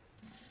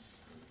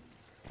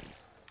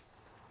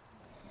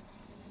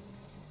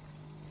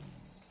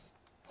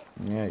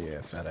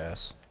 Yeah, fat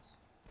ass.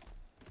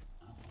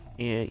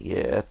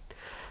 Yeah.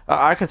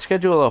 I could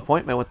schedule an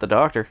appointment with the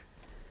doctor.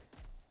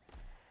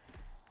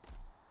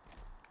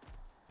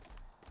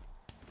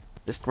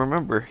 Just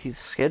remember, his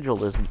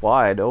schedule is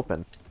wide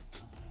open.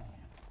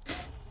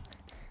 Shut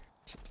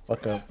the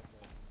fuck up.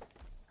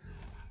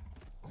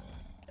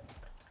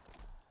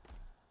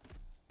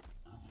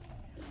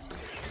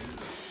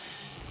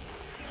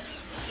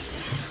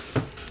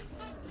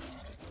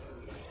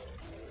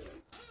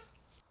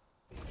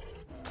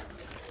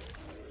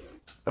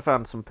 I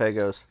found some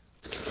pegos.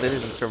 They didn't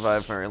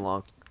survive very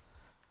long.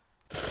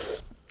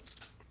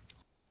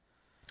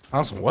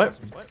 Awesome, what?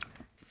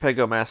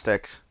 Pego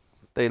Mastecs.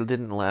 They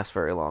didn't last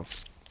very long.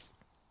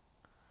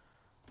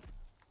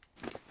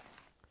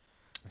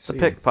 The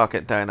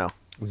pickpocket dino.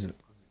 Is it?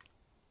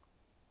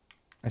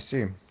 I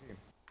see.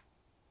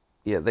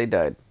 Yeah, they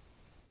died.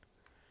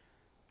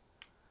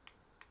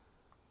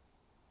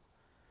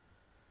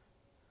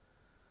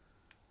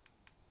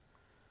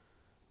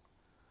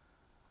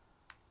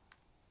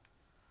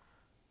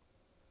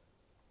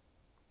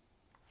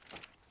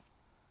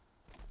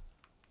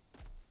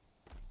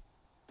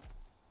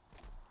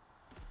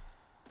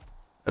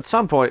 At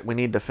some point, we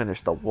need to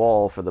finish the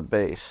wall for the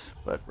base,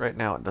 but right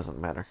now it doesn't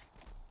matter.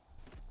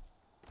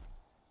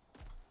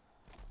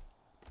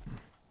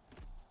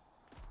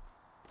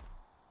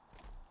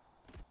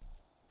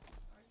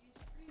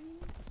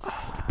 I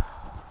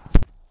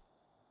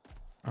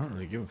don't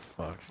really give a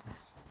fuck,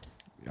 to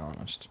be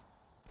honest.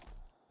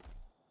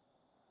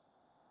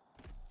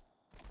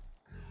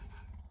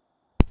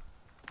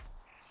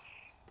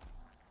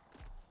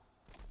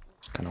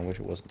 Just kinda wish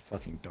it wasn't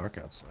fucking dark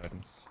outside.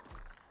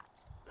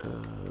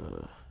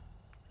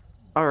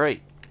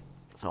 Alright,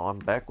 so I'm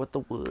back with the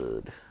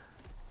wood.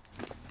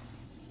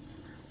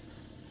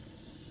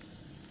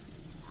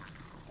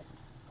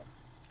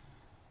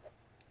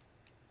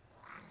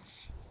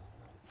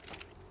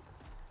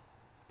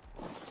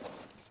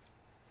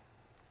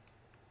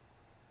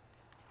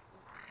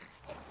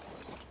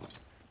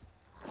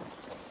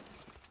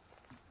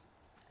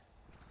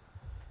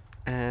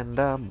 And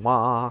I'm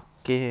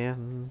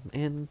walking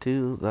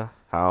into the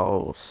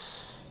house.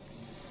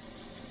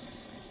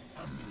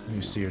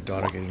 You see your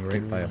daughter getting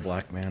raped by a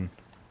black man.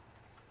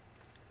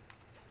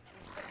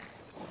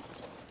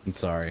 I'm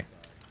sorry.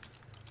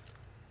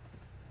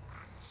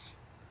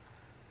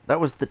 That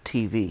was the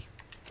TV.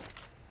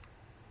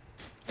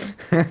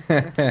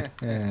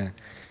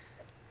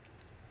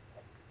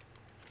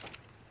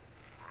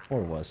 Or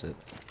was it?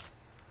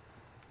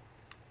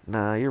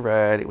 Nah, you're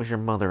right. It was your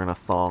mother in a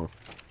thong.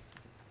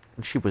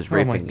 And she was Oh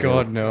raping my you.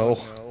 god, no.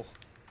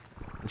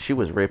 And she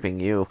was raping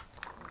you.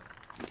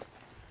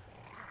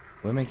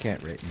 Women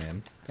can't rape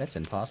men. That's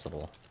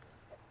impossible.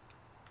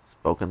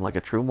 Spoken like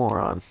a true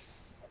moron.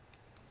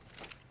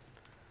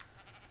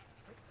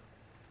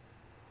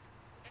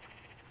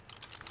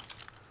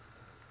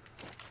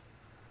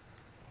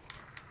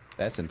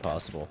 That's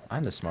impossible.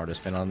 I'm the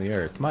smartest man on the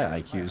earth. My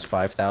IQ is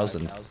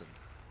 5,000.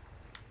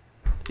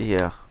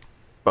 Yeah.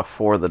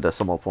 Before the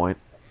decimal point.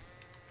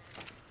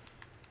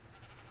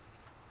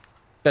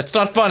 That's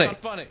not funny!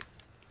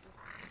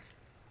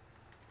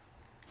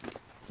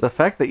 The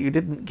fact that you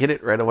didn't get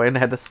it right away and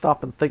had to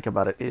stop and think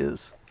about it is.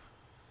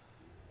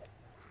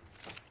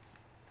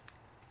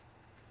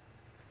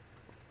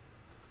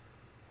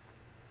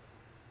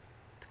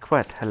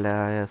 Quite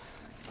hilarious.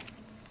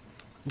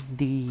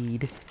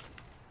 Indeed.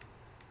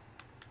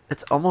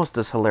 It's almost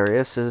as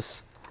hilarious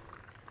as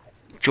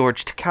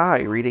George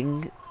Takei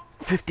reading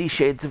 50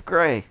 Shades of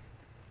Grey.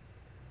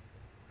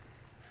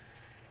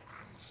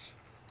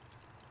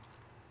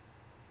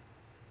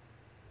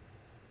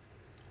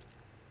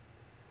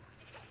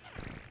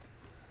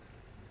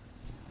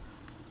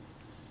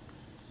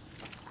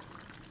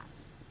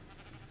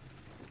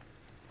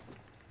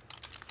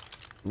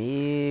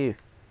 Mew.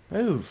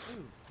 Move.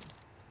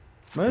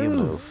 You Move.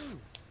 move.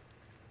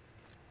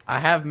 I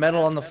have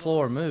metal on the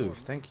floor. Move.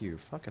 Thank you.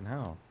 Fucking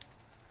hell.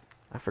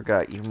 I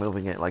forgot you're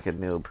moving it like a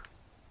noob.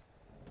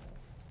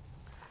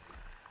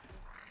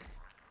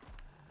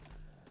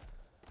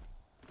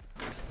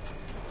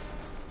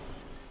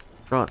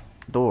 Front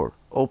door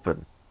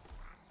open.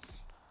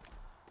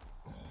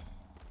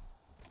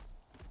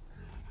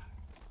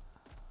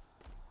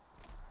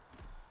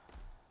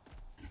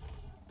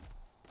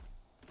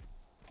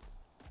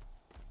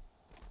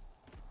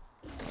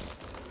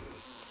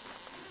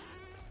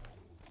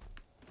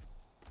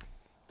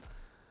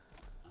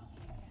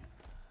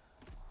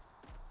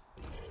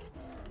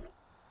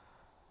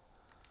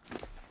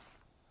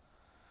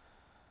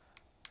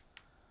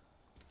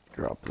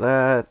 Drop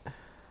that.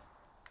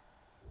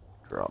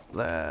 Drop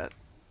that.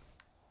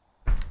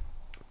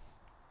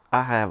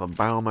 I have a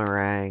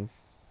boomerang.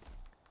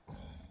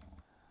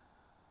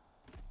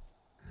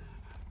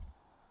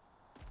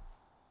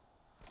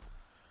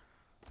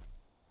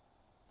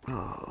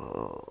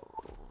 Oh.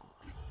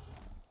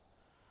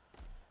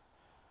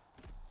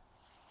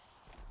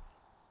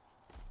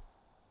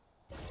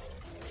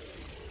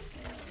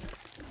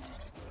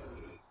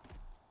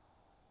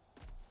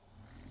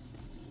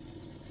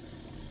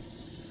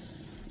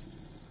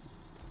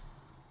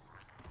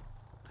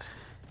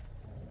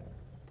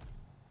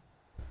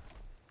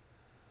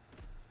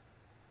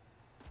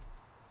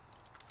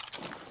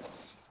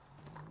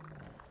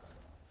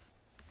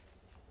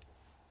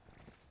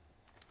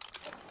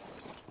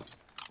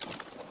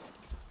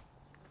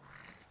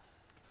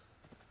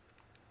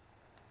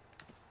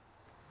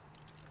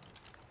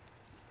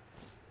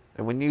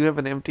 And when you have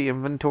an empty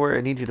inventory,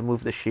 I need you to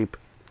move the sheep.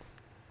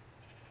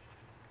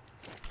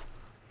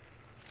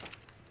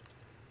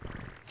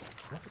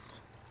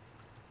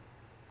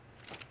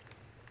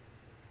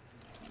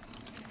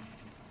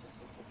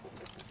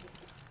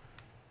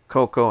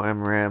 Coco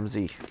M.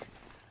 Ramsey.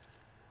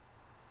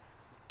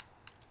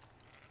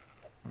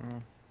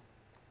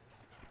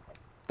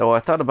 Though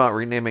I thought about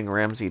renaming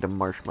Ramsey to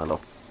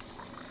Marshmallow.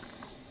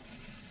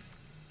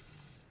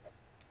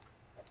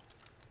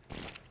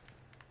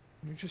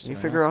 Can you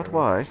figure out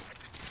why?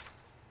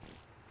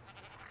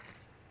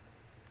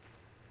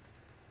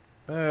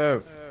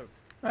 Oh.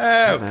 Oh.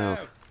 Oh.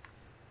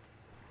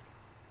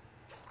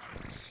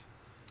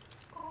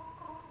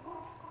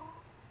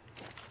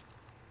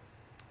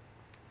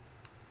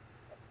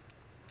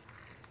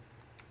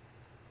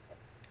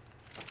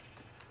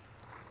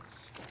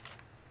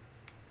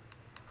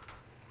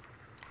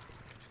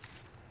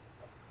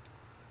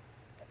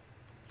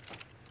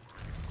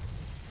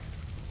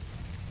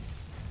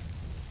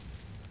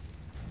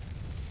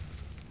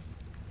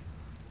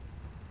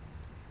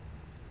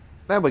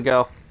 There we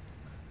go.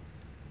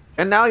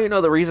 And now you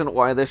know the reason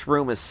why this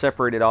room is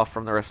separated off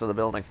from the rest of the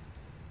building.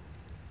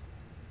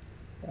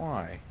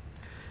 Why?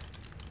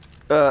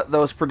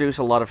 Those produce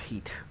a lot of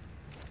heat.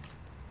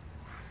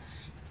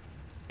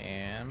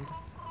 And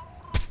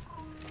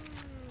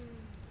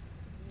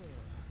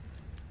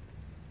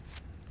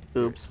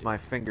oops, my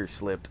finger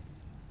slipped.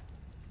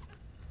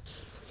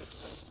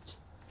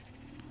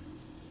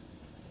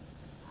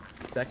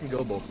 that can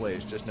go both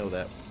ways, just know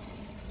that.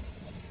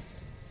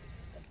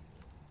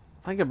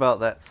 Think about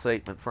that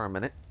statement for a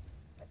minute.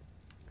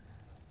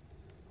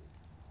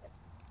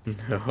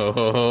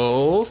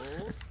 No.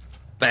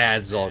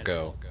 Bad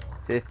Zallgo.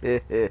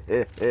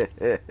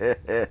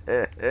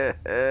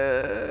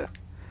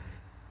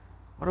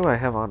 What do I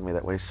have on me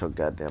that weighs so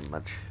goddamn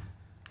much?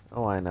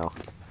 Oh, I know.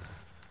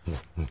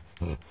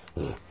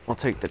 I'll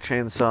take the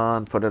chainsaw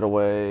and put it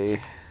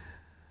away.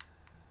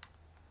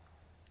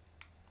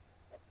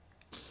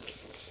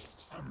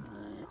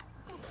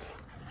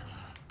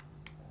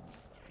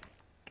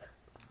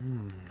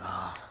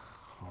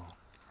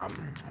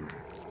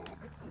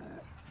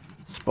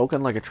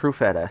 Spoken like a true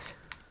fat ass.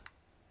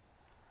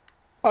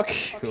 Fuck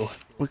you.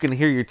 We can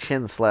hear your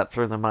chin slap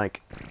through the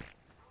mic.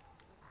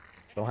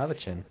 Don't have a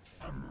chin.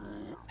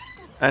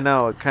 I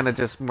know, it kind of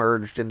just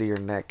merged into your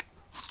neck.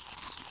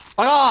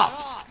 Fuck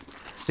off!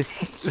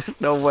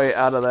 There's no way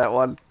out of that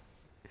one.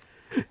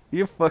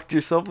 You fucked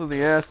yourself in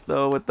the ass,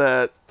 though, with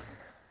that.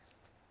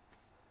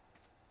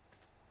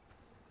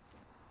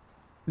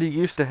 You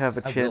used to have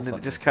a chin, and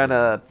it just kind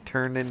of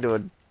turned into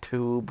a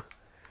tube.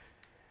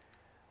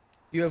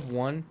 You have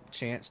one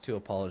chance to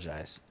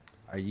apologize.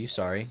 Are you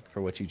sorry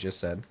for what you just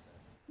said?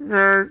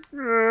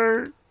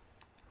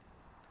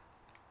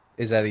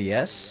 Is that a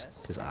yes?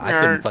 Because I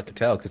couldn't fucking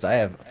tell, because I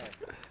have...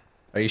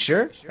 Are you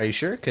sure? Are you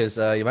sure? Because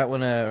you might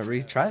want to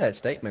retry that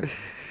statement.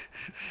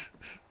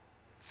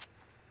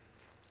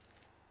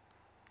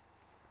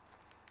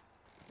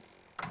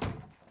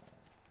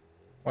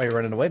 Why are you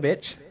running away,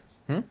 bitch?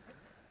 Hmm?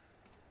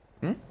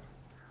 Hmm?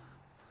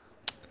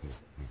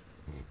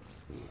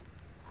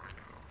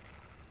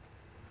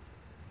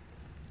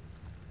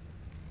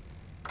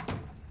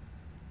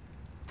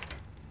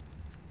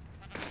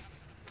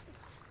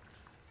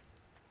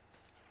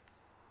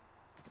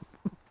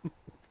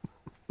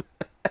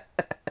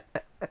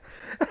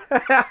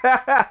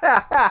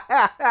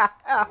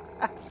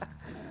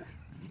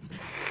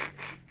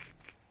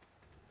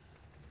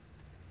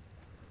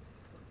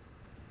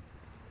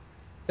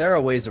 There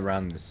are ways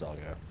around this,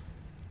 Zallgo.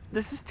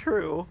 This is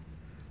true,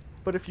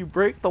 but if you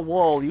break the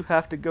wall, you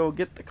have to go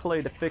get the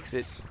clay to fix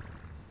it.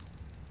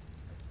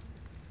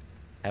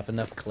 Have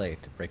enough clay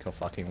to break a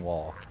fucking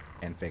wall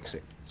and fix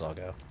it,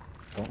 Zallgo.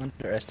 Don't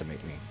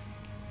underestimate me.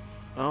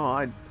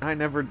 Oh, I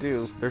never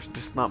do. There's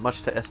just not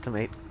much to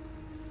estimate.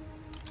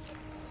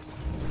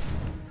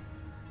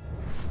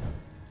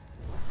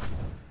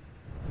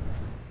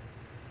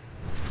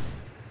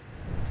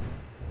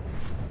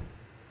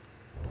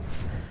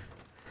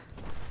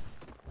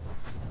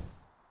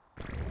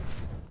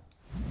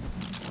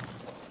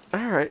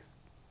 Alright.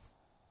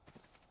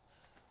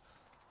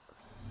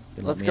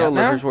 Let's go,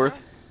 Liversworth.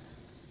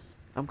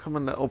 I'm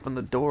coming to open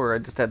the door. I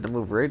just had to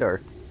move radar.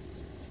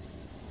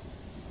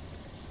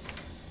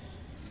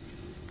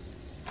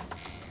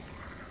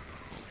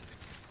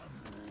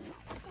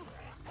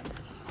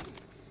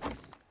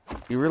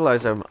 You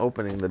realize I'm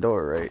opening the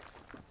door, right?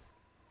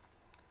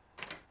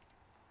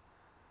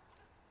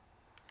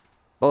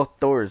 Both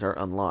doors are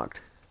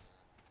unlocked.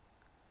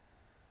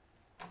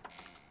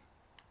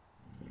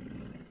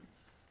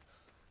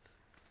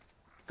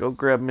 Go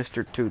grab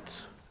Mr. Toots.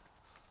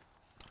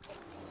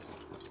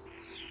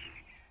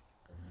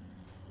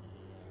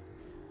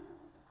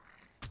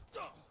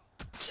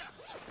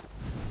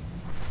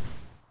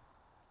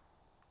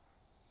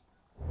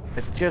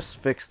 I just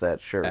fixed that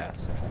shirt.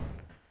 Ass.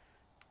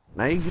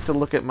 Now you get to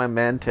look at my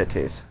man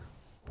titties.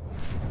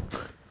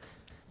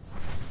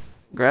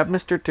 Grab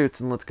Mr. Toots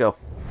and let's go.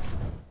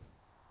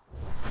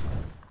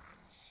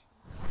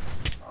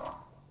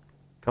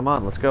 Come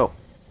on, let's go.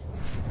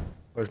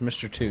 Where's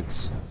Mr.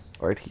 Toots?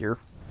 Right here.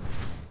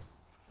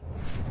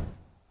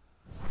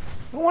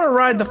 I want to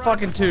ride the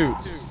fucking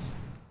Toots.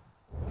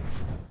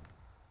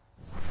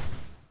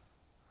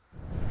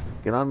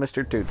 Get on,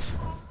 Mr. Toots.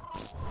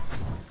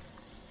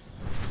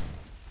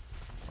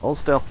 Hold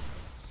still.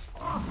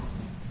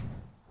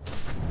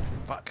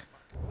 Fuck.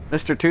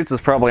 Mr. Toots is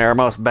probably our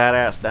most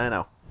badass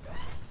dino.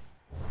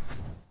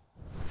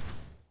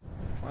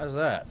 Why is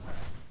that?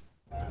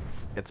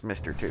 It's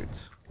Mr. Toots.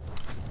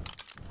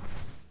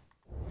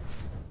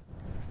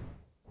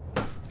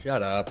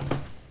 Shut up.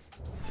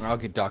 Or I'll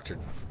get Dr.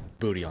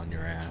 Booty on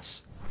your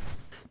ass.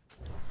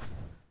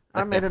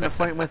 I made an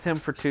appointment with him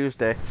for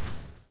Tuesday.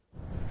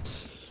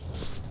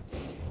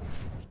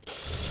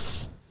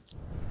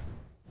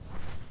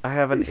 I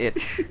have an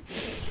itch.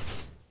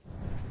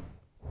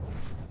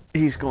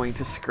 He's going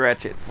to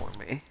scratch it for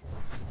me.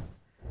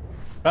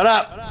 Shut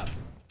up!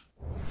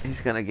 He's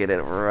gonna get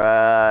it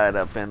right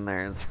up in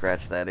there and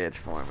scratch that itch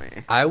for me.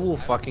 I will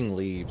fucking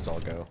leave,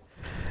 Zallgo.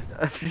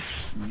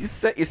 You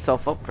set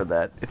yourself up for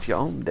that. It's your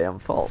own damn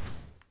fault.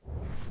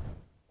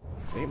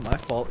 It ain't my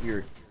fault,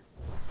 you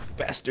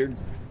bastard.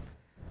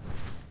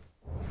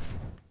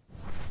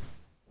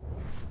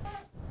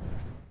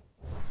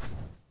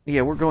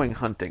 Yeah, we're going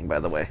hunting, by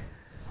the way.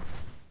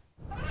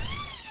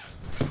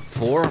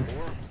 4?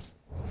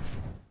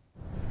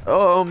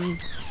 You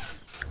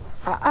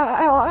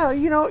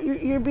know,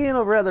 you're being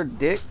a rather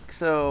dick,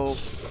 so...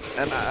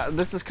 And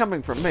this is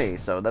coming from me,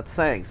 so that's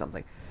saying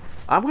something.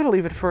 I'm gonna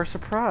leave it for a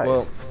surprise.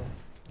 Well,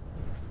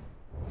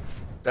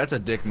 that's a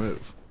dick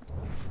move.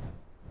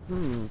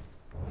 You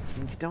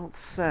don't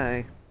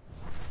say.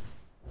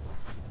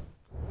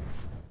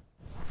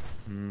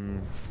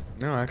 No,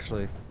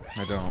 actually,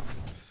 I don't.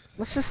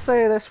 Let's just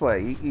say it this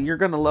way. You're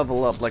gonna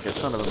level up like a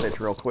son of a bitch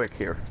real quick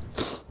here.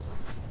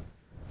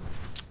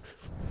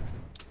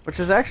 Which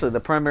is actually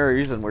the primary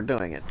reason we're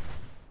doing it.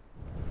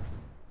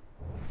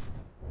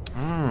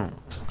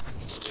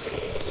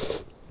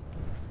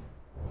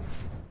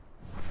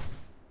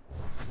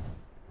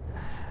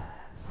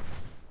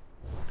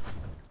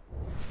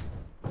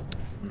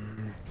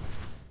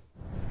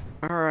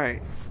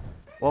 Alright.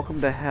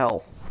 Welcome to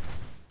hell.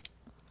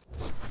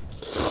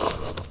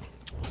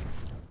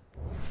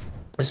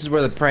 This is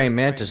where the praying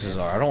mantises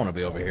are. I don't want to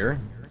be over here.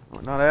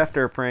 We're not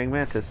after a praying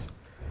mantis.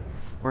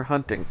 We're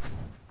hunting.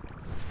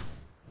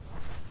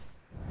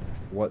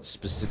 What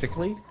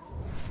specifically?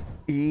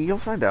 You'll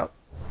find out.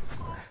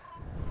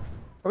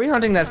 Are we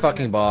hunting that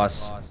fucking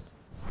boss?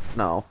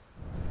 No.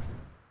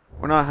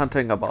 We're not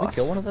hunting a boss. Can we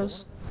kill one of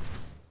those?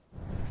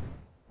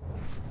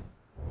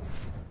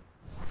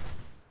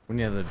 We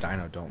need another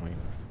dino, don't we?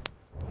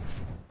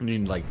 We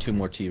need like 2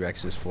 more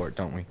T-Rexes for it,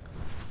 don't we?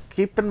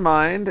 Keep in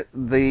mind,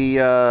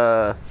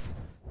 the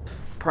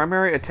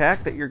primary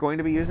attack that you're going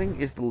to be using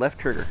is the left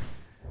trigger.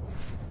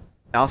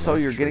 Also,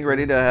 you're getting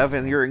ready to have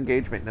your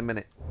engagement in a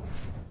minute.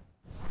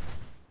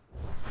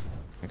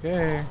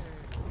 Okay.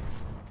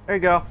 There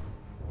you go.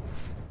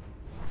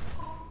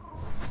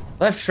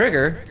 Left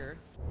trigger?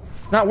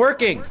 Not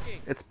working!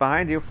 It's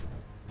behind you.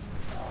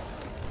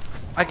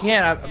 I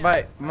can't. I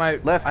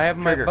have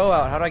my trigger. bow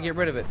out. How do I get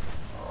rid of it?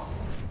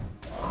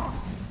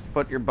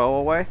 Put your bow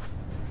away.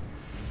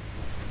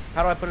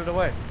 How do I put it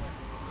away?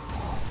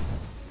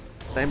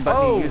 Same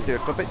button you used to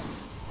equip it.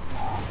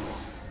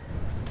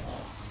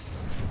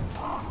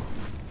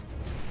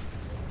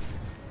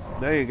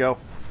 There you go.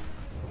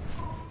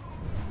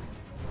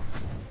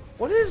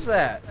 What is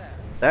that?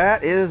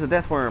 That is a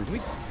death worm.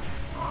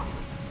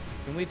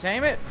 Can we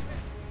tame it?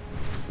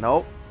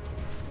 Nope.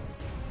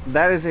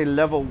 That is a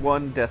level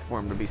 1 death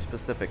worm, to be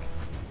specific.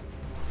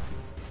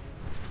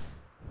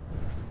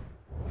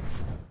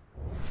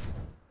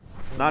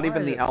 Not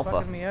even the alpha.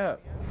 Fucking me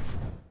up?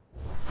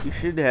 You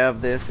should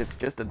have this. It's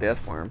just a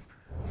death worm.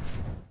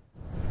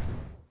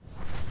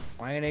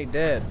 Why it ain't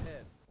dead?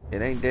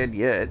 It ain't dead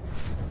yet.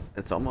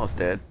 It's almost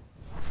dead.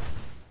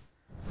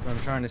 What I'm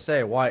trying to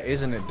say. Why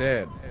isn't it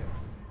dead?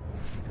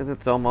 Because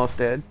it's almost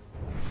dead.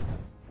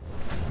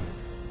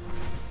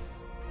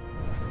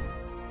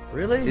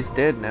 Really? It's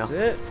dead now. That's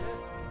it?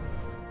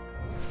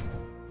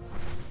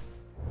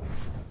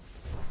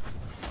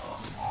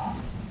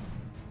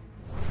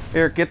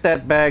 Here, get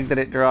that bag that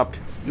it dropped.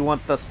 You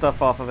want the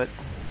stuff off of it.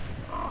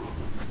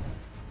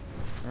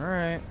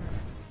 Alright.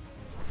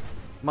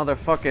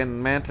 Motherfucking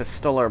mantis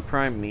stole our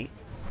prime meat.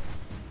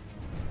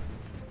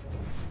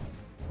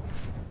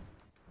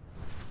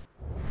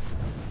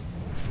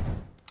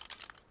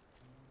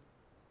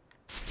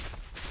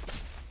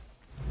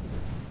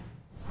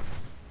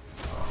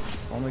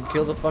 Only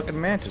kill the fucking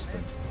mantis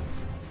then.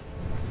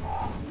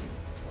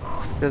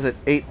 Because it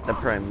ate the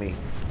prime meat.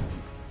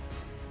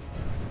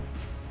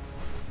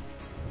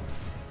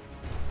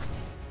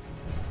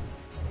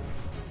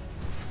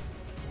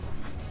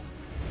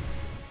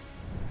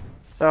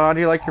 So how do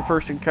you like your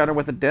first encounter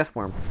with a death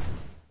worm?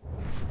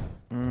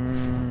 I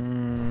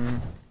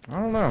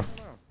don't know.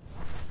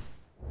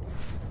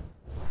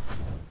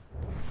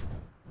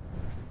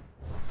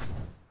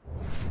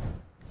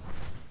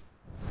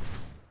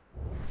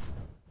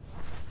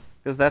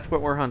 Because that's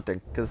what we're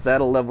hunting. Because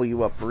that'll level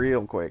you up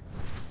real quick.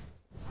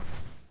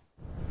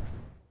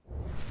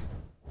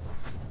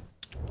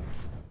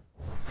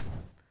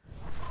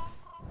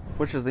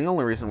 Which is the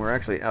only reason we're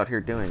actually out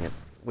here doing it.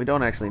 We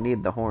don't actually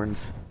need the horns,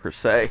 per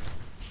se.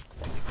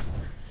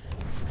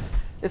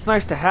 It's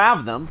nice to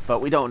have them, but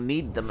we don't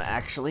need them,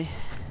 actually.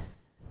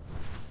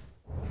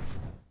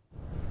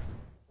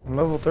 I'm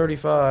level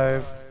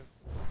 35.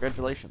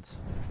 Congratulations.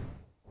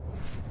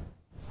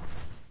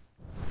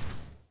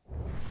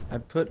 I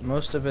put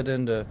most of it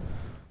into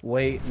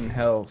weight and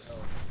health.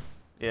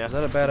 Yeah. Is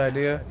that a bad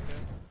idea?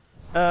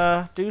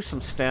 Do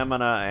some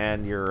stamina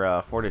and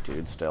your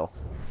fortitude still.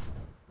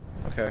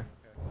 Okay.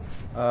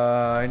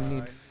 I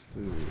need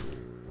food.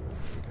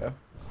 There we go.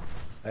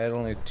 I had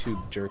only 2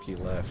 jerky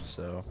left,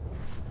 so...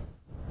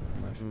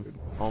 my food.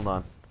 Hold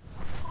on.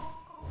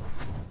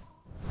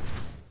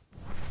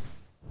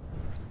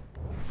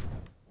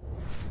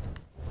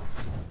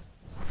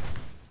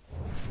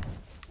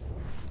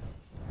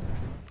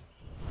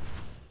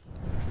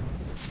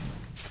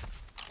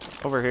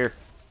 Over here.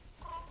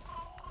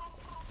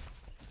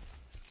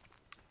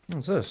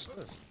 What's this?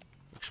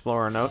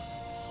 Explorer note.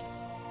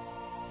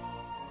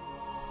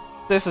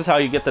 This is how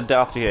you get the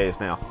dossiers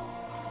now.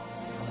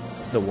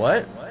 The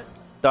what?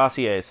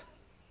 Dossiers.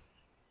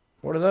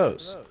 What are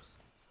those?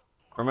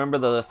 Remember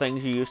the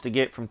things you used to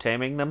get from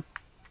taming them?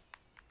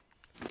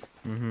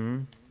 Mm-hmm.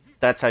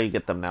 That's how you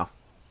get them now.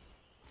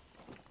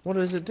 What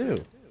does it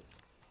do?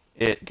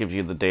 It gives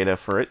you the data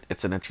for it.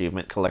 It's an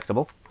achievement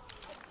collectible.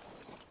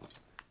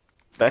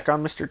 Back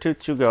on Mr.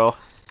 Toots you go.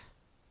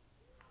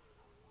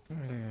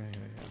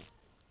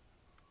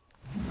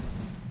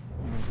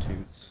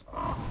 Toots.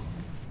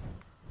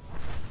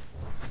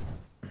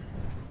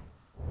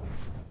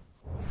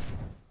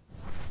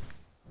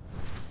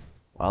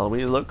 While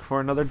we look for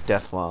another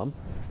death bomb.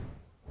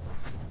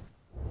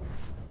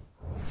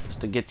 Just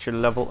to get your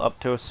level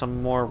up to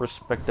some more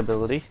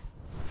respectability.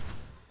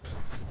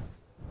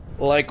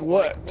 Like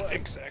what?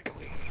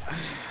 Exactly.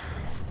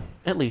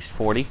 At least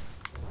 40.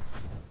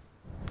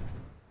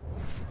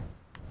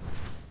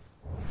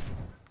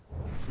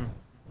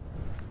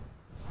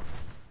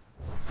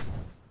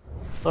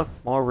 Look,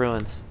 more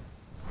ruins.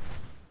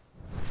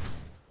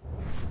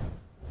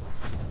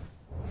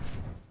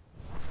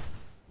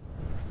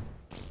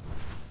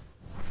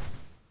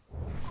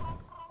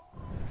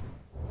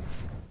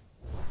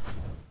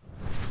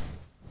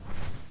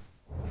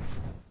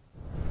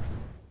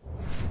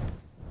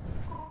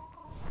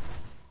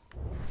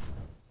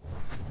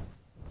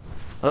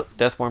 Oh,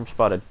 death worm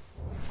spotted.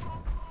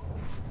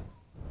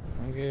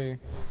 Okay.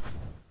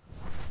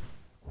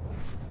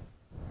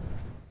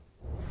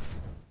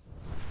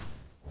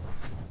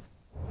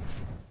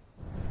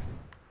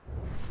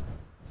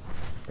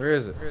 Where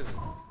is it?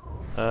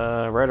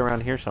 Right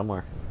around here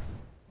somewhere.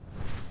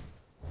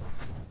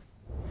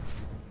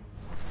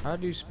 How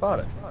do you spot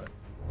it?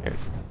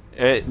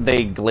 Here.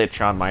 They glitch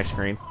on my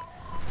screen.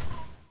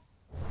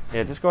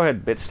 Yeah, just go ahead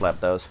and bitch slap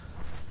those.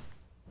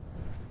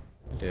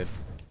 I did.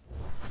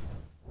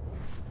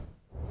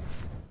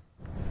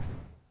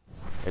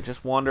 Yeah,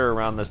 just wander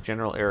around this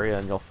general area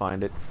and you'll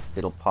find it.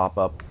 It'll pop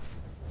up.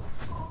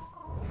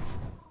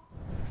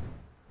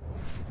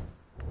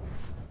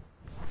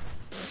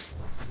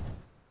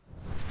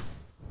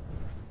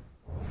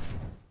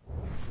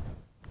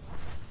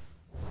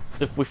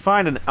 If we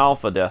find an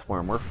alpha death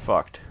worm, we're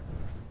fucked.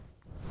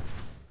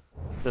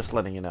 Just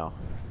letting you know.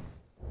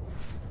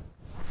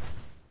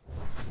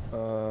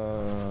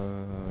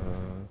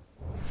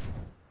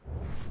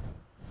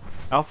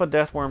 Alpha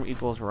death worm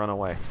equals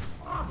runaway.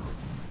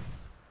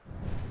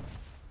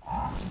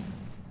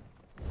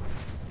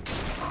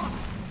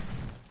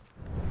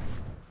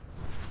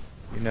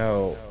 You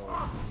know.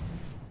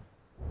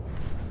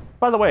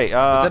 By the way, is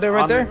that it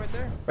right there?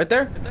 Right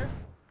there?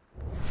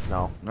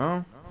 No,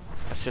 No?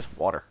 that's just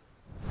water.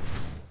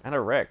 And a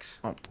Rex.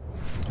 Oh.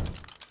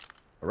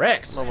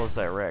 Rex! What level is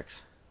that Rex?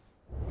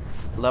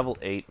 Level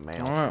 8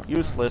 male. Oh.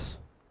 Useless.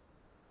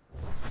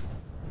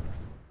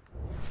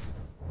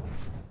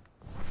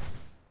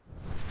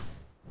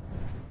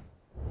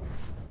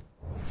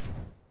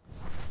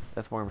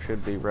 Death worm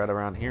should be right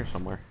around here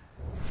somewhere.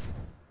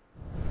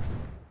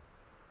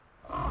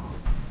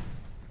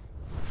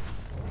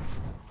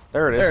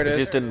 There it is. There it It is.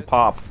 just didn't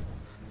pop.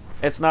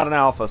 It's not an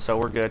alpha, so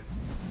we're good.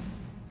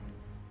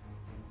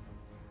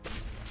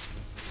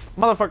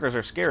 Motherfuckers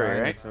are scary,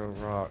 Trying right? to throw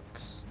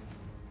rocks.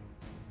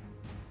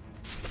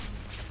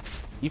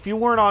 If you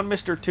weren't on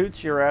Mr.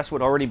 Toots, your ass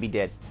would already be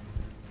dead.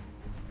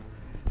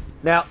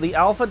 Now, the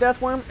alpha death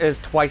worm is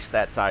twice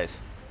that size.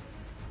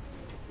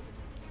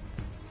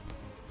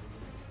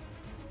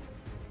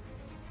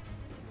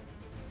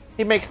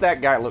 He makes that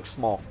guy look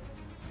small.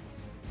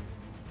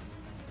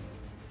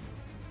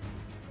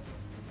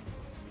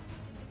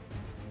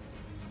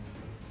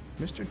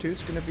 Mr.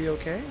 Toots gonna be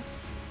okay?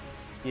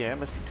 Yeah,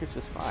 Mr. Toots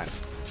is fine.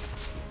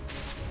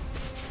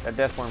 That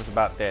death worm's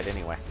about dead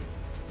anyway.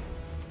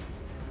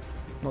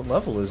 What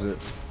level is it?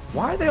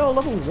 Why are they all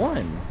level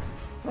 1?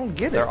 I don't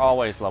get it. They're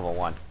always level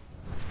 1.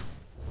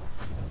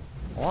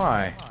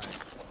 Why?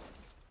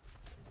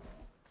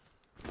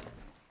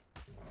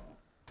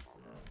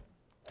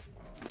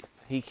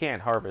 he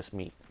can't harvest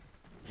meat.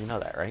 You know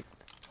that, right?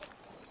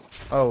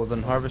 Oh,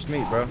 then harvest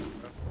meat, bro.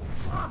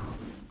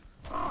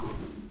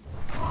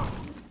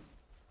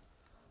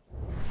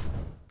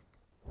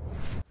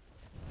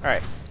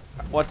 Alright.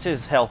 What's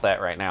his health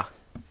at right now?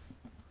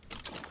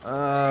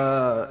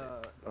 I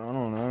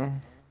don't know.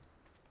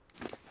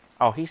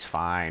 Oh, he's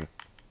fine.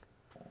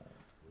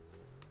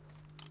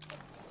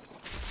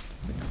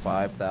 Like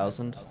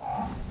 5,000.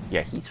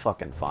 Yeah, he's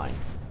fucking fine.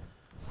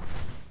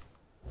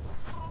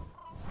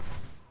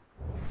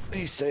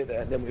 You say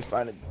that, then we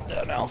find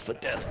an alpha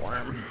death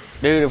worm.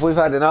 Dude, if we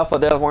find an alpha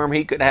death worm,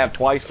 he could have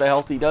twice the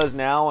health he does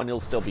now, and he'll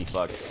still be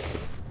fucked.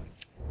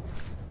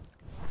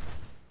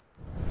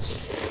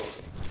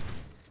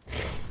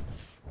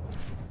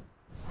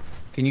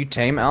 Can you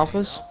tame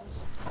alphas?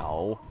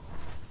 No.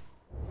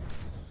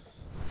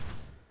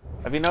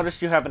 Have you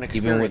noticed you have an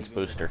experience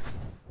booster?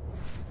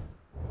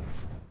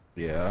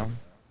 Yeah.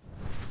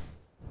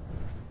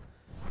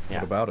 Yeah.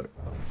 What about it?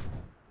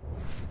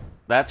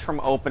 That's from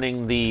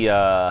opening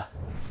the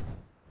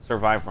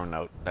survivor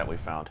note that we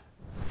found.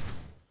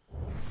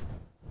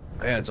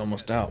 Yeah, it's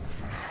almost out.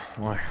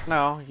 Why?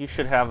 No, you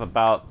should have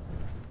about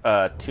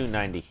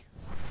 290.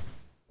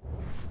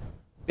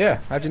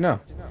 Yeah, how'd you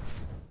know?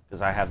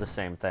 Because I have the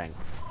same thing.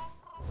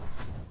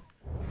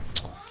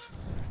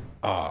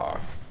 Ah.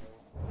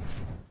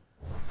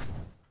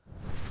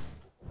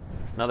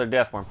 Another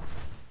death worm.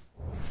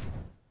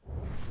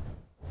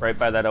 Right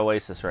by that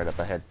oasis right up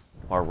ahead.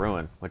 Or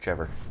ruin,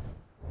 whichever.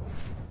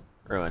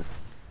 Ruin.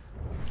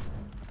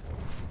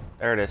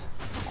 There it is.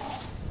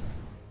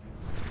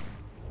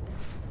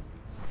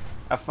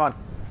 Have fun.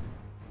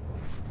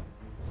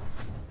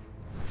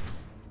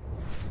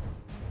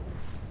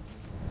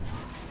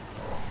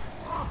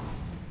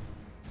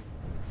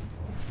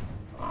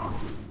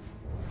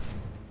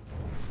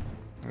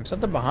 There's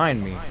something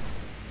behind me.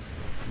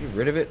 You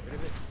rid of it?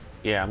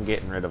 Yeah, I'm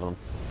getting rid of them.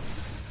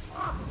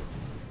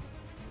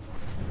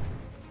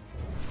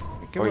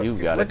 Or you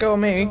got it. Let go of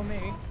me.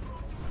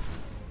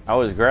 I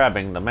was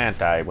grabbing the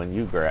manti when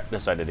you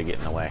decided to get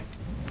in the way.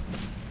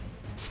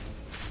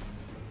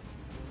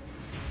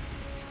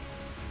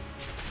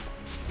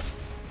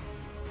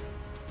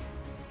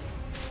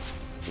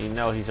 You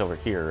know he's over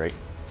here, right?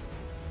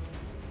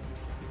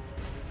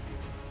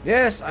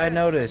 Yes, I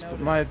noticed, but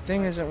my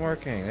thing isn't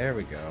working. There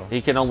we go.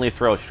 He can only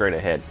throw straight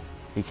ahead.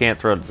 He can't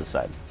throw to the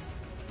side.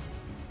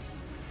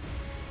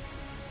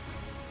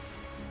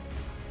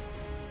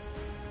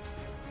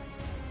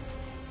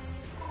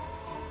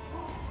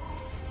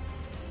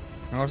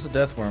 How's the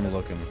death worm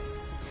looking?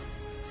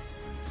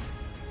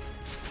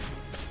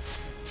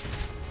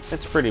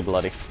 It's pretty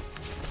bloody.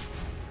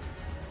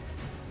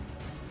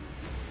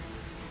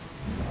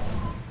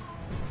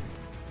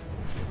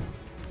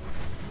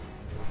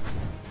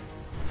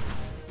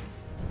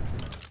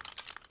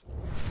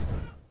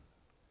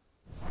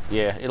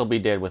 Yeah, it'll be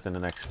dead within the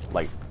next,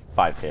 like,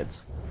 5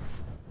 hits.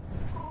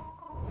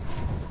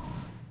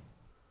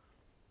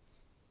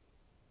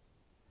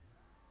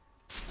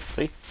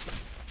 See?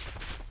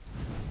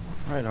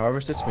 Alright,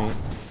 harvest its meat.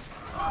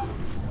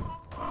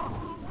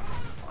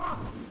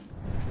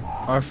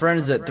 Our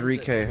friend's at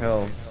 3k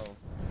health.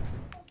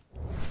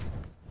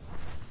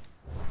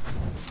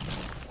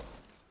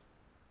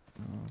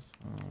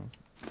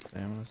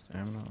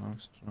 Stamina,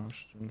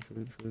 oxygen,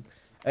 food.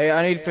 Hey,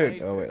 I need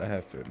food. Oh wait, I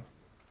have food.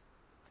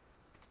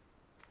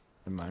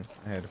 Never mind,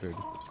 I had food.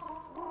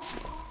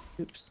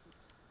 Oops.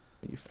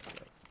 You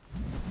fucked up.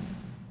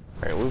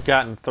 Alright, we've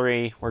gotten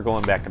 3. We're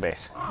going back to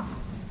base.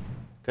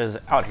 Because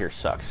out here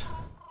sucks.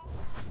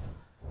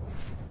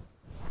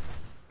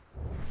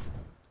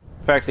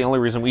 In fact, the only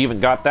reason we even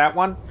got that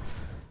one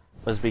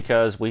was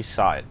because we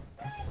saw it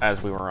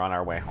as we were on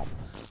our way home.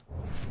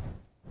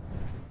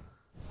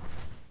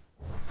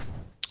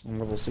 I'm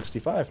level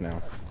 65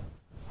 now.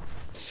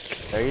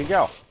 There you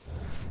go.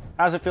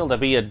 How's it feel to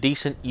be a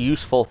decent,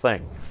 useful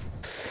thing?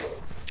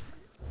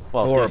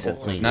 Well, horrible,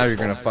 because now you're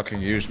gonna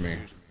fucking use me.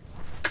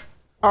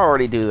 I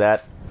already do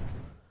that.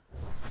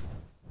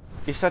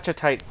 You're such a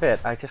tight fit,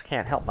 I just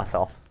can't help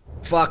myself.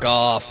 Fuck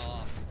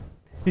off.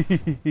 I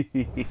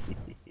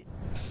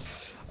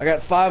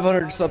got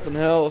 500 something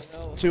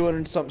health,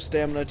 200 something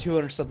stamina,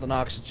 200 something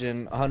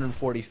oxygen,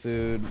 140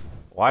 food.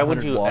 Why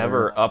would you water.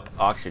 ever up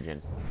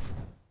oxygen?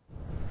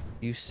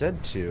 You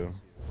said to.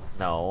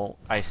 No,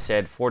 I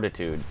said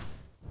fortitude.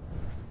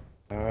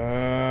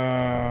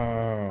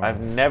 Oh. I've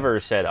never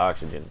said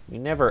oxygen. You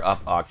never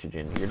up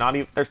oxygen. You're not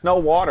even. There's no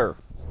water.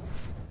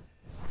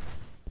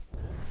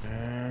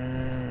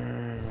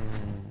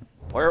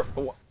 Where?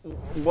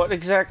 What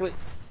exactly?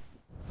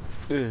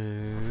 You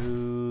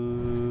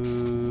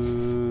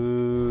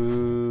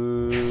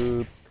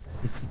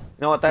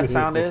know what that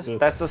sound is?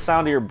 That's the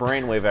sound of your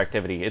brainwave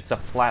activity. It's a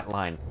flat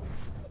line.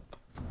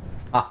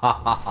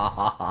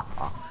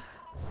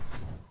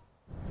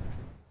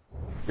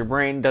 Your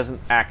brain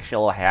doesn't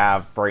actually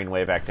have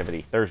brainwave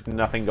activity. There's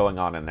nothing going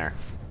on in there.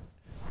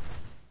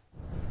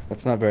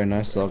 That's not very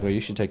nice, Zallgo. You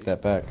should take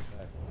that back.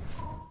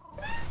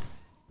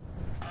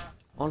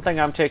 One thing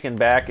I'm taking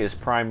back is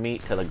prime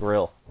meat to the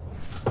grill.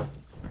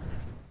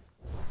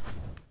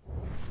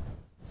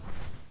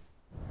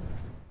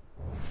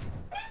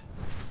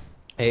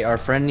 Hey, our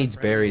friend needs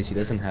berries. He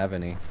doesn't have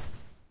any.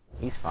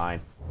 He's fine.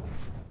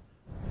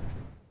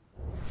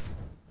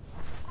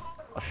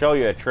 I'll show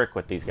you a trick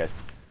with these guys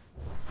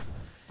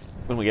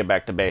when we get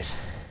back to base.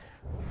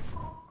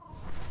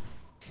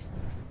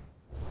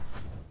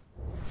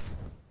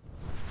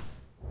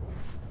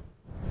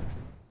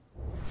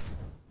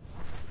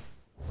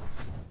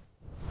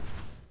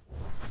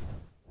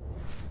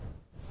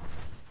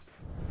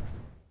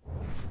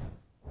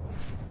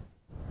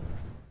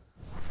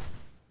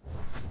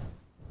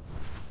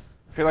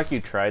 I feel like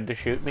you tried to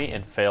shoot me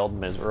and failed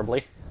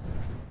miserably.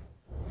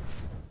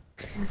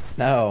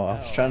 No, I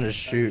was trying to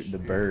shoot the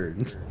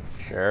bird.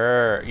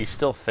 Sure, you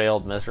still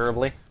failed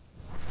miserably.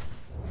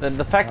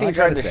 The fact that I you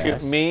got tried to its shoot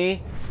ass.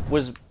 me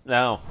was...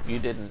 No, you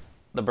didn't.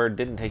 The bird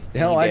didn't take any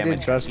No, I damage.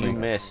 did, trust You me.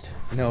 missed.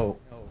 No,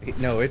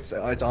 no, it's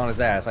on his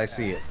ass. I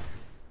see it.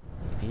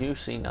 You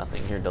see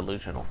nothing. You're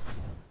delusional.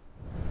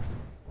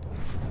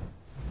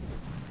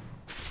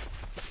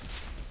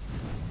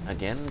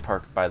 Again,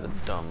 parked by the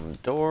dumb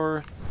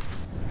door.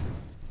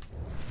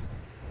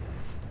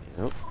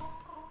 Nope.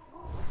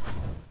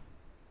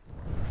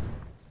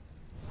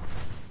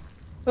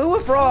 Ooh, a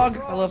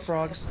frog! I love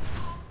frogs.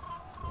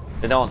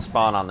 They don't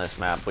spawn on this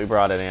map. We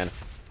brought it in.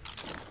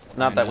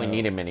 Not that we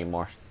need him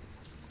anymore.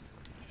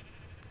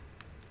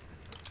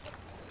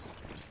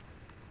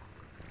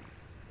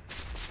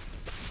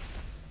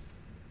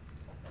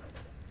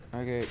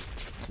 Okay,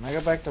 can I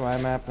go back to my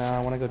map now?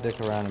 I want to go dick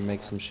around and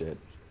make some shit.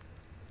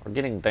 We're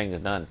getting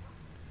things done.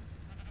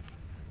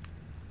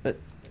 But...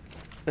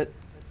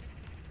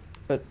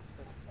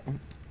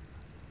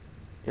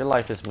 Your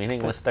life is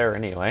meaningless there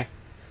anyway.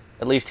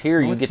 At least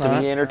here No, you it's get to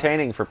not. be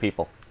entertaining for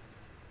people.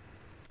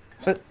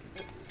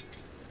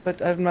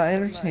 But I'm not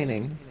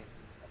entertaining.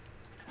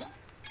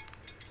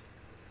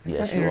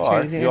 Yes, not you are.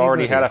 entertaining You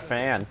already had a anybody.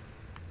 fan.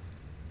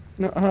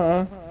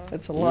 No,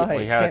 that's a lie.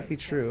 we It had a- can't be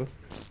true.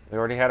 We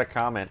already had a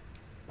comment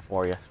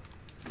for you.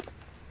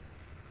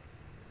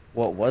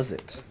 What was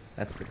it?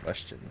 That's the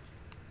question.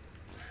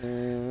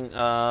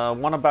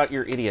 One about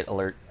your idiot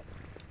alert.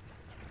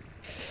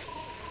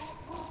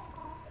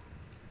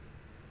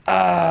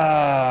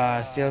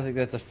 Ah, see, I don't think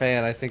that's a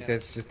fan. I think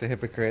that's just a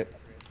hypocrite.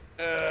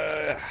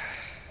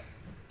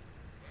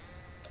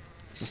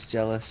 Just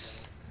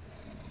jealous.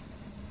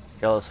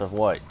 Jealous of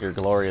what? Your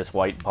glorious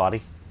white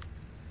body?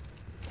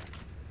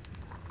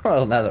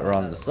 Well, now that we're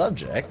on the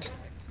subject.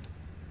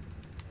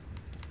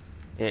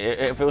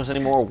 If it was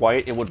any more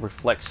white, it would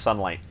reflect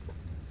sunlight.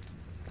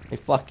 Hey,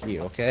 fuck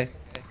you, okay?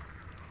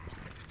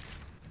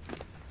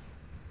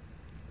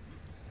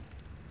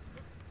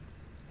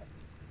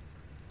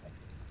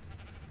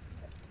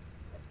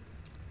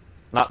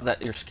 Not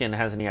that your skin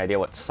has any idea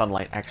what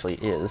sunlight actually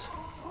is.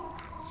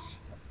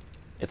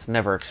 It's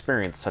never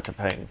experienced such a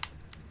thing.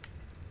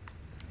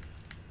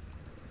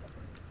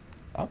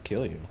 I'll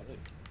kill you.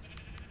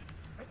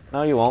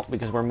 No, you won't,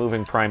 because we're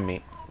moving prime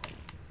meat.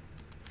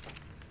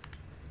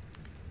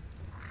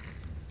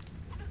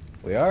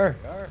 We are?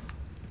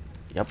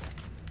 Yep.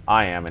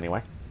 I am,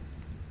 anyway.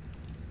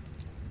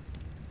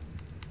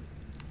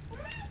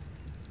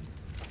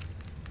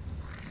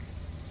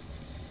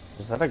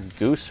 Is that a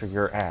goose or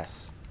your ass?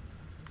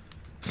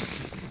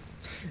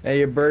 Hey,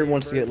 your bird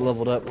wants to get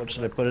leveled up. What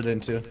should I put it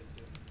into?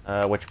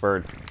 Which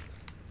bird?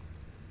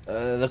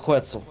 The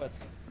Quetzal.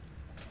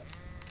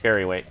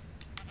 Carry weight.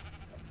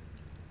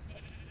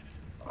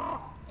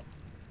 Oh,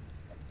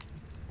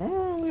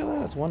 look at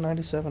that. It's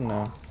 197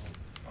 now.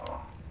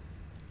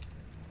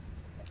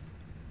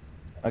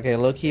 Okay,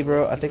 low-key,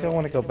 bro. I think I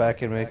want to go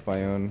back and make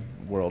my own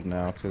world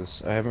now,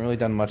 because I haven't really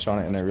done much on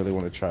it, and I really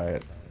want to try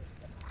it.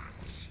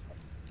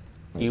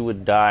 You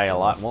would die a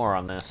lot more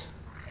on this.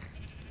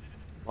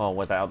 Well,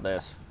 without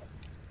this.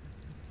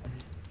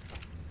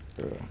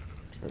 True,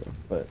 true.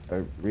 But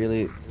I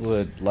really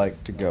would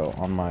like to go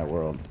on my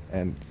world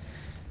and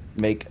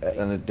make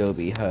an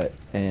Adobe hut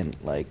and,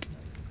 like,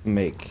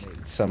 make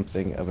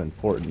something of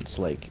importance,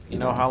 like, You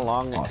know how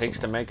long it takes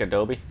to make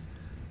Adobe?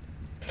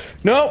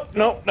 Nope,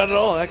 nope, not at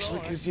all, actually,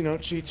 because, you know,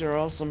 cheats are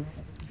awesome.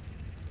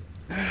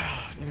 You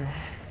know,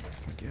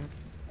 fuck yeah.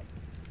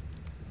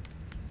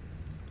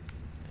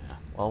 Yeah.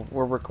 Well,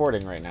 we're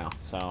recording right now,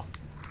 so...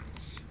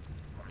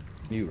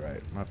 You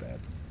right, my bad.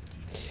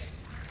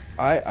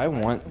 I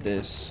want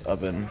this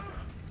oven.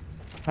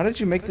 How did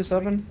you make this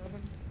oven?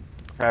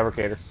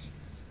 Fabricator.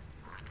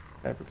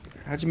 Fabricator.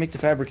 How'd you make the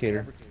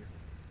fabricator?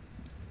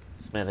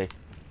 Smithy.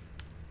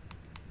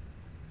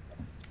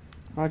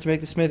 How'd you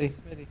make the smithy?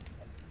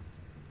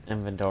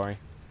 Inventory.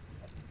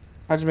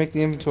 How'd you make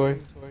the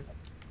inventory?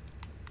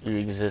 You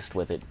exist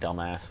with it,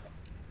 dumbass.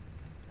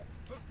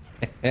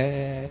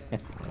 Alright,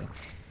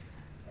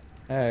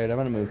 I'm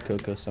gonna move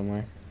Coco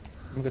somewhere.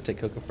 I'm gonna go take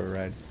Coco for a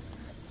ride.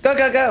 Go,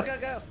 go, go! Go,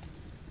 go!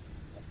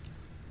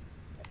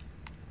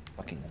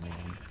 Fucking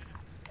man.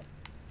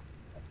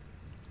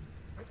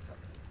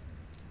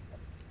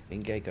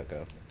 Being gay,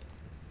 Coco.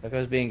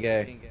 Coco's being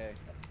gay.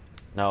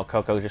 No,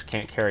 Coco just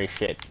can't carry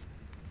shit.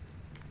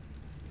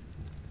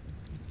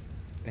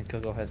 And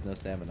Coco has no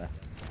stamina.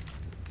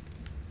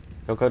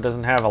 Coco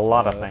doesn't have a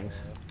lot of things.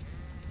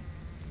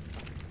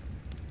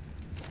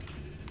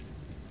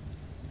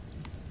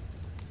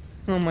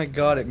 Oh my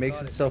god, it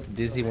makes itself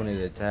dizzy when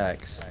it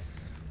attacks.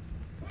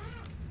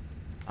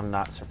 I'm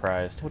not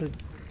surprised. What a...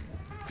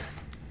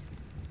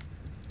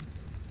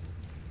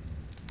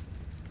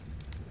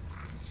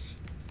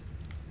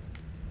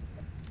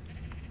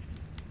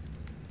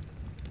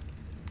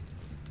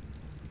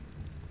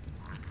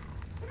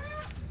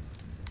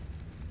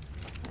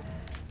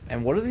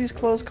 And what are these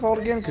clothes called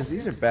again? Because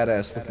these are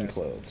badass looking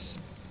clothes.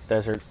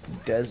 Desert.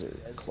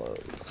 Desert clothes.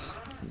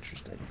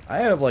 Interesting. I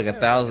have like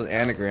 1,000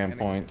 anagram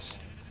points.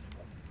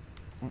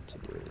 What to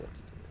do? What to do?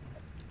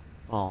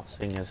 Well,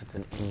 seeing as it's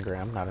an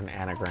engram, not an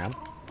anagram.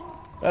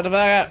 Shut the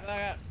fuck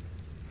up!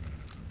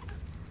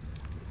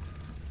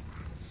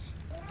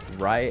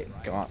 Riot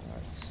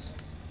gauntlets.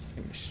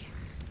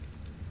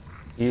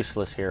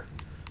 Useless here.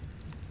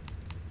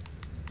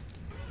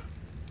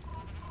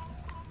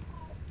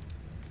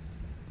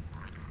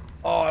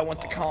 Oh, I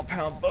want the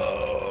compound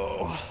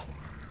bow.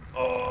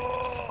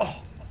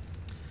 Oh.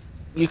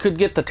 You could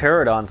get the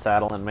pterodon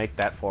saddle and make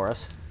that for us.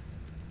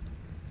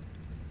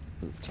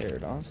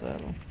 Pterodon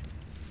saddle.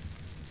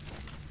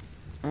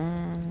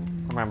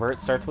 Remember,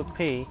 it starts with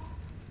P.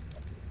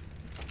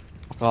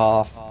 Fuck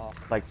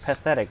off. Like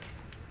pathetic.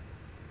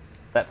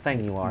 That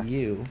thing you are.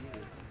 You.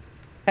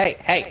 Hey,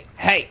 hey,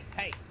 hey,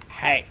 hey,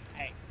 hey,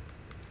 hey.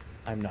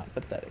 I'm not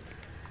pathetic.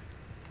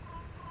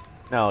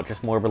 No,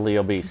 just morbidly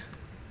obese.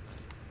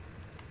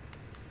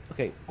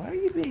 Okay, why are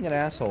you being an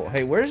asshole?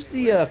 Hey, where's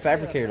the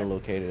fabricator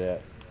located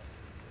at?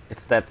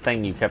 It's that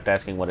thing you kept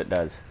asking what it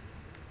does.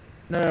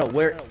 No,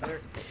 where?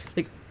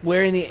 Like,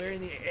 where in the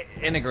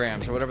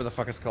anagrams or whatever the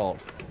fuck it's called?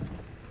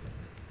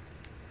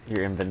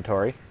 Your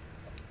inventory.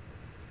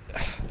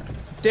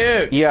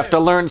 Dude! You have to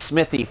learn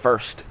smithy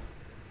first.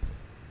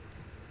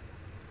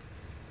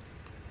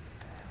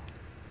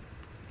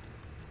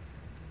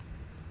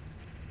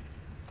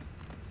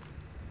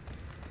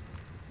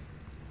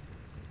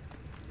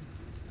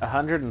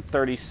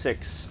 $136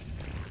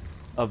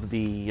 of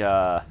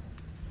the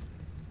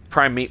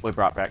prime meat we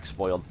brought back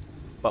spoiled,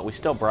 but we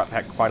still brought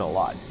back quite a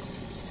lot.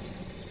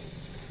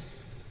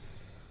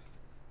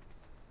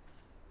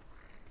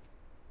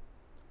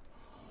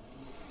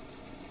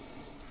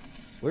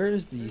 Where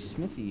is the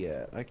smithy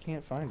at? I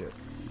can't find it.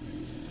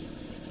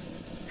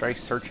 Try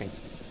searching.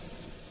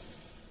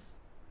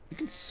 You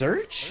can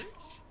search?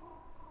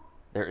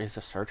 There is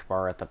a search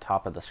bar at the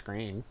top of the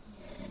screen.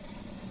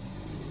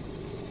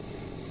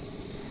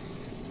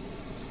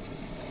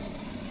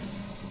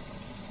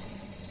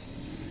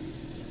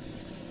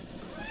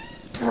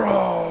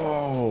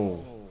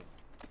 Bro!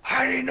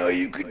 I didn't know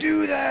you could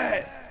do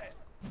that!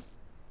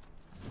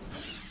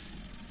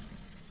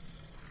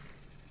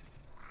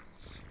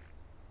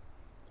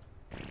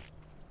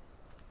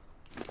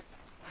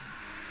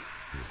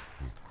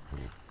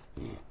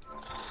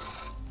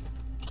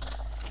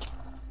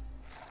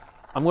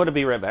 I'm going to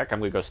be right back. I'm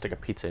going to go stick a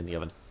pizza in the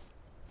oven.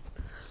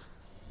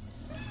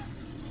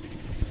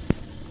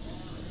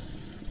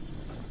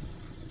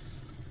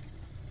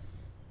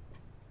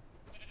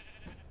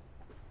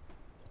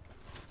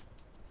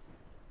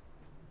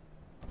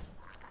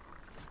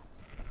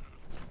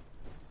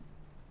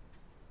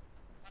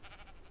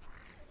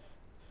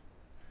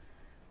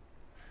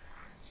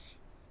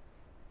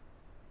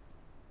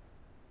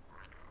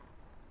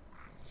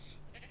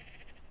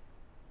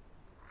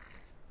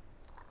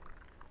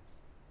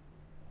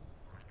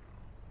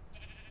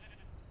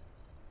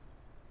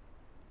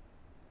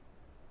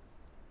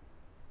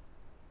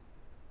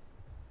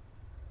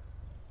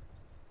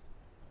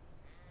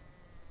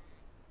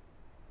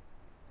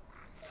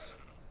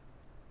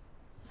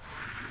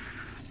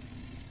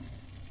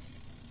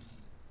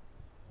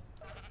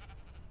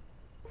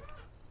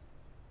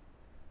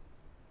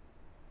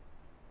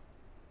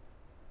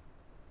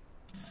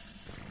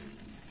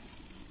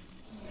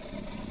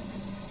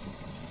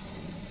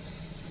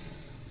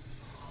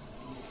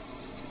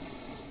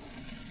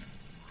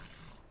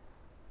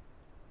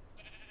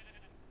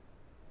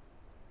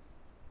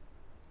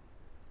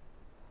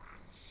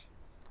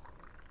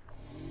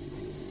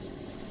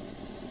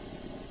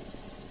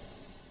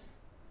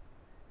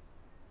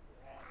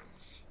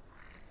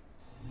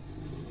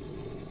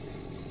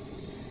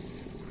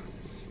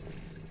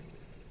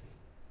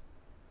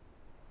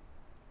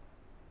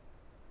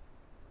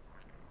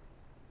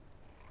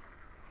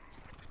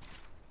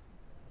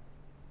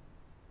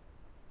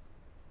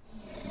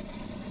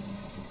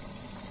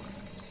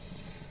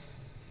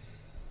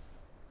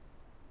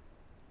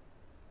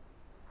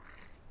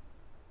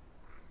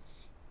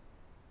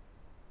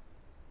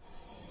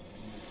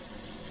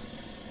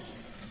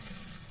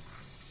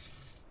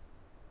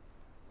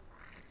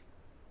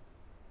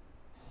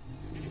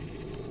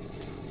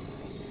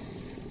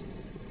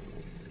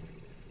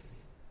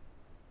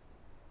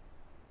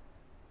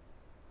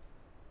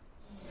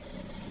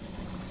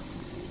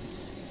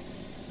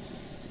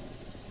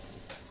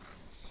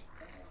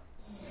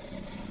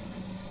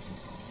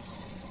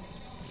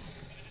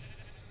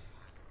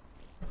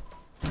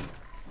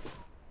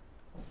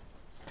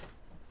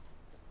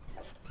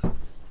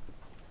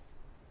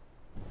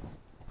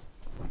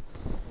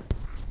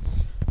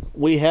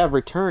 We have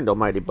returned,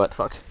 almighty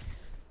buttfuck.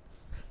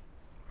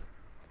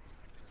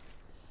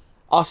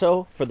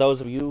 Also, for those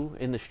of you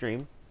in the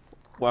stream,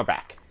 we're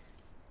back.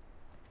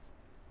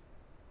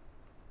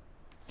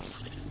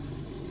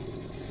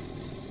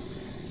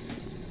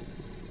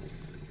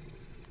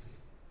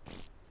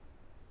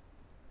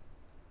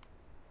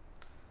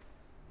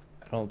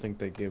 I don't think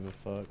they give a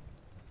fuck.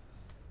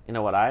 You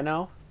know what I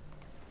know?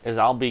 Is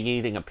I'll be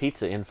eating a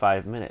pizza in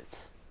 5 minutes.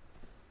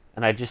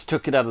 And I just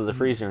took it out of the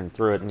freezer and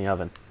threw it in the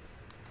oven.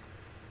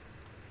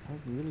 I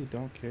really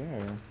don't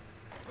care.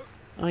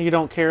 Oh, you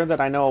don't care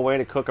that I know a way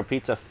to cook a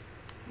pizza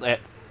at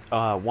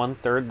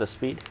 1/3 the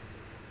speed?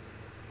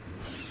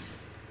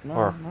 No,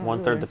 Or not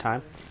 1/3 really. the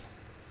time?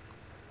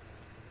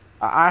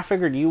 I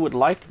figured you would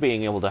like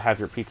being able to have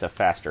your pizza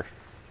faster.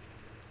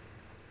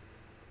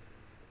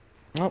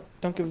 Nope,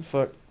 don't give a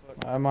fuck.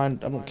 I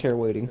don't care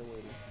waiting.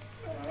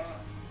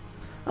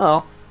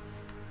 Oh.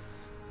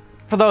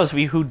 For those of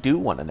you who do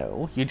want to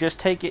know, you just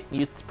take it,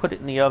 you put it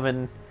in the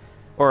oven,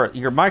 or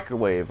your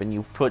microwave, and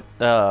you put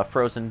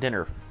frozen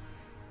dinner.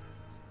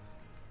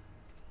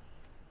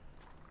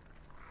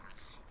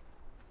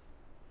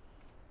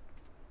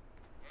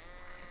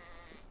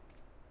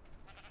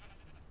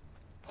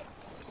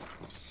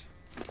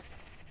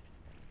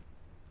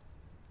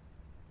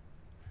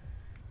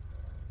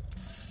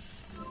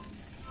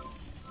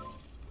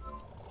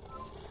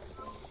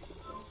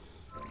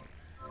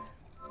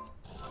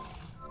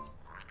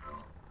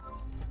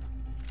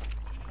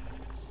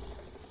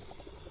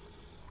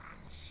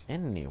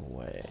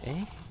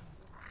 Anyway...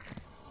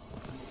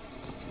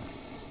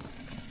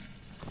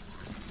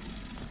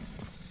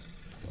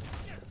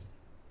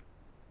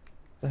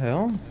 The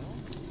hell?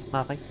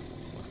 Nothing.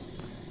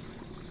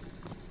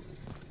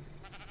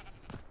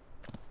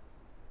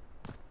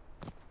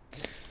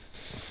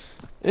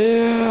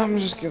 Yeah, I'm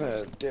just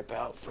gonna dip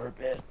out for a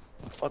bit.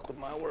 Fuck with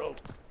my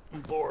world.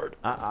 I'm bored.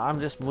 I'm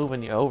just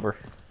moving you over.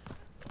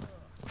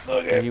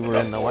 Okay, You were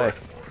in the way.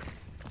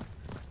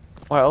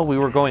 Well, we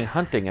were going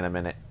hunting in a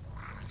minute.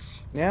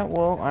 Yeah,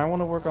 well, I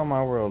want to work on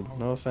my world.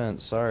 No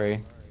offense,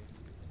 sorry.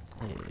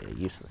 Yeah,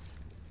 useless.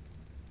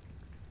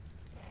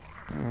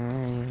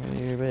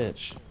 You're a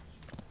bitch.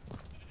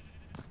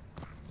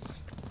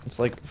 It's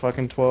like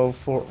fucking 12,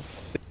 4...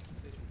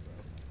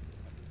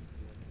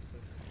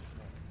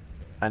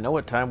 I know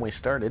what time we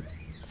started,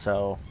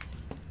 so...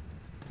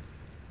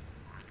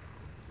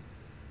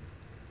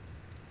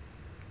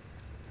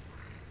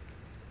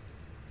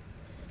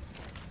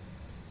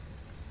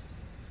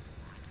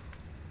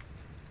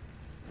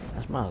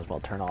 I might as well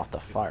turn off the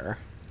fire.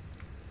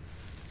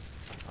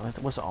 Oh,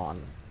 it was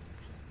on.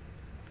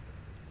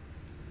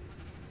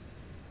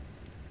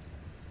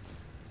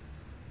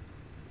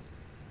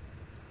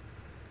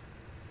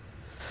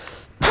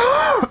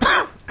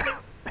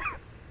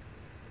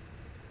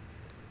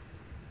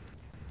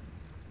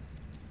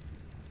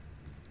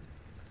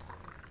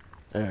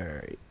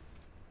 Alright.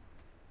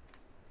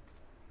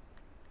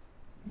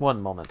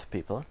 One moment,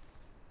 people.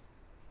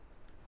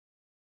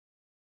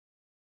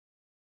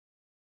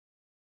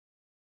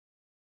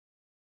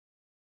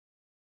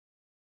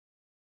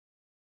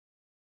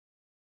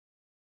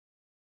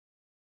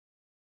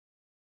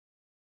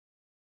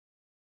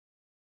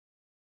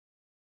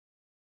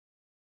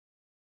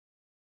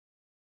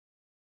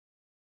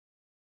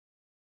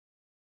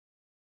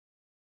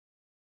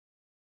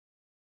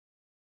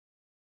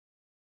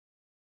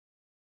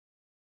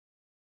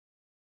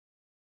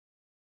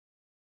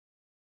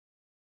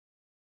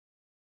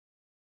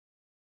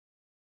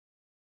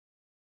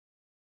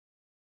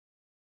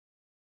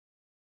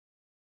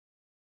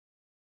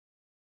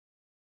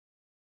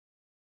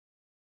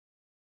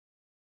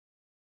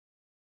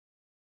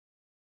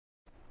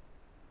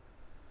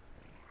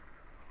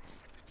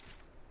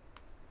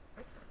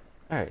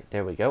 Alright,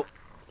 there we go.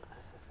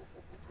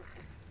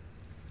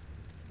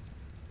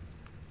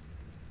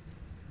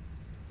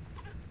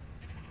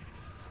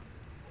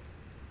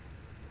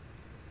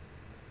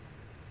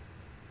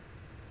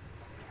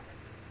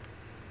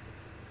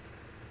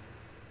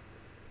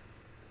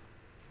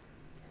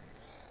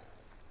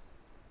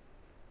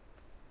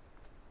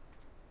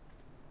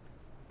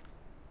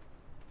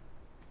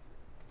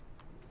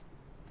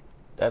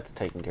 That's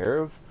taken care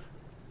of.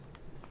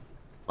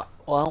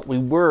 Well, we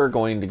were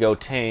going to go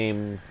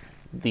tame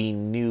the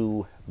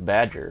new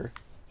badger,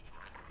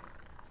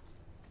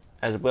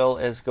 as well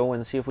as go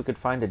and see if we could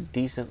find a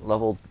decent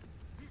level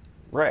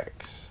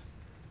Rex.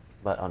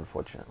 But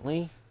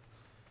unfortunately,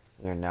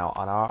 we are now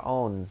on our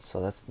own,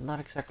 so that's not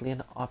exactly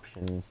an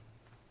option.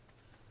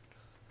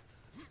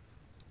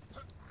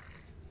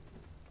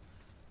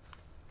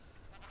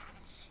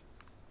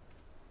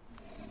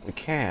 We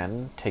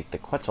can take the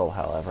Quetzal,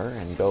 however,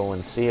 and go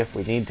and see if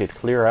we need to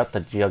clear out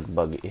the jug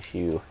bug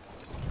issue.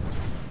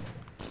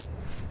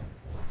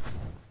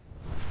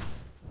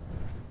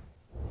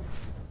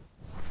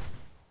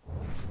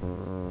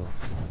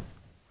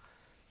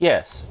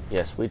 Yes,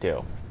 yes we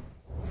do.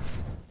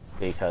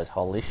 Because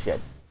holy shit.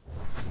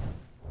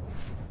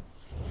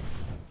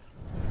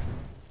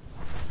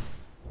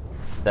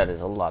 That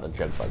is a lot of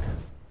jug bug.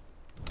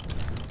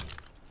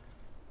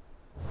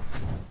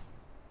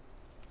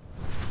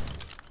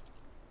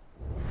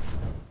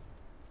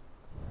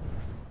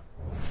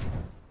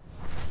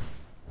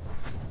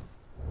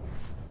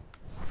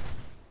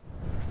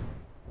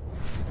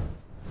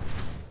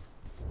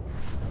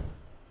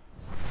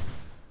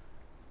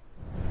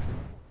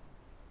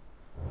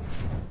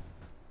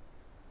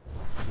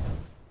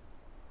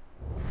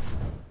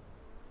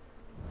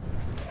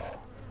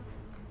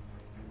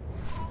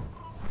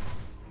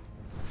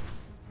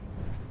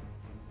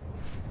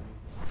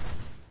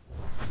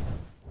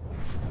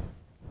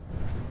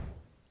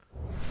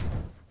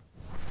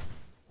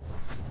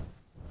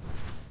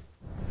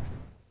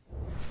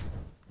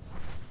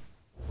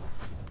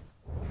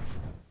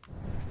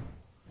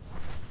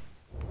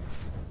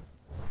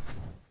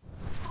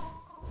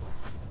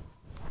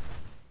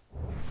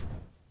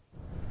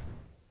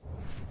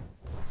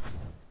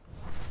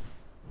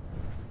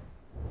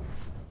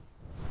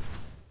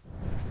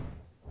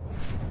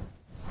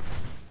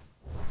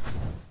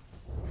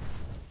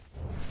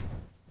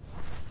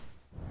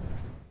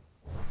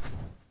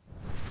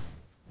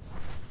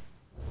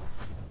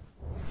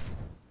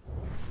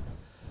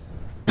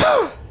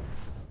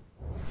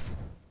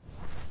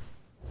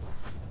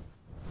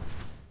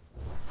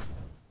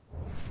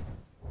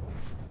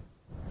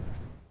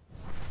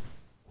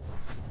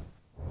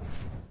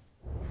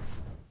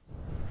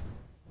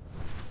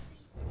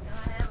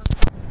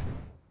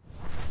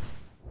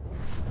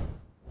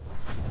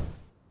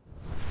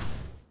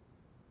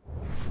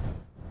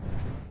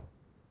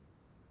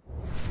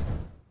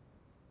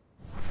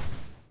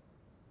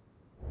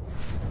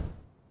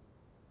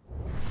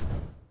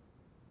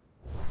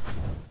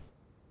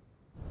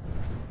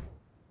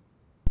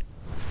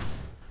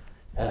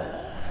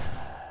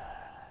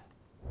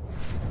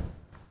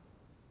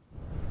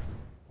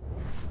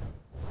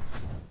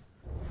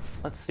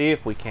 Let's see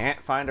if we can't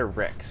find a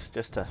Rex,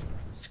 just to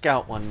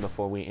scout one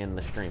before we end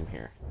the stream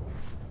here.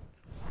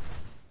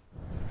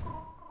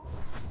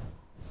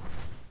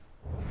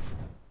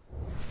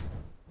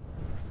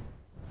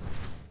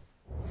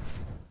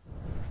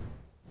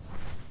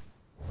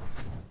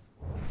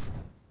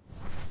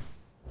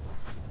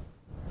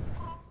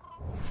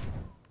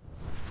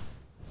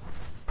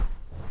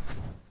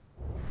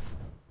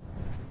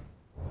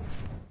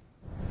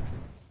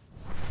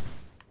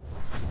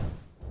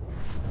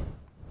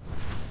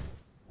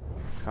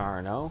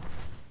 Carno.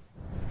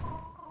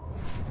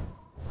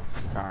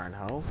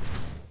 Carno.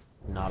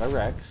 Not a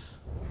Rex.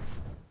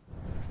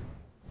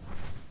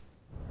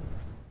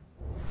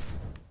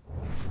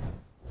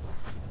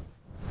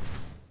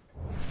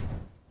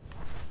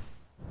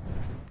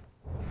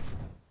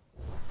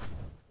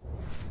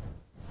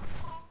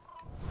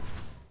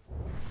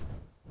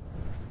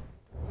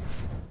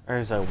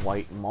 There's a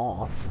white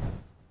moth.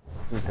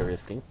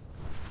 Interesting.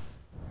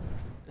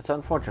 It's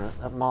unfortunate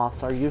that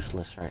moths are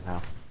useless right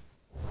now.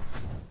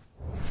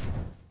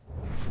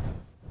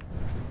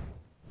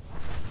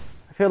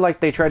 I feel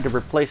like they tried to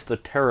replace the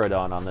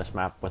pterodon on this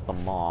map with the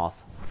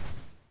moth.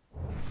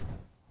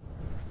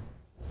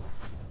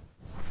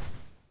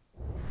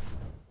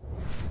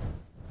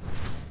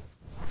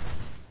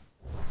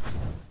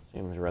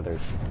 Seems rather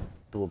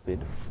stupid,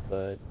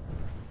 but...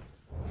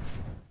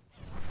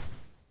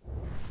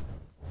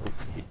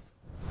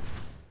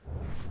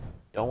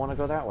 Don't want to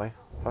go that way.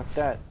 Fuck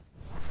that.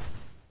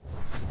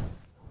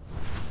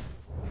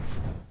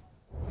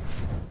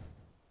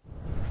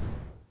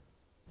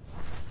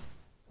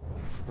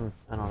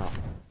 I don't know.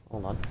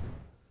 Hold on.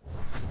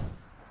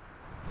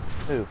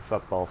 Ooh,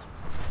 fuck balls.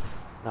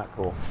 Not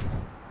cool.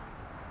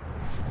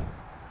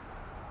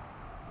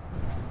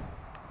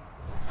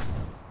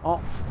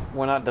 Oh,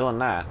 we're not doing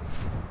that.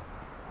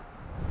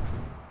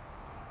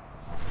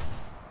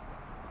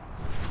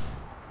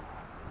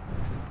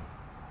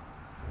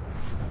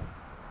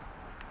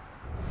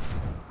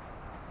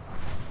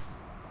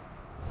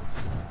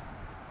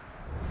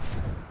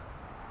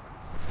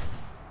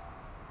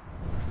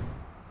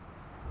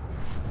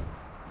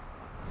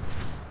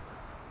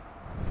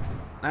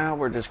 Now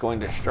we're just going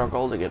to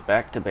struggle to get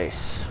back to base.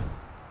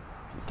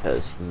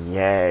 Because,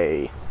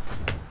 yay.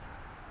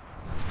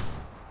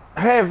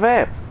 Hey,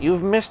 Vape,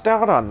 you've missed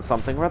out on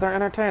something rather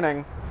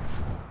entertaining.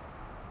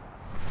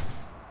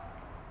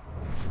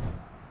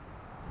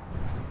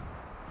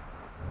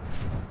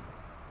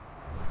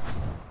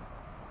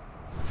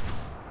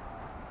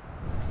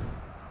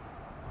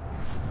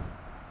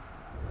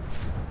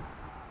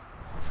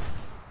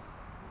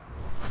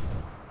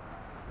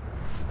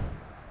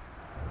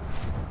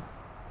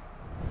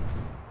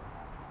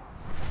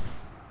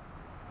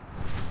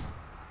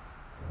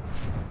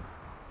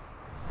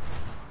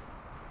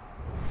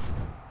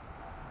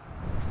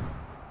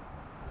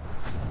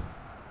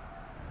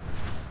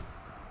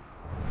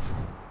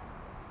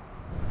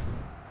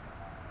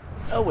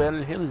 Oh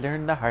well, he'll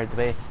learn the hard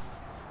way.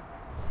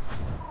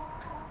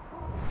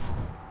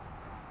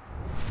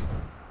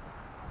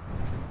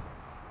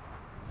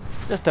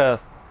 Just a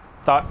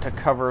thought to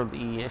cover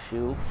the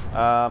issue.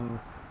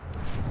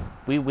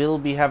 We will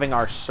be having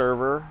our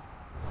server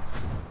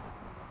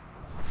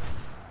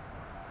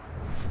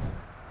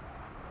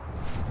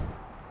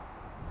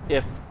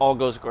if all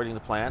goes according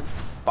to plan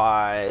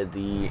by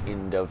the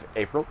end of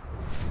April.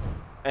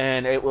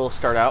 And it will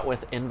start out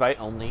with invite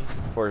only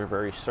for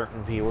very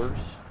certain viewers.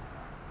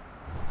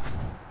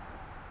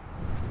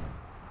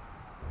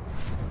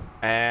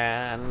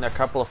 And a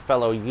couple of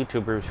fellow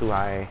YouTubers who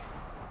I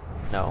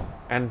know,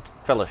 and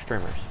fellow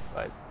streamers,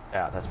 but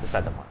yeah, that's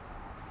beside the point.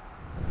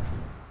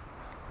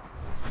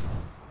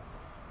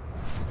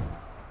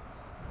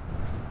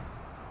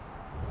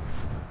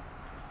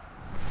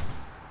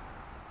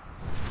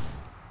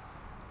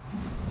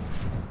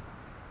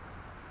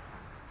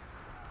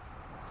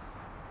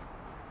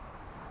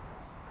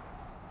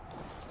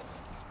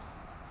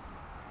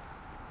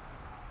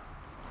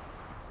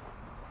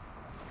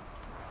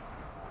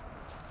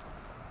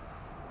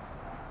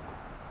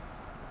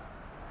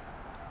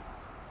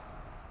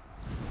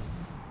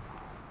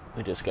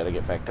 We just gotta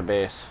get back to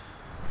base.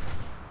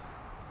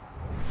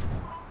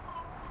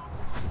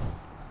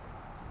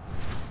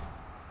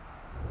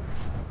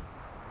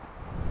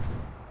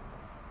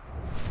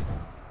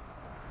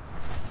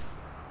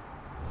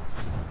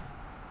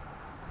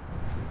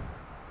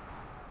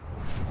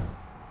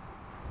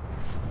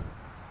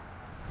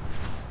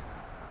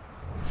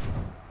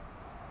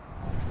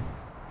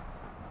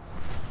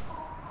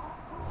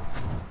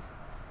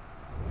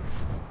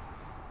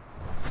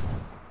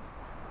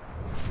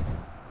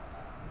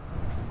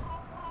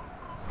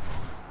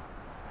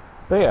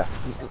 But yeah,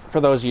 for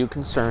those of you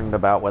concerned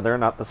about whether or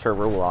not the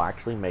server will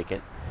actually make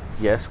it,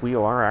 yes, we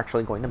are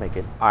actually going to make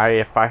it.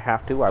 If I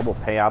have to, I will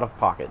pay out of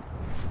pocket.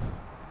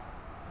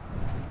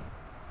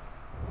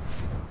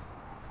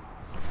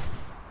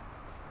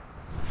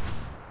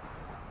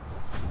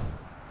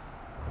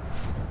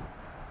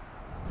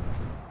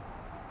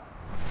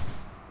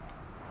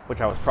 Which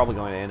I was probably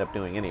going to end up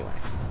doing anyway.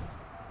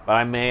 But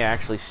I may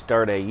actually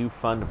start a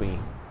YouFundMe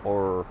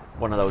or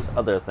one of those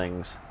other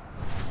things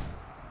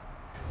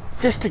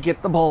just to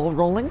get the ball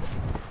rolling.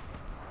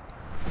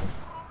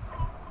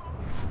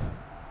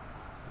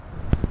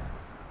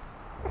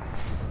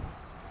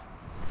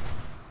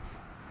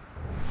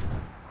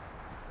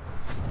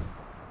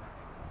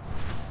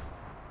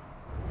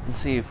 And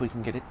see if we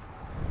can get it.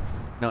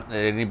 No,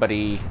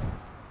 anybody,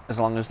 as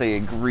long as they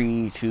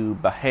agree to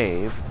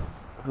behave,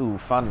 who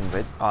funds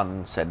it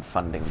on said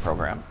funding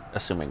program,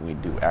 assuming we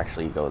do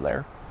actually go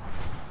there.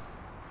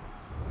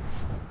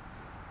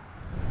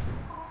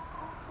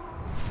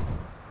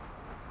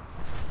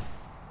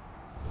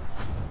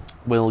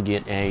 Will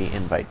get a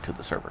invite to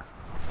the server,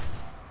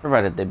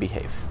 provided they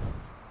behave.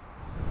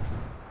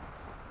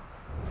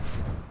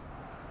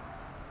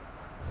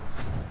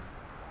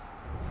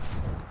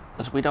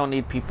 Because we don't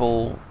need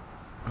people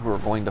who are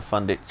going to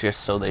fund it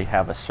just so they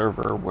have a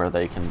server where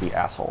they can be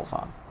assholes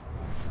on.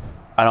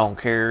 I don't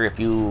care if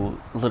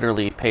you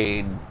literally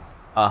paid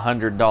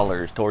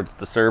 $100 towards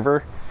the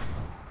server.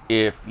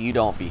 If you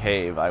don't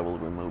behave, I will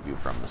remove you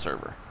from the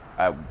server.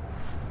 I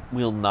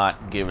will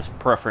not give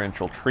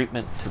preferential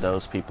treatment to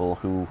those people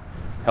who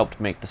helped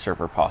make the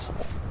server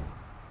possible.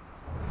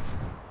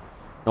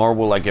 Nor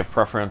will I give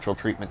preferential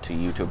treatment to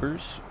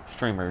YouTubers,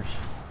 streamers,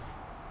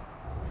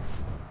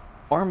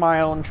 or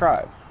my own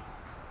tribe.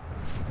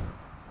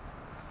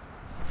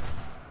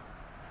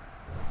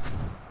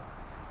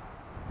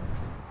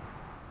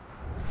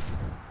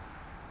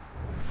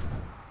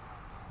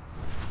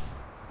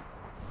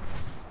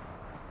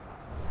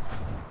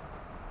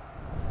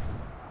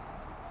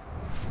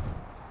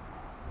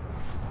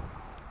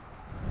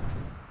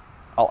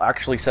 I'll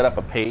actually set up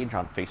a page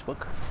on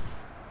Facebook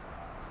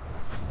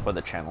for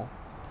the channel,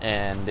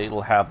 and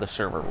it'll have the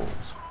server rules.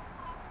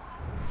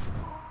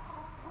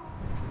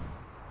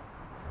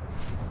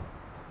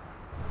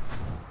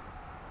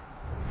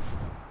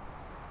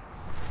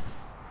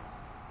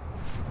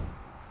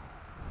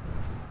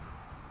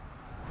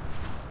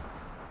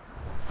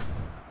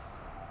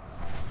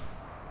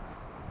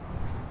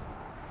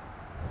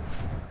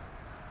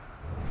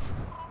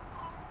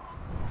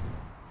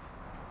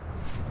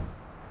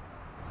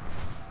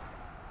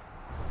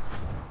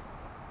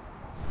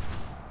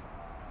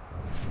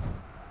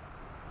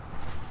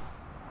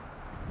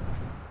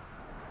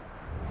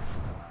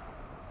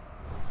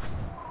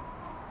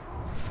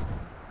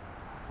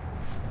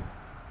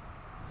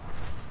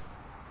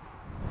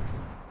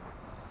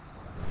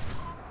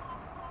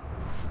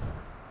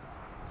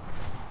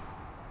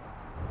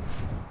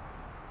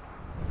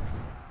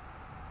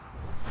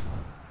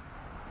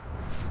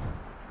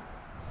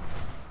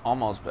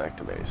 Almost back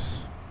to base.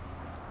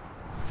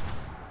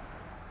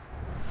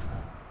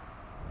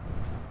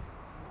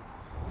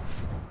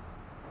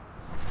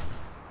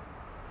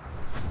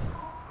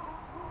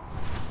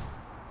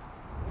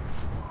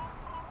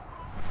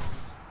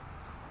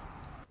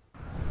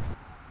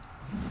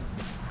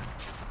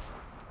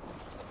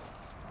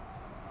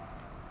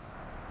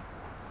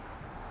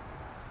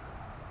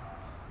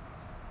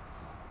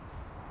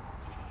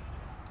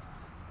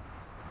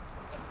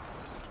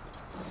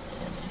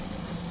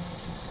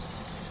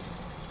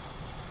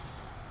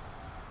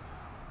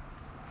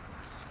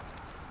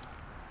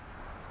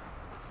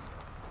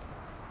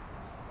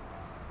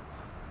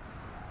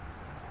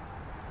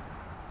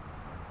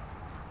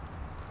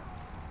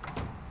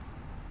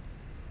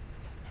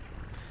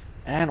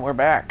 And we're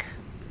back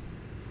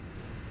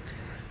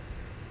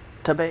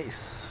to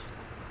base.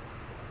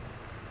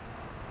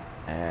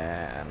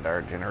 And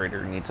our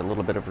generator needs a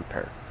little bit of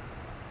repair.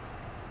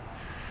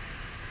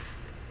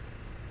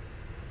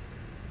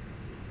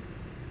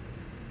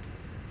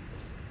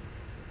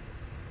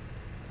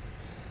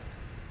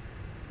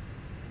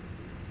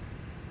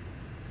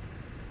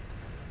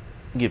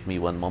 Give me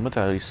one moment,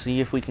 I'll see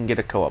if we can get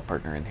a co-op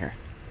partner in here.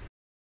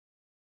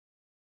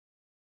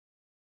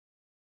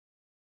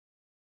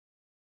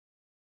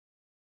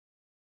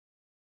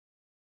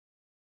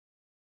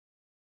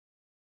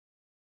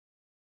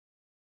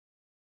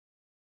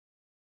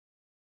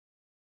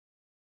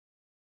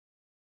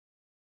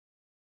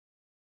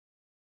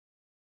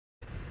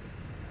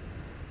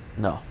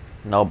 No,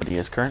 nobody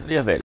is currently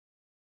available.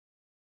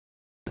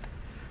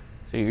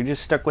 So you're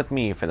just stuck with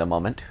me for the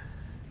moment.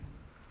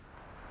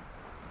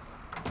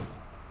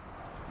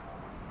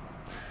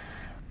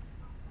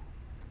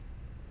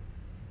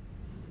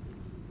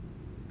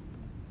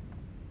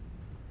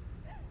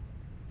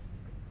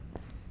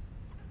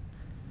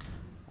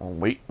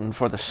 Waiting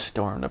for the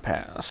storm to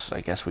pass.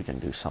 I guess we can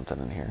do something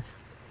in here.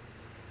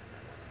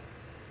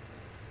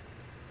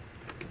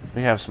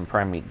 We have some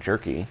prime meat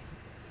jerky.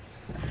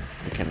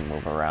 We can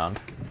move around.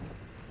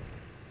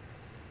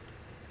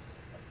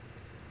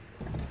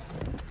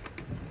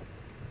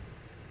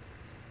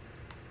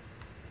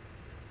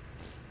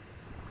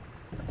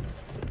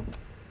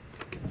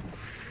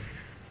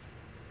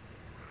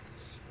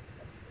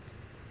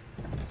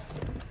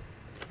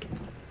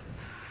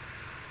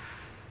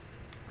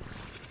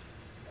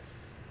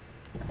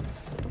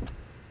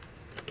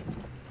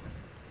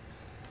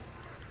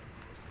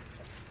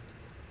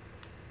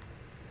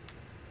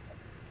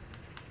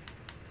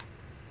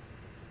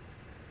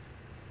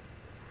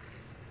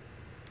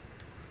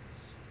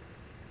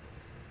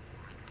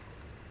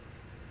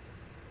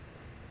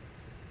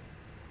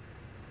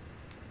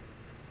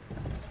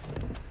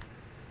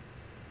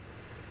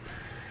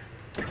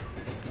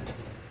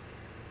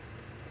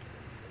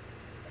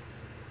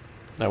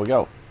 There we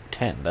go.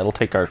 10. That'll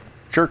take our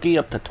jerky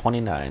up to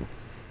 29.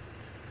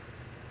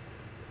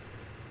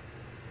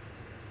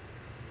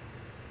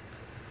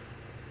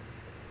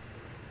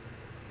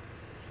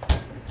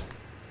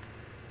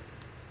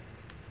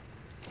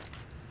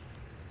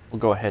 We'll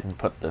go ahead and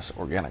put this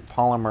organic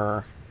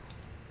polymer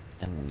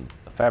in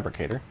the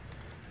fabricator.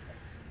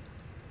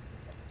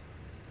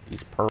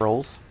 These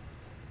pearls.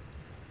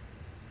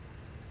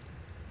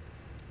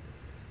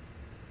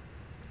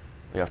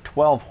 We have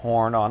 12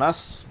 horn on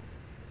us.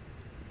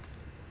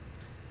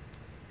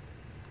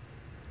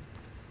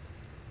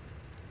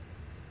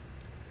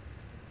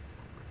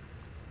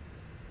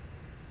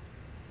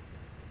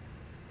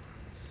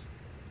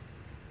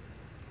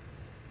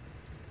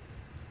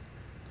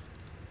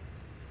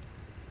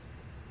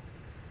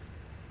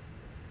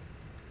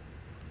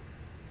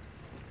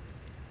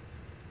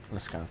 I'm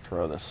just going to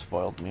throw this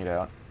spoiled meat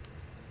out.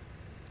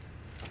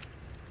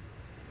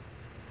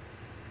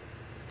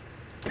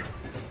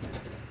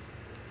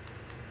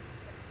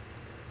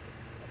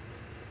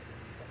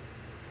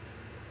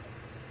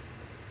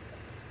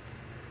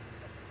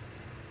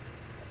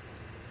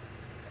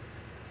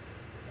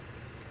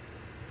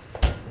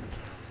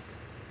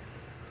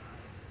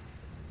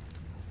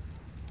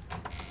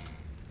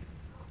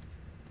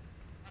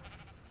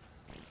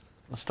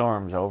 The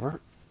storm's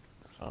over,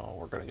 so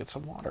we're going to get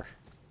some water.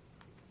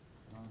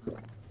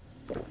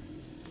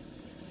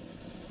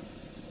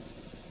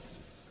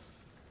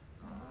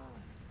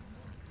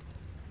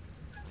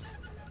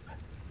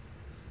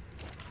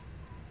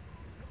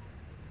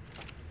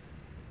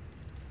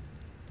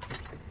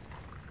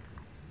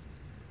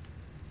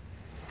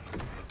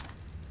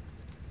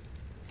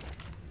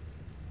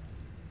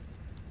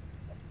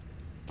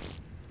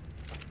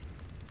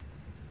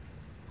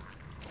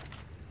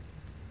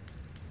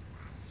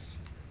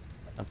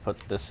 I put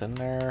this in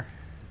there.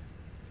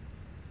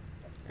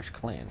 There's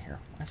clay in here.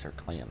 Why is there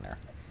clay in there?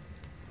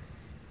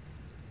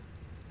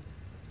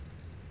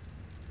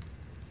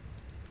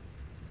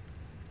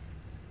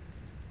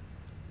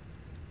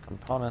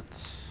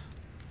 Components.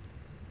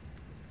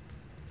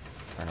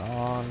 Turn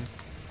on.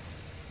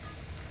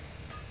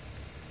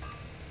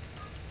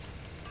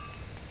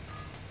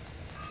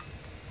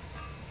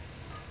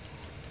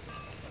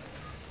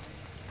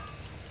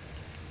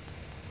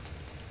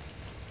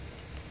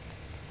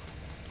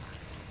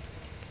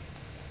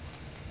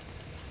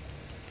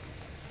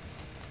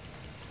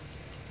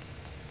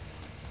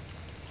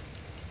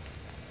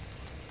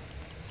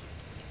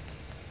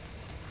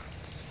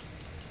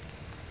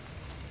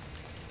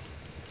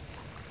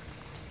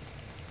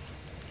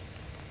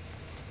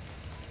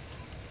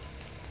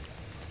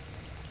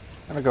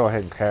 I'm gonna go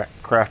ahead and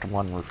craft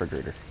one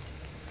refrigerator.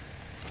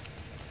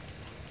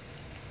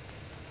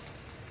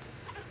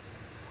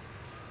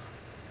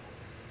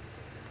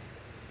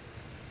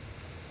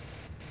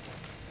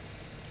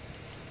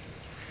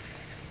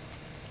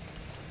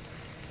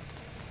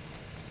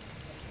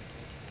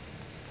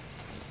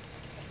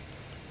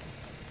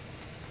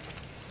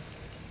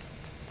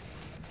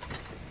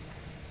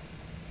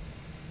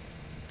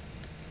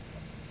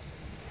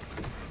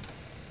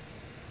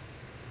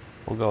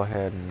 We'll go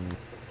ahead and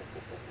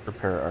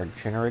prepare our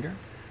generator.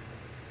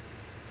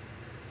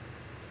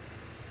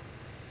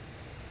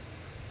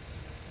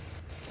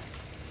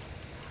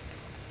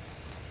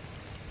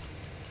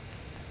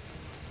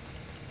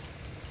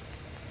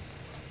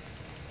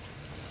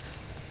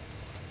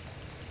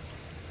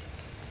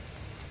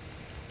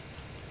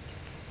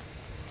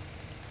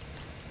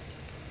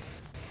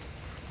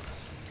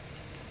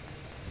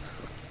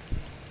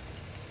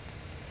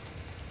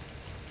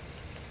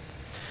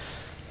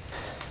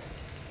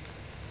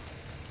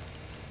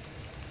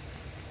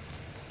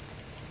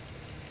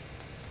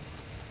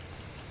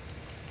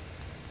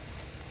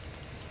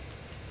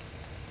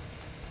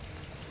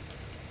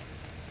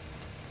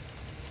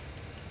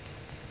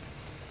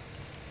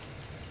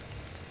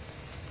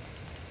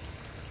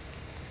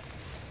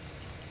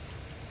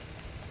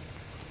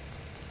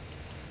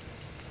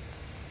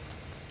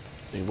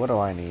 See, what do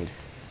I need?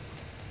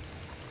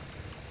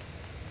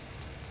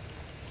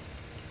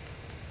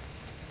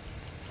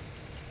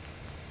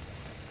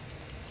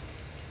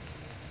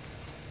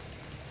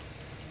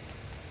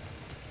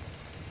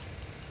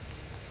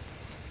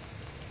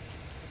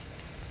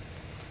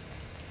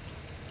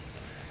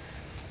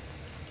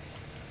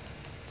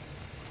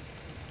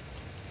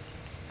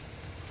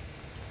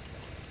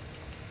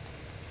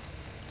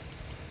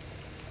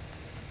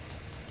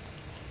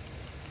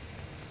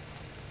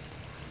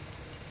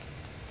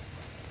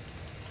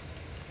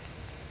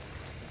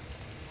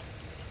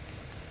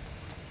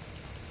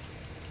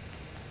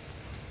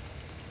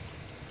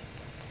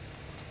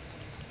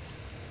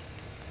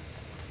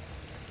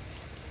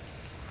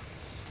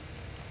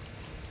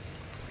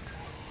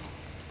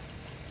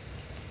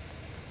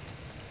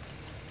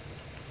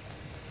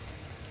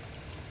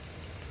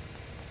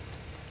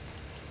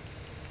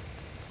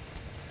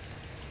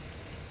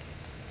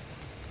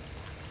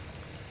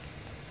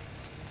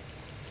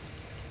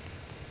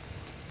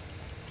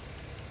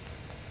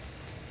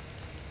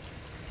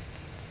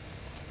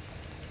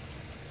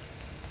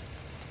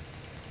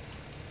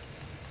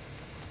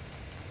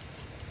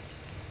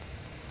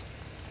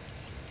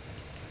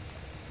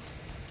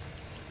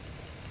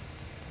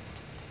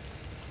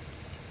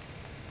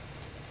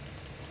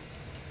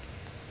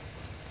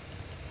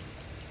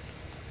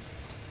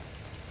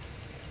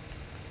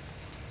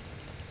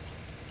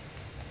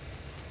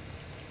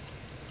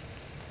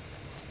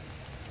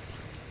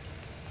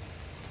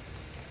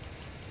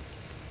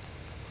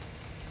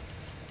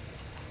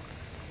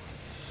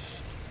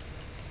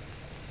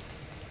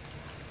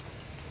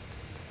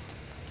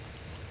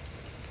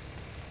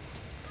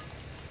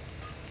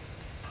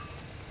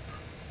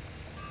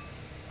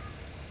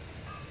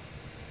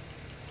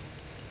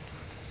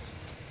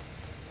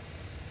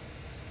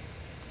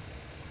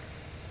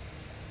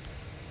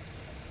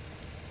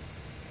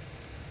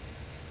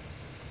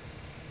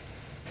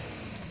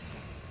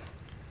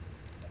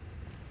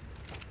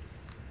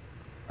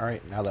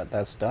 Alright, now that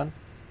that's done.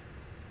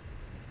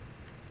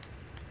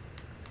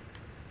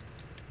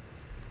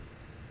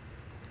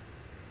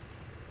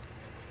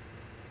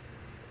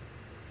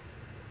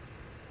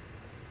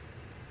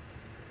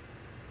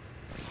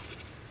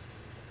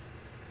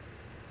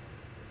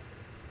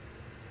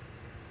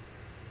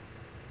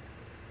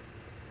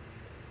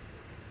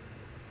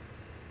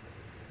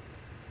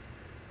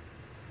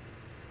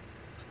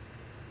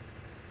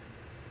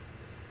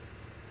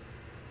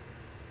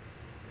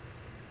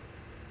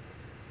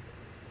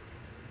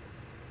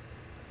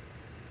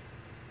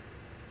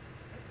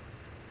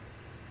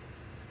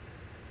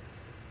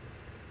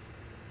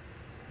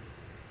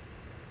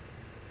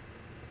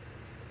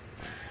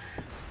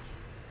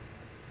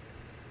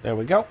 There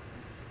we go.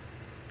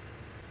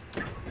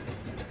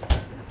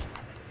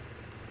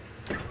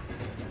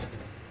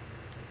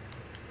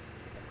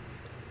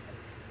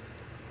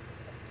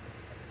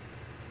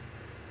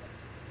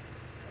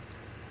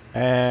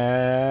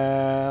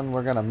 And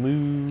we're gonna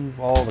move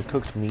all the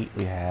cooked meat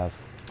we have.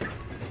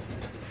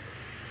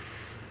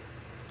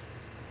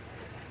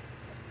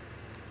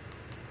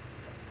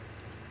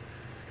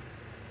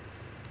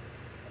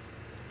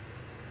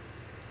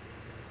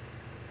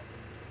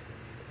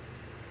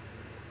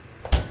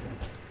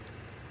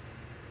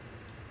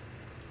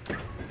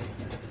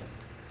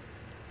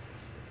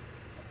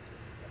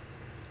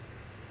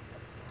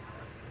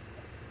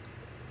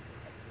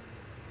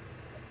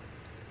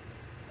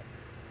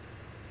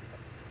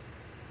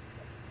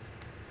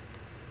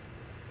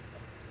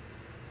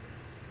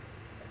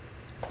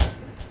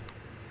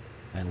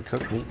 And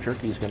cooked meat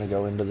jerky is going to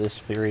go into this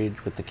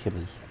fridge with the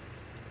kibbles.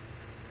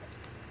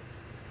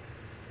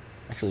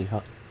 Actually,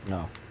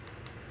 no.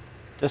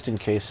 Just in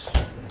case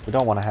we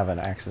don't want to have an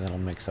accidental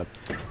mix-up.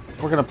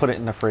 We're going to put it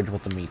in the fridge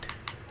with the meat.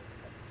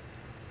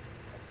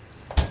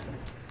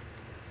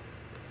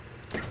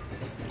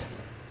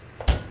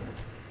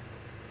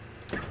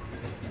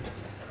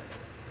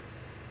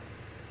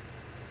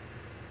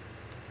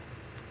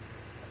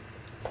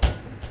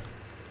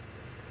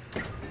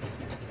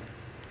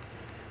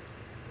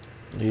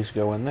 These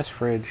go in this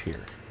fridge here.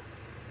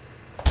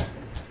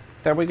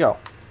 There we go.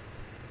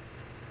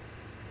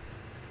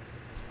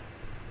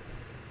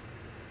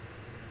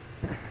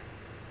 At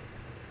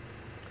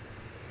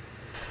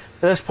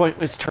this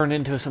point, it's turned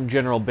into some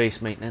general base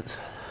maintenance.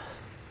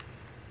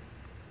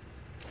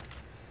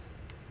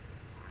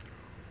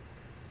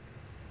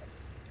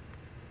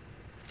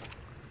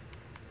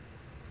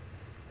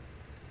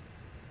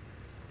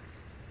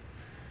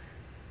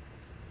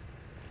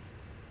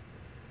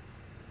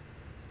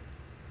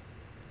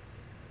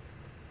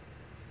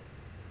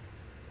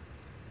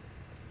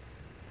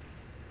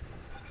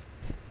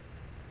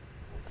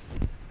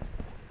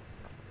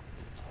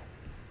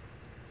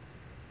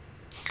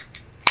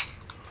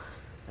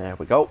 There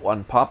we go,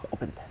 one pop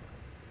open.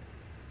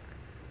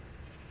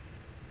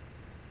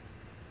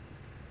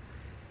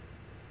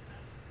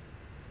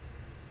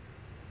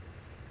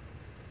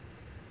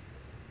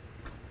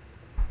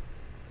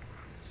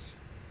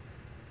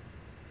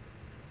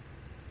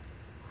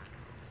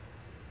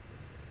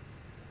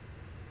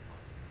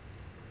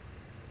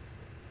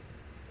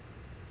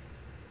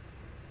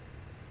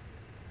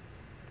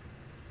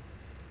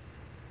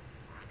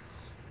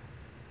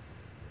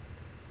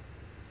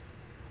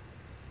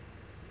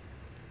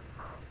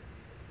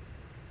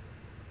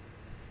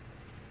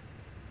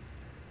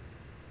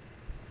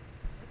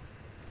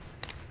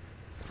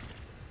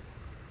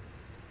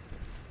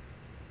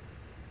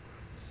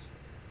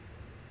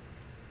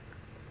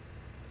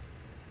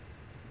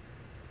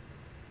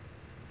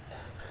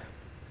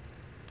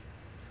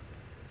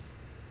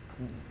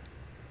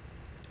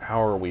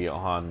 How are we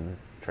on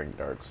train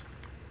darts?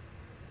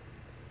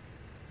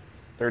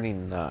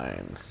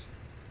 39.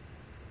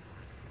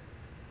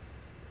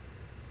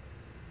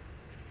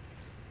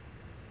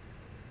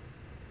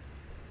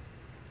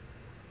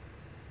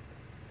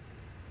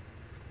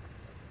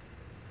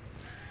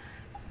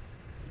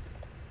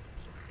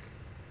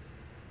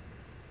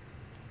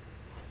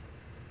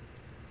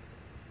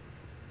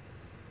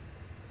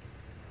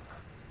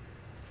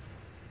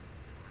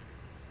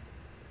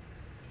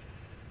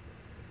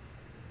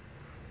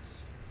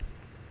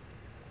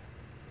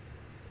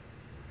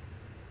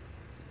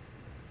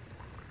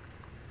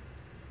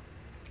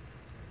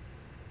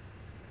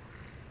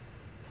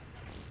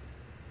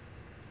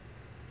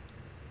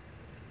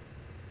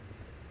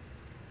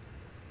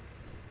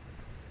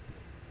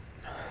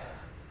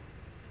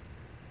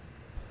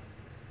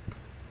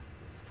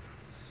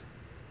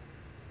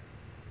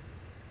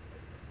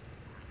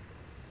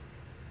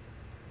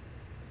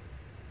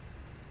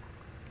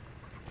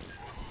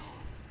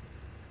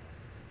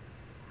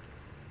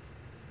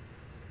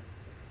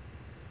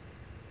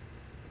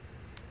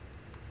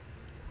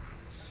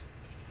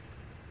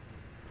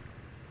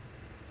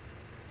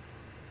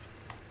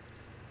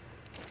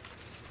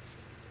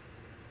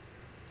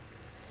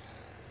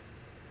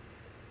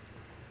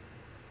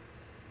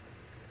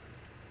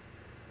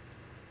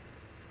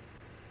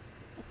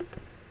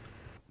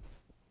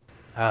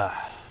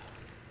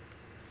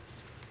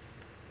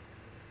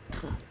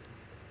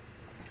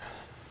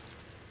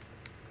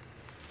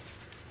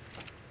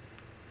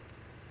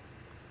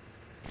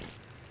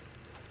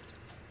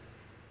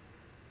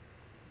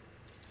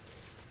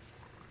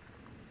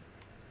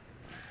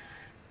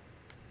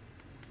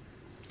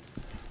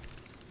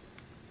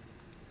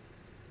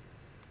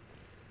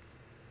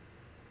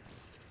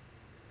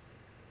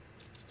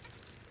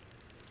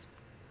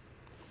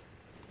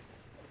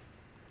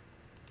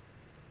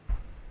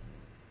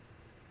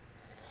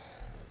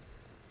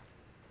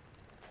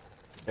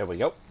 There we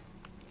go.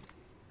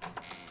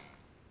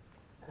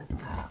 So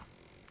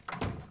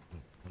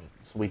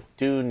we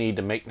do need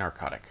to make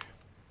narcotic.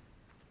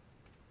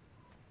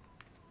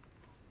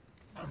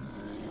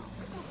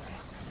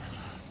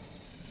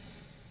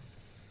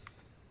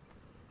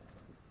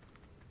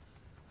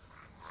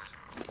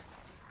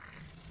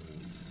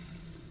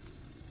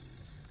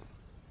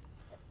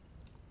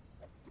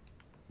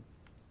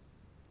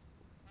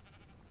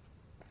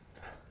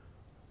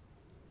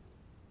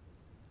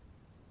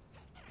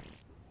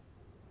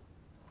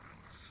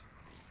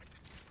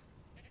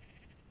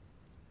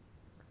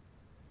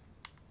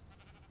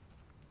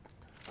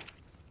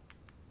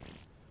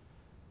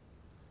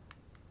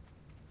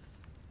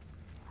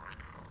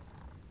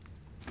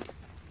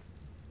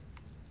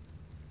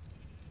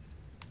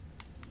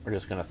 We're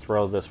just going to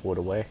throw this wood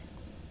away.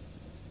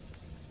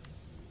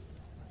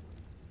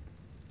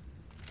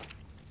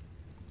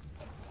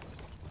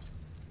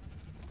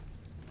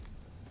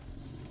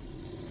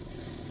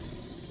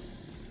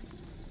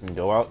 And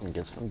go out and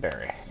get some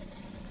berry.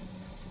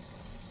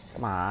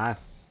 Come on.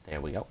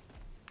 There we go.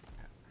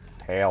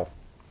 Tail.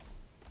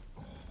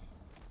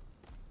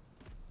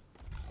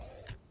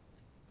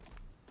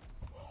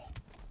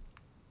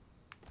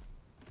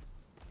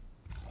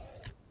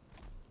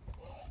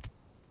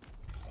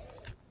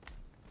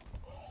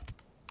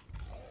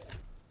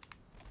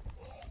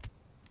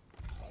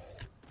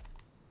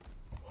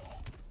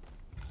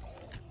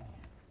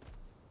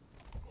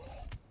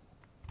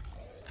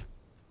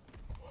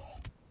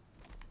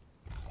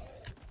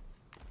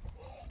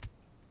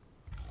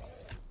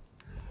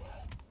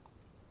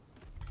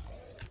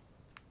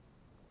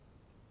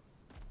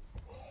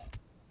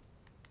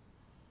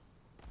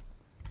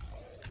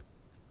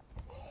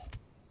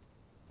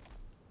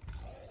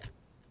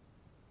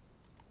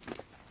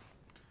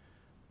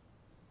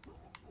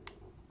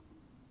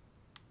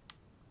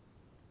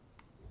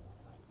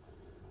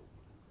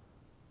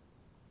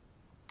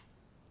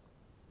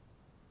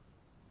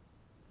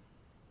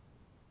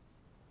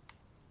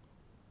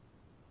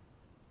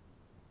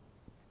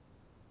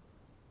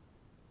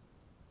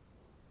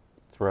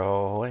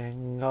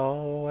 Throwing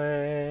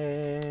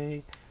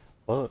away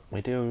what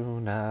we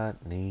do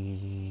not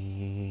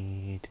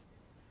need.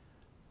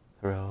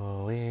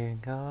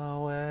 Throwing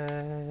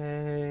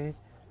away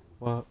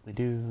what we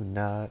do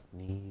not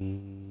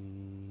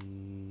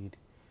need.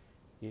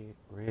 Get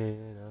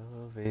rid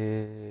of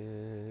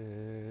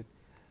it.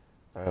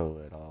 Throw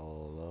it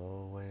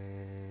all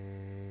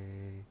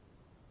away.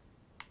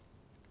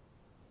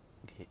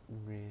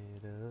 Getting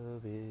rid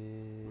of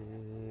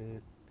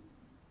it.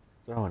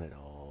 Throwing it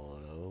all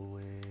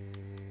away.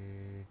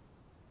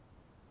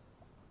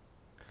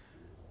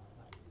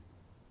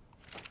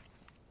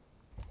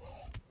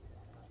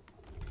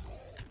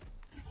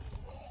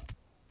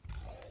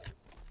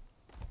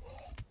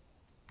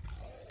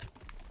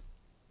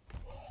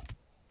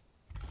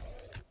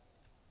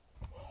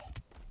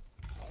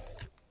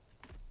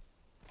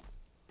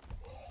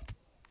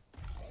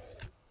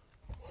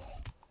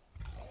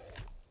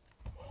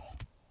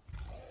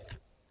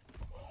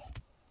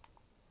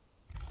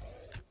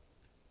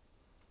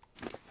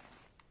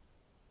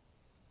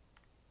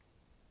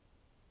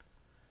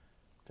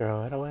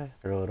 Throw it away,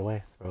 throw it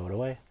away, throw it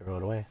away, throw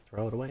it away,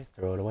 throw it away,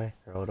 throw it away,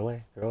 throw it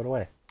away, throw it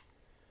away.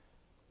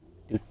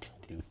 Doot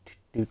doot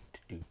doot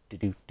doot doot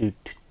doot doot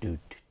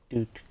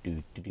doot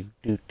doot doot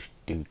doot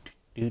doot doot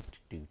doot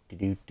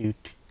doot doot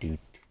doot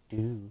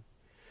doot.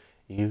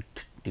 You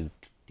doot doot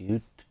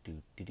doot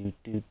doot doot doot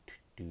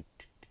doot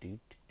doot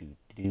doot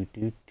doot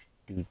doot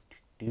doot doot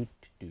doot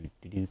doot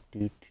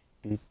doot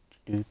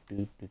doot doot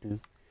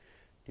doot.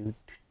 Doot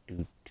doot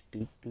doot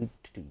doot doot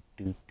doot doot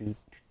doot doot doot.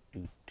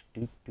 Doot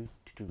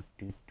doot doot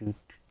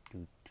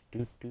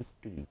doot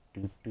doot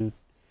doot doot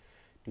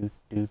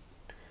doot doot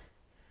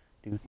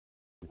doot doot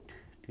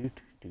doot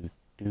doot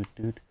doot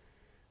doot.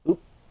 Oop!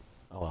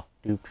 Oh well.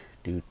 Doot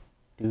doot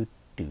doot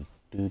doot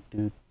doot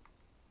doot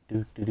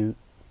doot doot doot.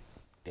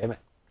 Damn it!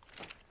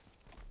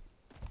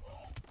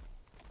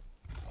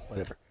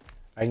 Whatever.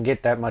 I can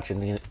get that much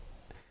in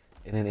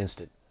an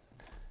instant.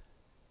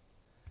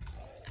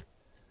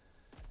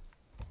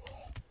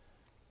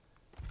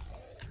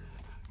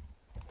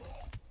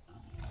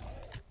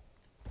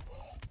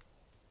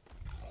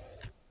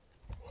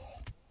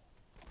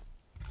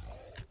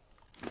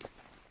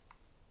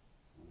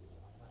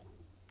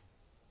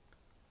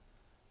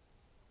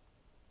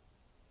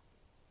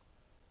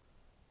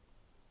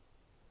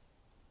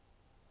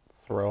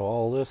 Throw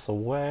all this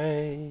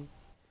away.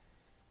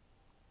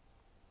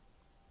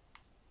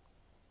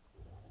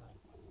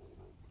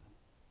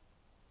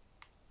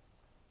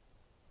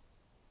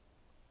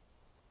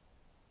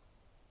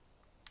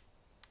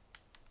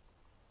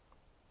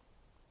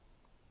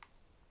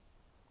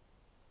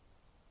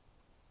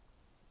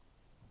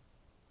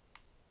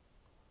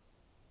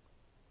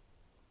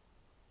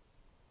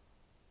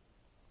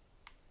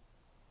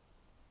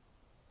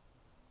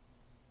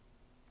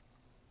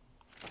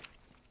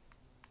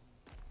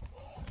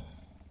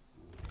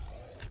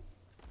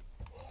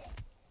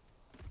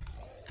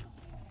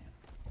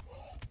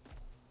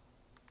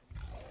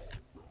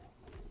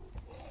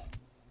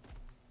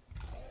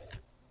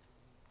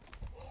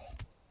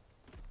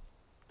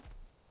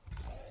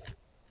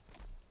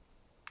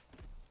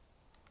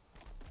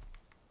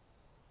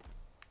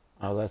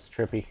 Oh, that's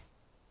trippy.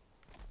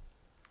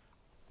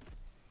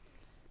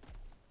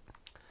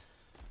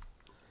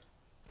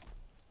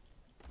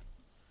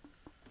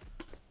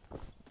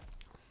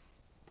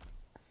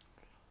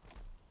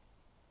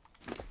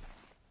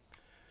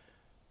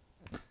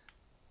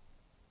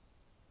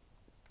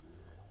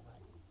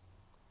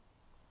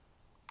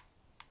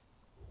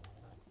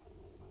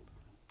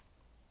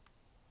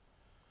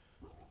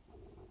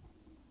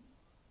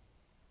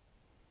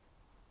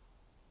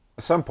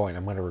 At some point,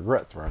 I'm going to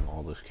regret throwing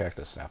all this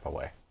cactus sap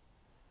away.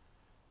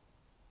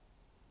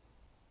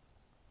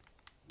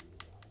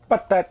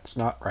 But that's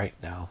not right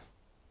now.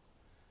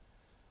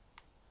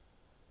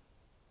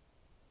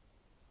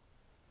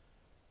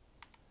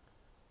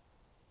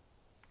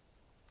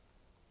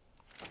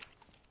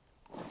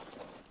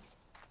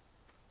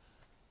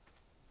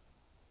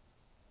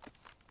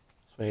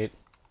 Sweet.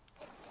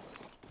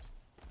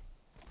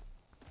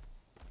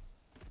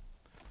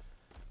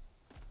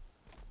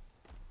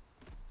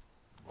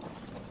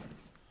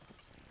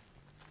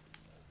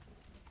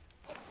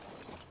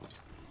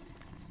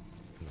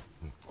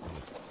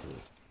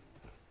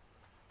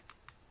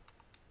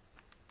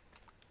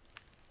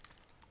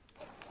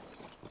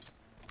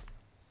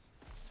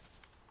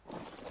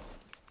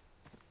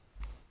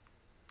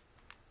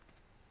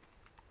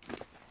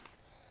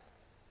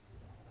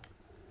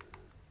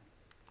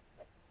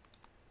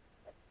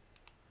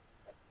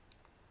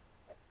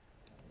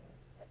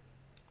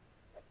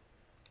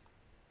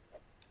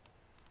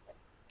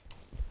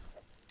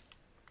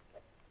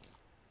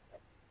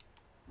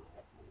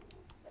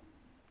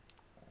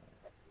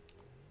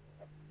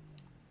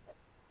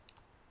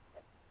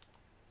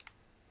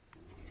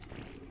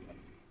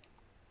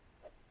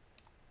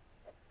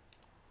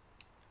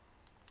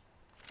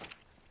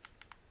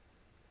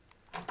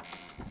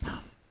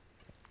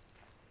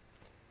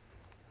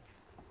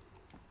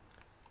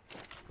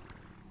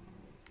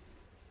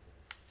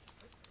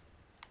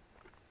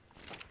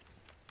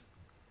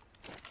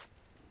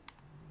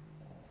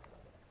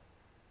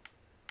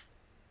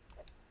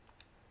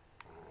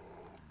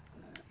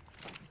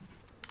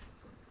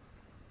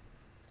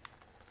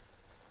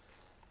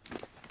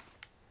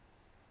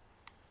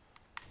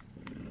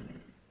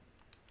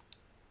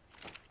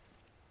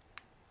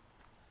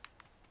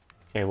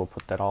 Okay, we'll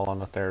put that all on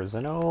the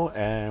Therizino,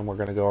 and we're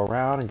going to go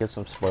around and get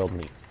some spoiled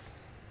meat.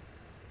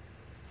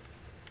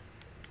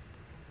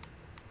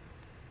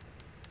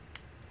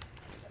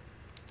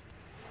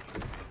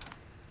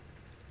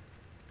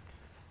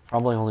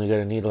 Probably only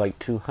going to need like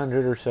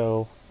 200 or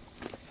so.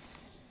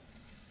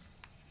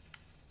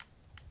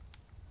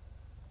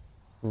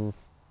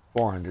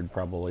 400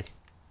 probably.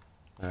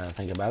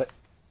 Think about it.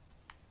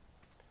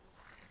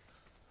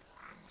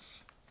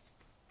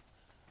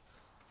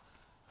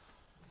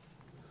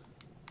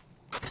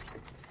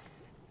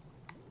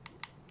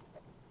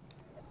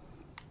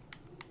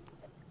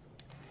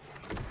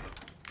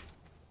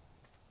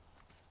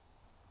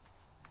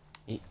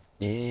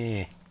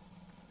 Yeah,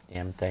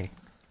 damn thing.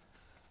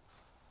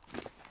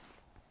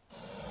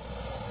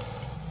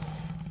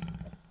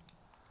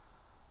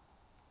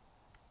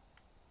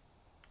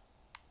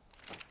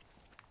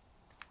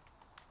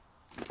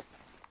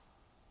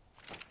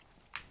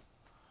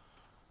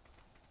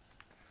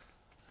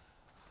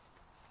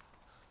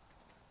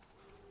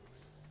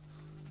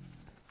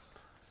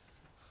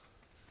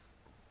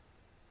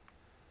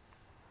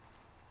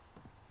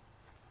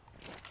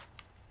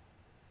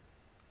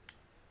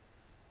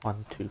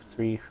 One, 2,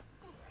 3,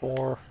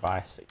 4,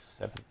 5, 6,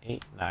 7,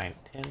 8, 9,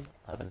 10,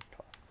 11,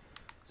 12.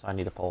 So I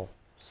need to pull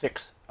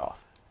 6 off.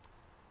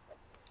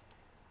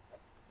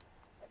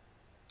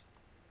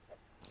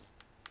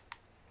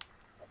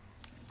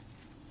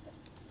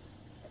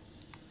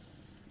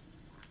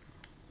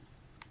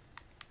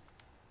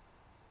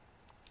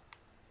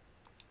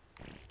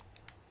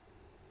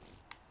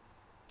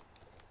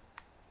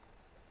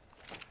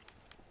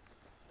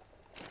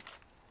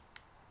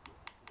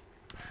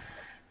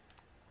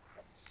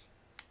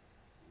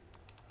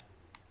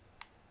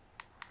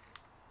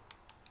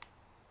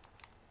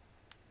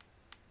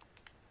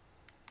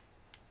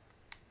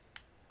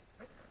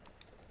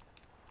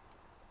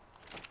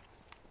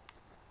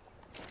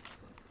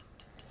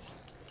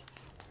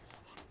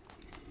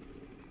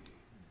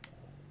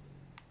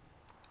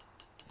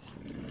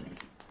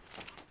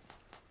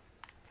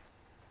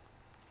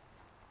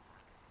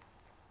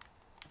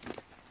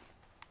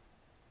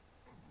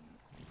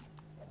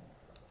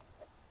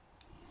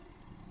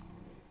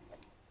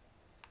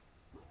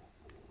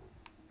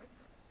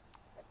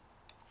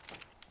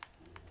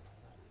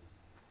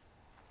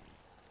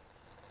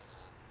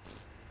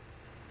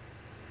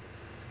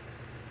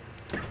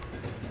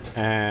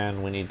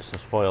 And we need some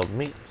spoiled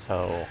meat,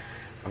 so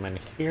come in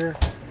here.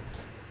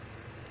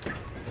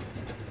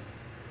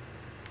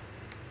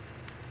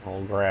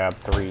 We'll grab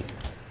 3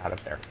 out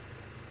of there.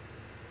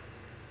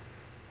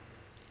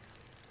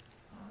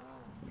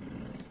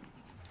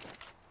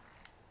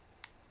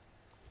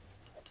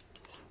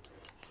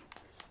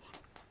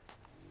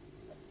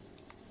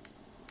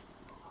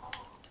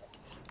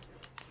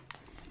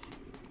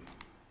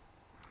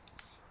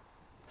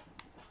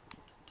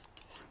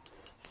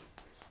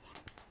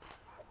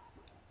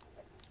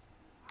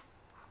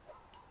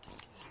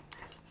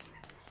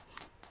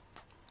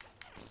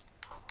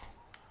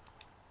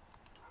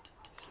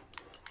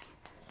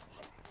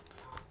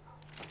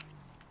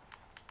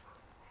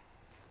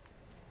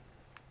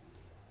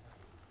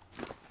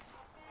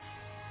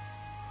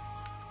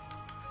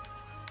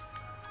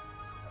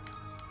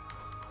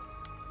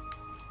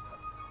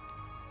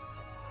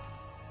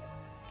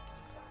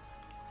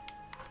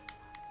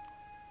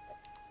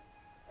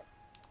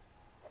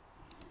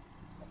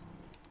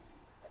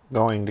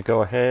 going to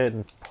go ahead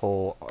and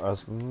pull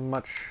as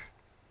much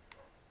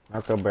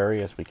narco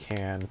berry as we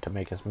can to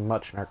make as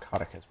much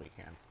narcotic as we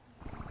can.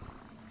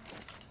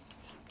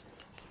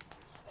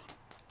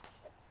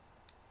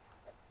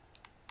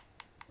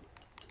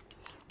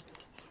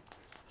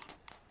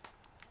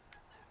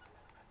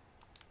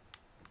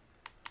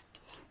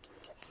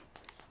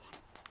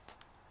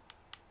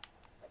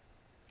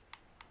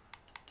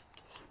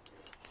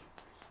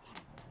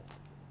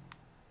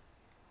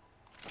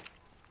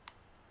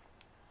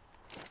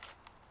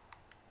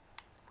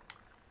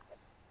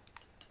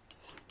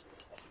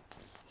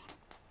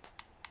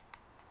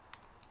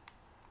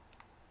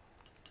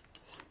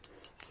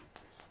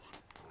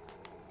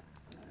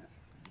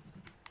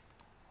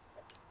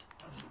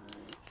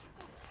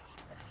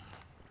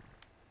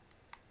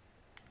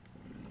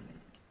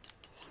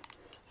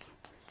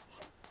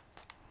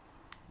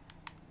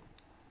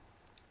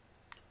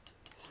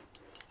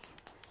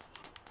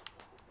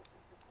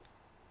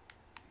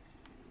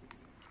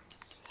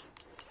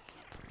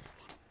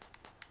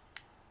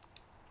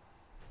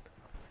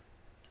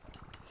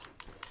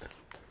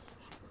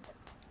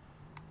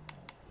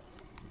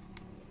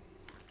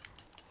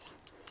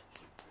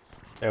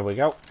 There we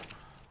go.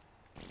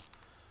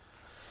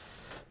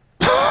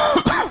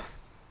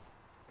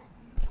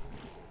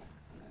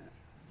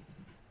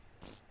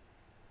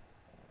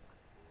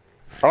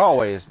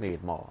 Always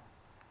need more.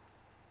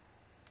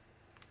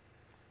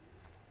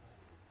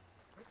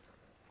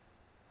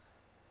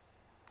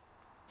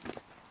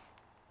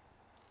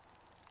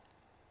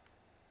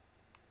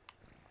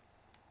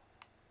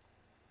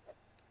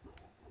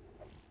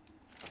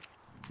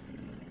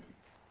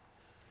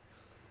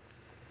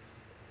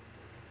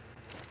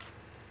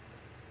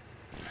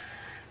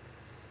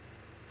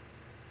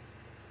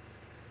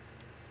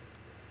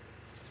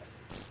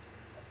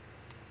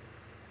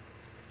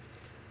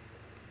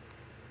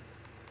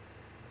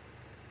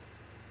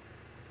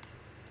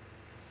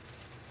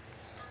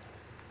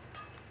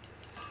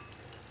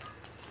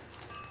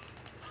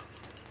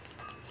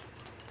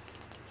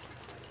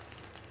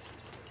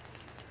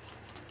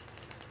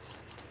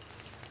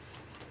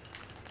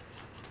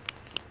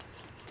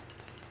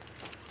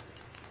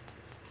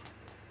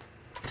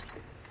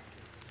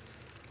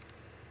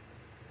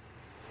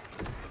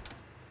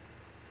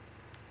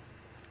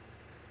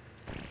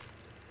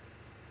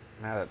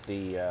 Now that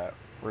the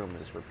room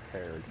is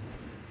repaired,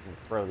 I can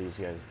throw these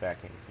guys back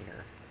in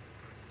here.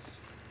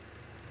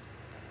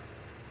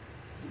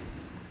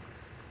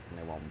 And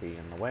they won't be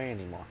in the way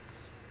anymore.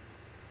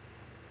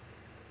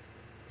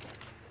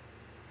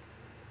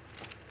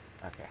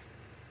 Okay.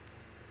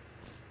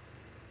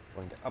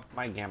 Going to up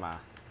my gamma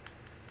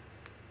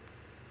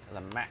to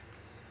the max.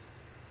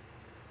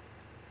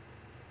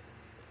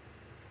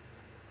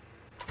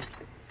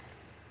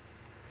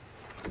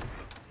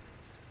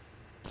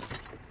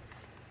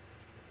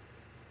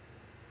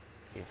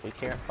 If we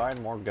can't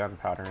find more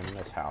gunpowder in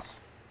this house.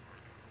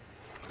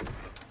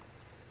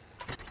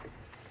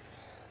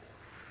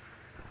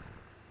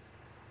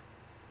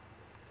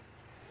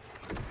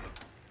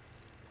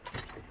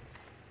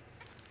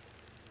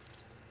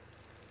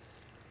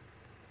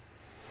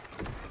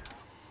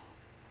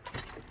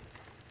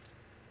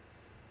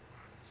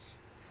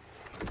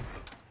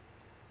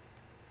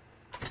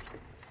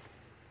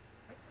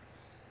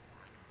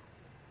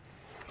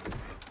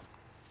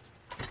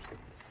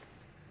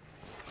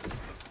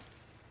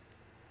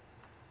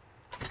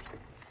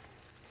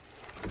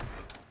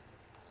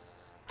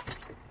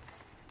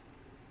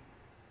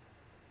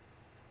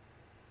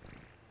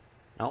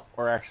 Nope,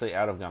 we're actually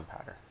out of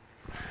gunpowder.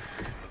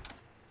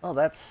 Oh,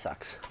 that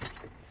sucks.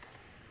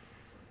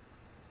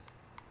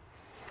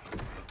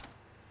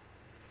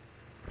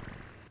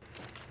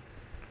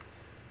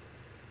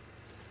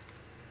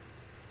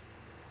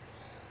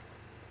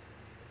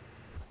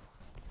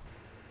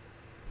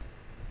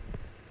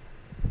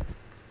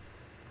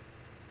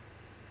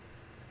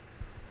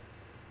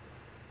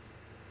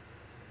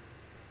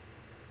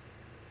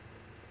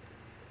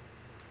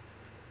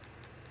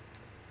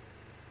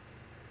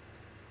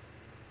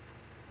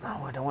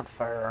 No, I don't want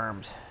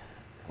firearms.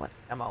 I want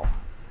ammo.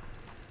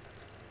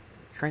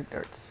 Shrink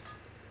darts.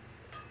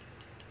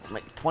 I'll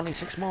make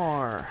 26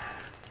 more.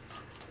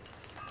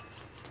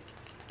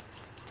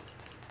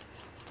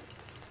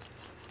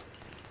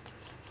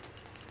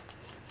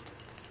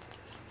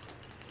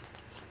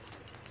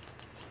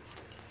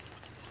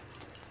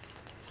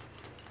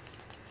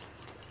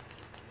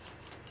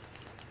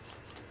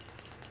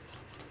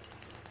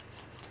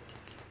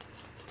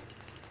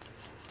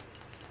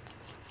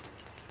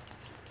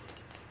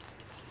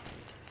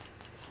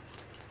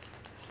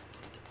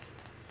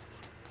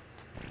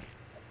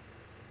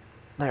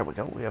 There we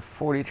go. We have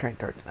 40 trank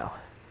darts now.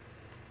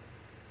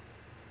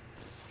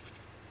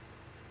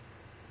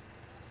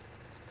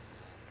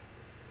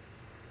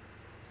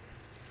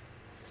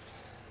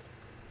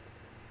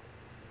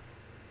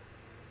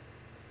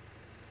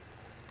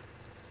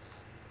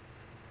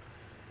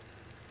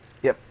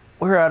 Yep,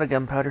 we're out of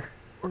gunpowder.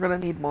 We're gonna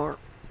need more.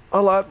 A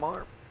lot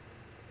more.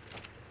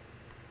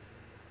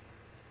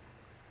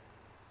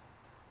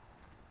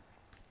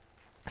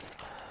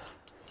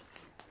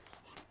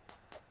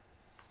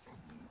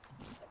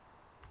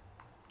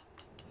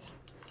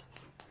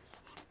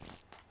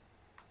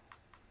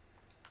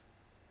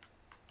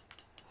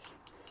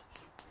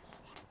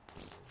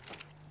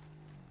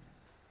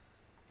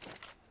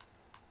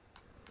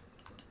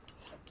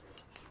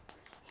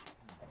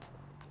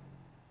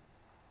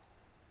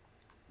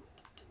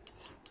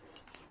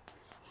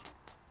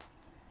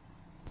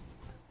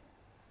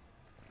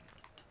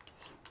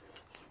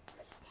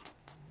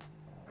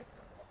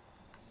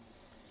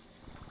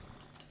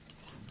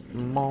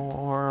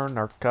 More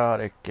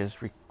narcotic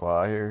is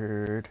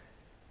required.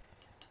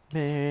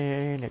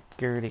 More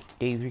narcotic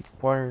is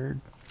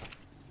required.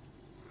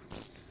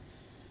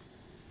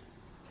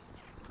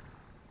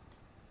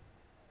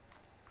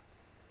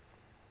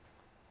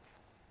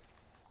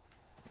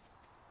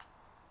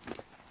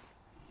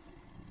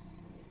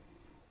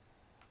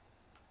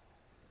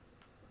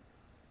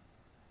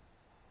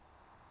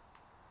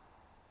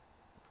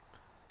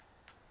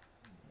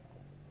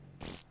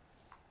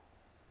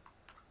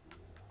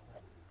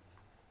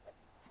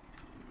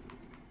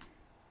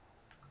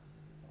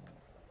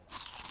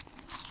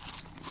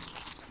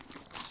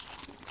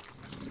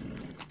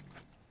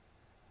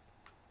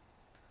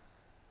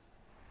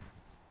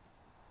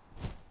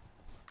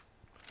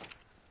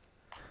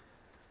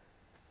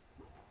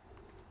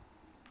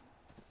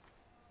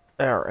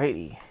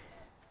 Alrighty.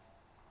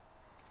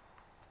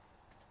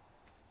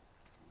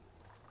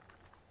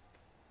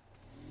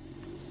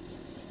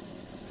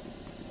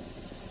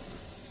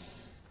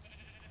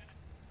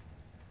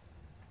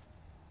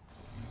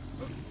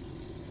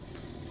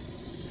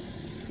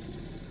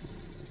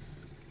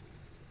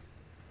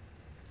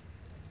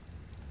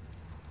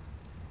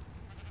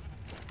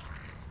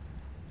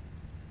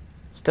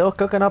 Still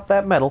cooking up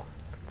that metal.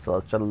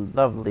 Such a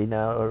lovely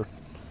now.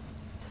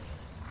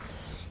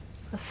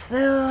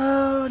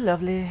 So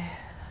lovely.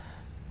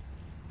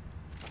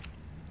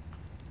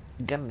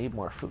 Gonna need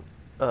more food,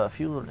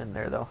 fuel in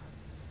there though.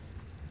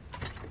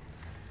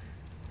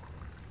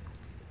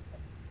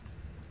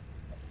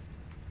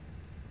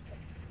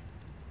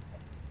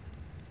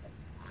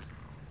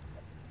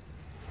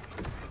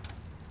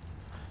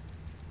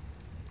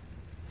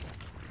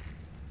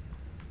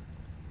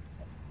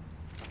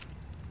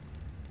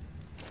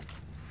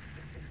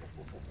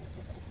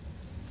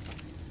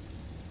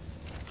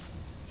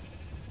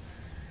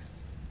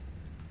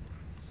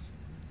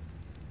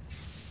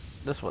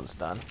 This one's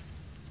done.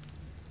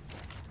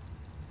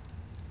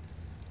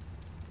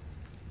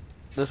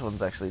 This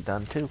one's actually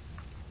done too.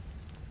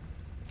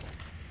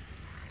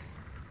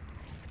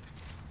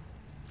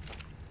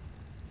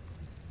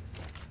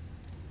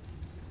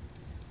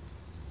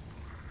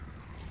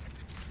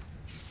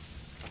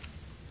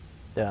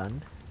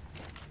 Done.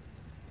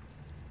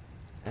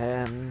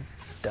 And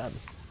done.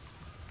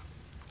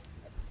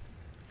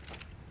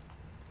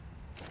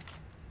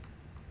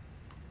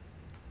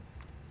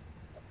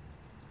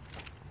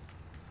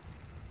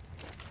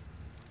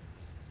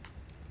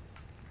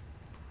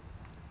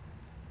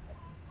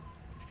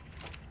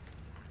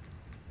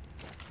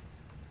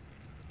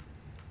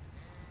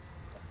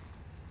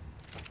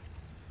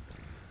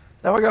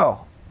 There we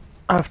go.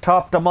 I've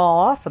topped them all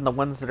off, and the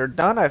ones that are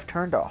done I've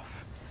turned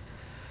off.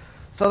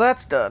 So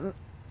that's done.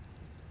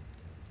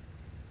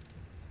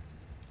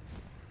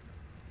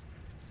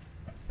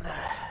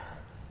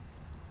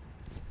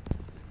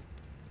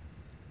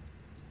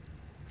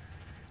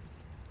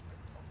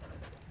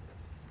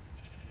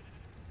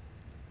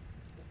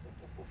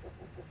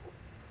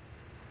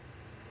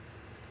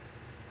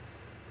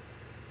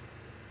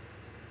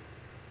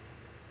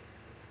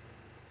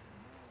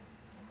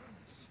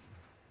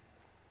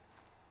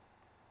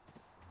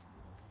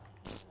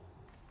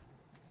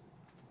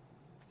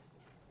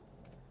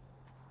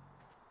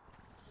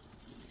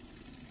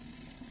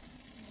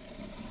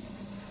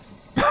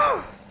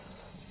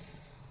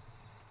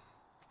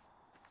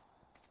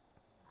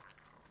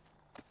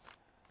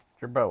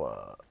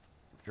 Jerboa.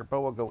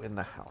 Jerboa, go in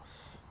the house.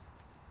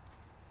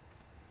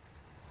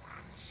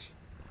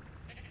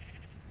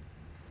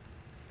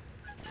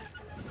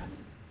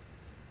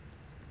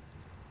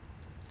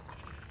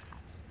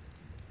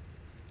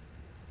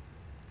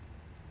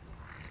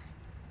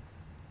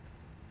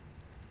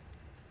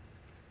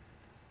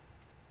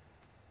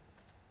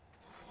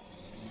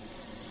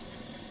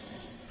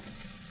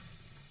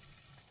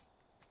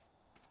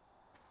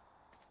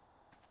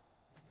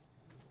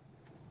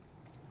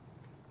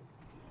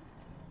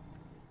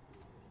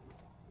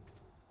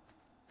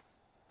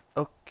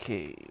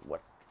 Okay,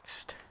 what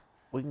next?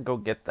 We can go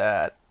get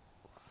that.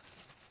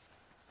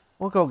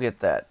 We'll go get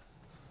that.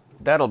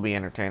 That'll be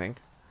entertaining.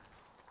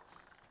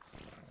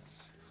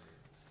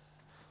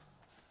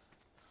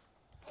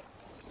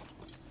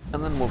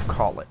 And then we'll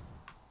call it.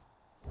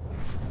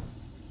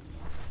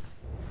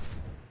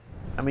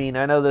 I mean,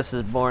 I know this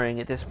is boring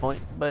at this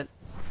point, but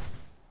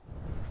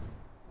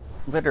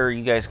better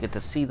you guys get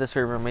to see the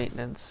server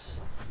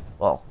maintenance,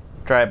 well,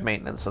 drive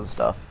maintenance and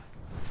stuff.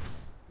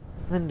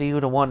 Then do you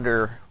to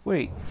wonder,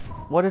 wait,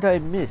 what did I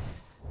miss?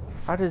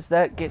 How does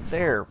that get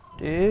there?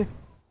 I'm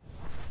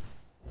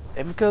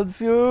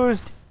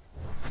confused.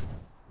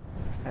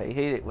 I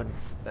hate it when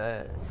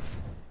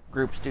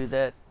groups do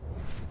that.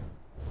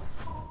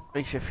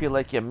 Makes you feel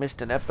like you missed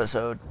an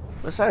episode.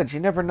 Besides, you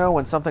never know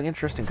when something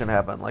interesting can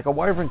happen. Like a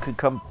wyvern could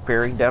come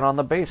bearing down on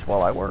the base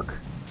while I work.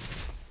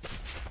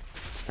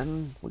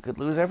 And we could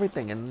lose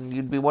everything, and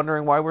you'd be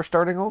wondering why we're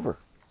starting over.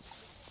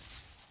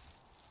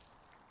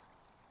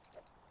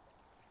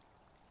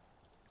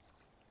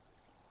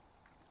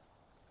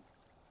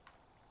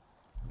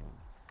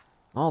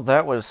 Well,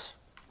 that was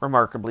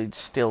remarkably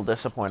still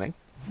disappointing.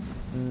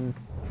 and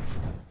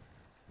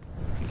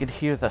you could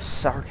hear the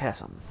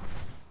sarcasm.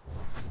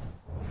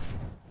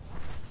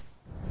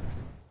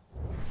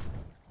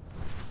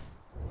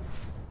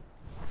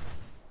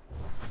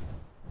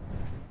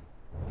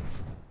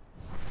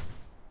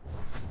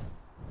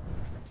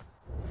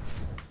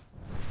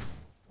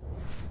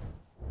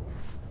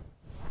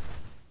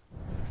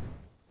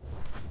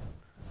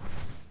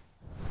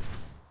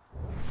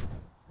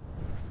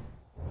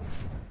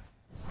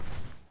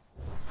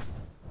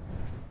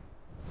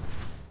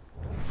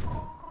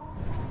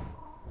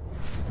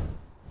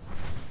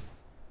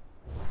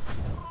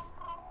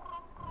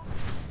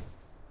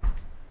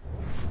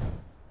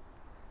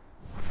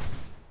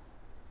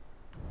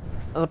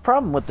 The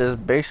problem with this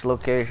base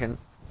location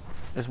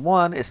is,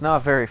 one, it's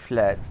not very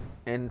flat.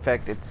 In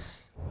fact, it's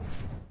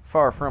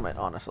far from it,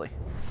 honestly.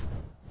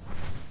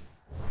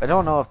 I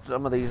don't know if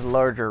some of these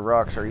larger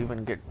rocks are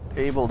even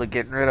able to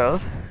get rid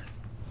of.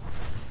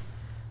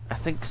 I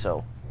think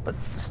so, but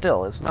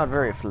still, it's not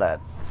very flat.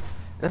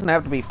 It doesn't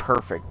have to be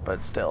perfect,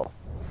 but still.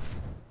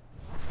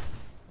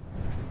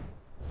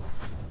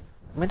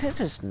 I mean, it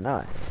is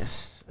nice.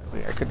 I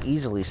mean, I could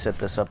easily set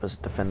this up as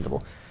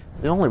defendable.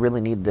 We only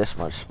really need this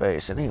much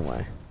space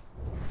anyway.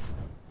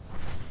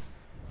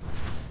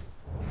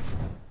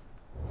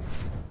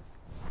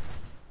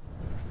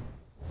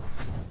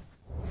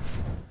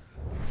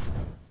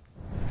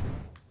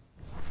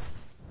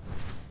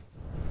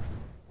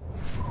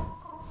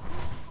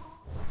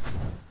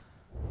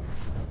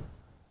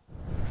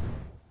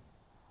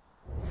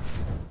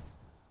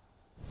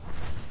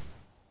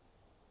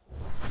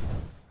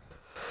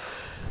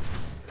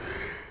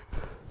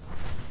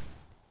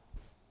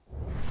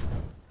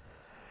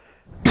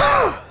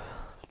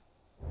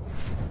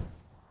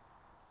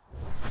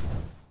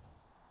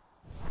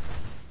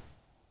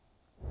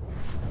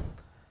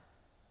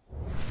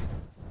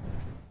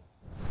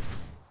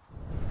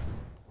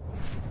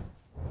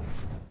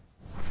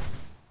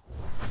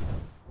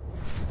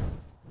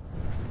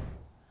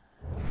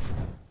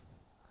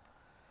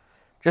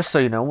 Just so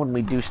you know, when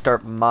we do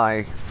start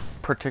my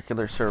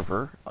particular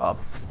server up,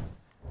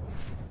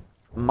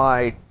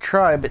 my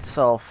tribe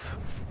itself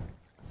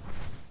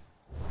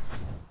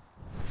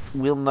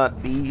will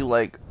not be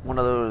like one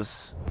of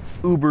those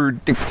uber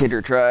dictator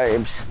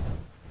tribes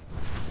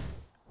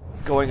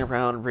going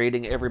around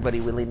raiding everybody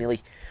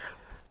willy-nilly.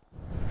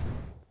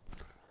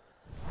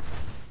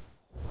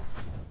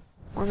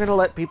 We're gonna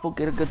let people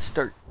get a good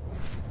start.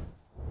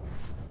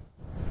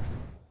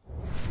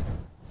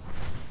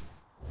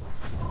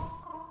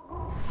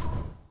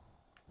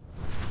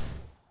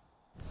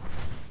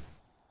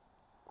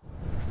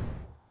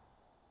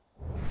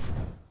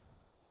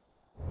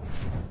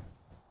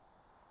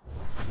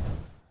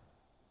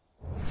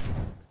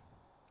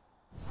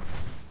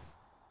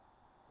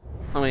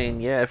 I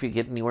mean, yeah, if you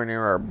get anywhere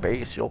near our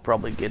base, you'll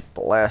probably get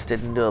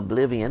blasted into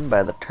oblivion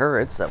by the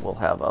turrets that we'll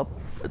have up,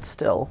 but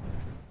still.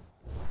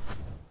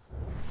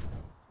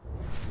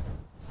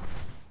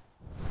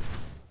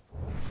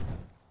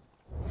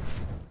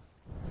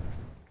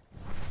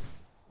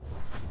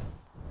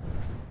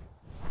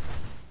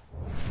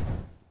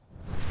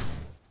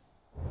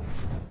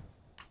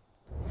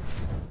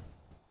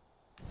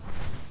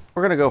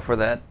 We're gonna go for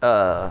that,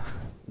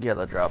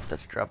 yellow drop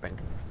that's dropping.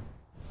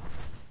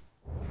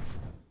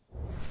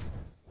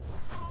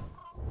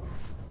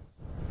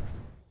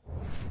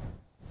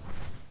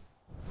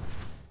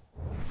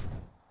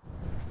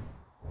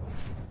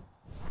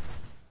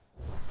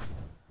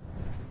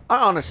 I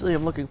honestly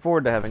am looking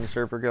forward to having a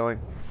server going.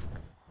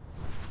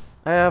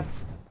 I have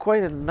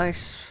quite a nice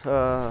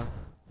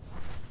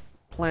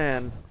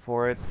plan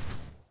for it.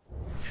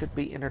 Should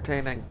be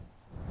entertaining.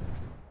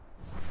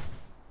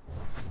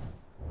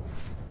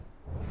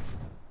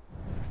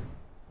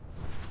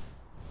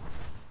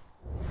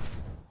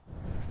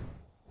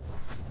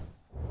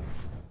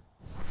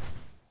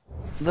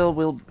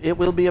 It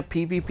will be a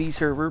PvP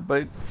server,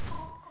 but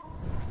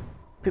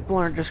people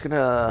aren't just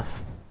gonna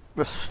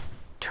just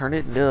turn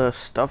it into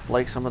stuff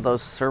like some of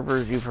those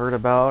servers you've heard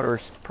about or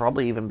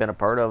probably even been a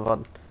part of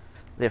on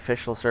the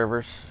official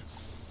servers.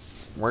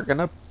 We're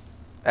gonna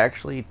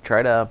actually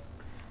try to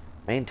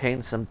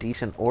maintain some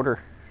decent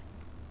order.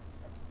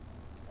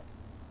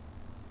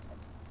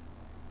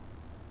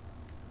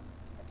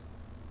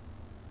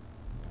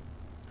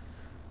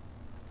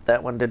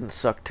 That one didn't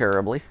suck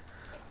terribly.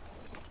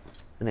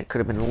 And it could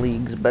have been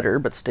leagues better,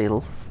 but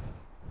still.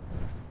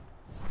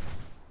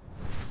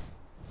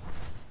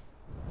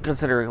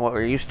 Considering what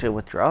we're used to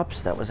with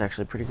drops, that was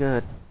actually pretty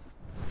good.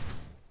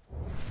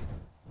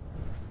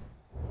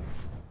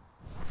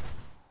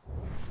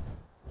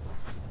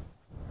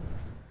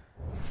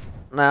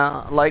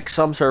 Now, like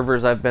some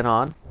servers I've been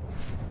on,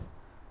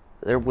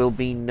 there will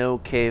be no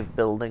cave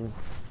building.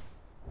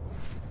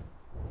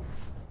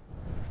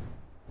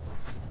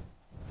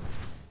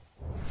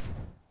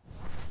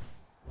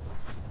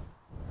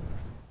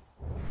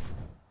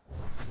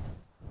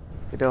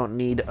 We don't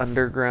need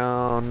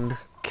underground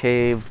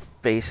cave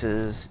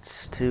bases.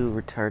 It's too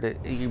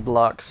retarded. You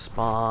block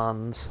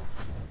spawns.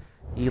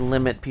 You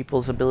limit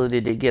people's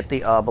ability to get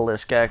the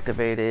obelisk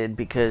activated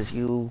because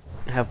you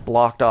have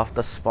blocked off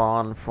the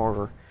spawn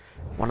for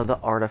one of the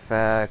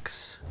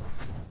artifacts.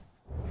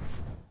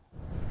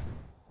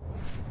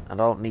 I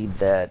don't need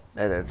that.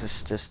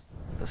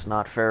 That's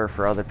not fair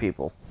for other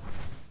people.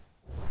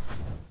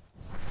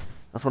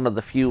 That's one of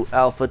the few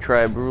Alpha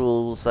Tribe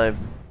rules I've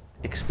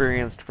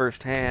experienced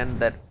firsthand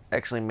that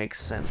actually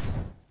makes sense.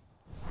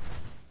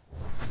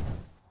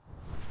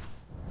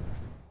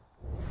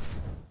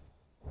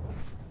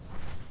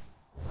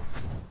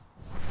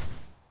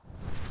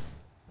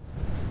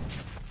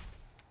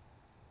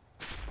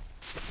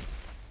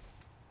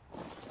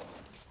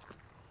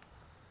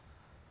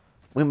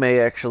 We may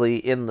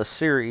actually end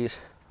the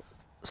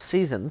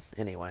season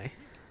anyway,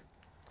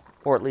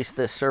 or at least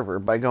this server,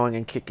 by going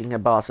and kicking a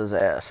boss's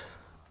ass.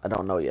 I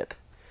don't know yet.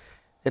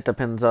 It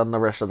depends on the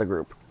rest of the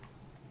group.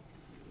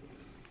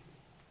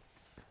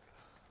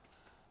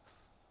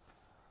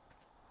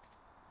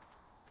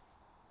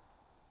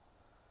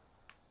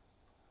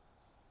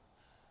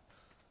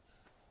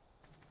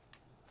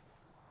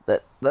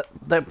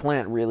 That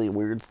plant really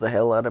weirds the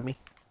hell out of me.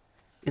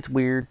 It's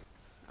weird.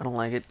 I don't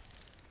like it.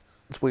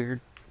 It's weird.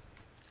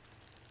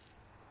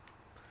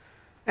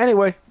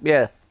 Anyway,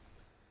 yeah.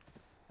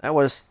 That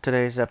was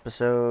today's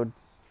episode.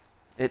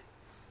 It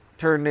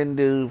turned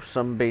into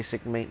some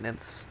basic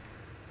maintenance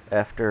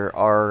after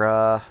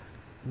our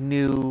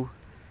new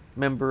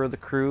member of the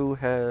crew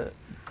had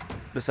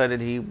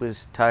decided he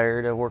was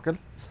tired of working.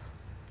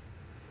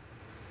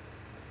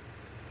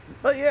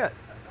 But yeah,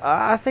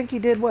 I think he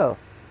did well.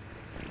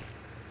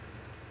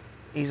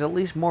 He's at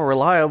least more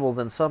reliable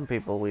than some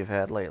people we've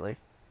had lately.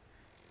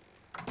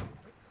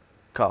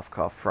 Cough,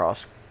 cough,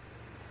 frost.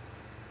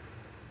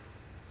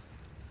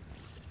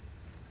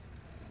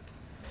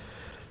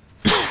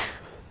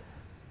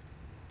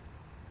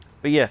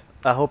 But yeah,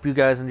 I hope you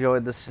guys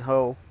enjoyed this.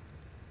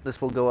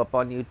 This will go up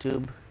on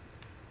YouTube.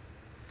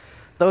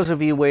 Those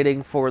of you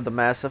waiting for the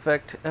Mass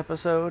Effect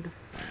episode,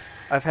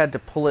 I've had to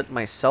pull it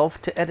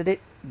myself to edit it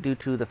due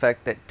to the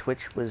fact that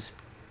Twitch was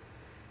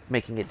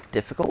making it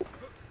difficult.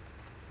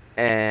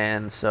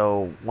 And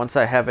so once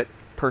I have it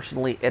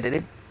personally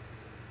edited,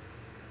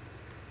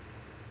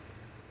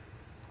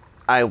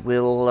 I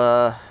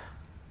will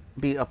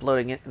be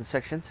uploading it in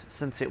sections,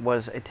 since it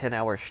was a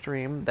 10-hour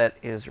stream. That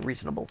is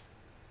reasonable.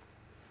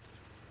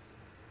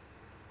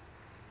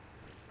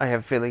 I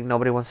have a feeling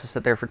nobody wants to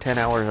sit there for 10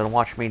 hours and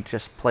watch me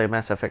just play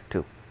Mass Effect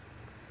 2.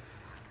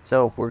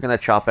 So we're going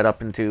to chop it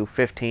up into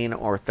 15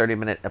 or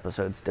 30-minute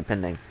episodes,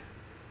 depending.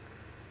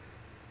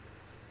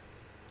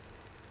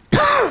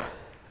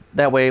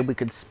 That way we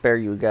could spare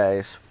you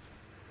guys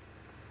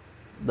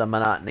the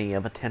monotony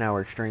of a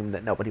 10-hour stream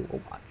that nobody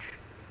will watch.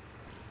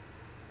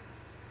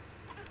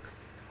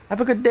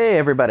 Have a good day,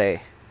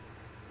 everybody.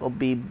 We'll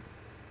be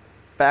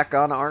back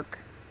on Ark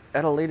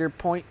at a later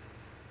point,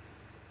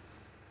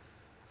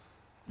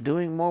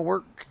 doing more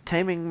work,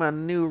 taming my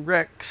new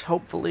Rex,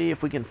 hopefully,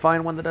 if we can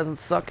find one that doesn't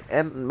suck,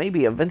 and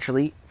maybe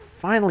eventually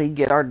finally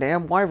get our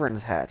damn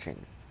wyverns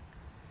hatching.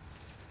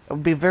 It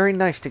would be very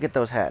nice to get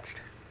those hatched.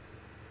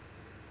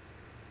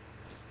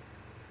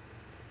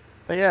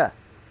 But yeah,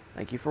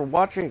 thank you for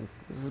watching.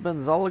 This has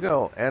been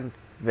Zallgo and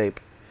Vape.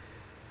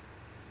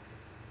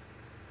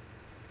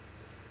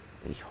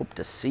 We hope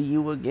to see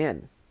you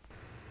again.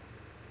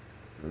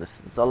 And this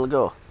is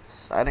Zallgo,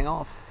 signing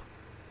off.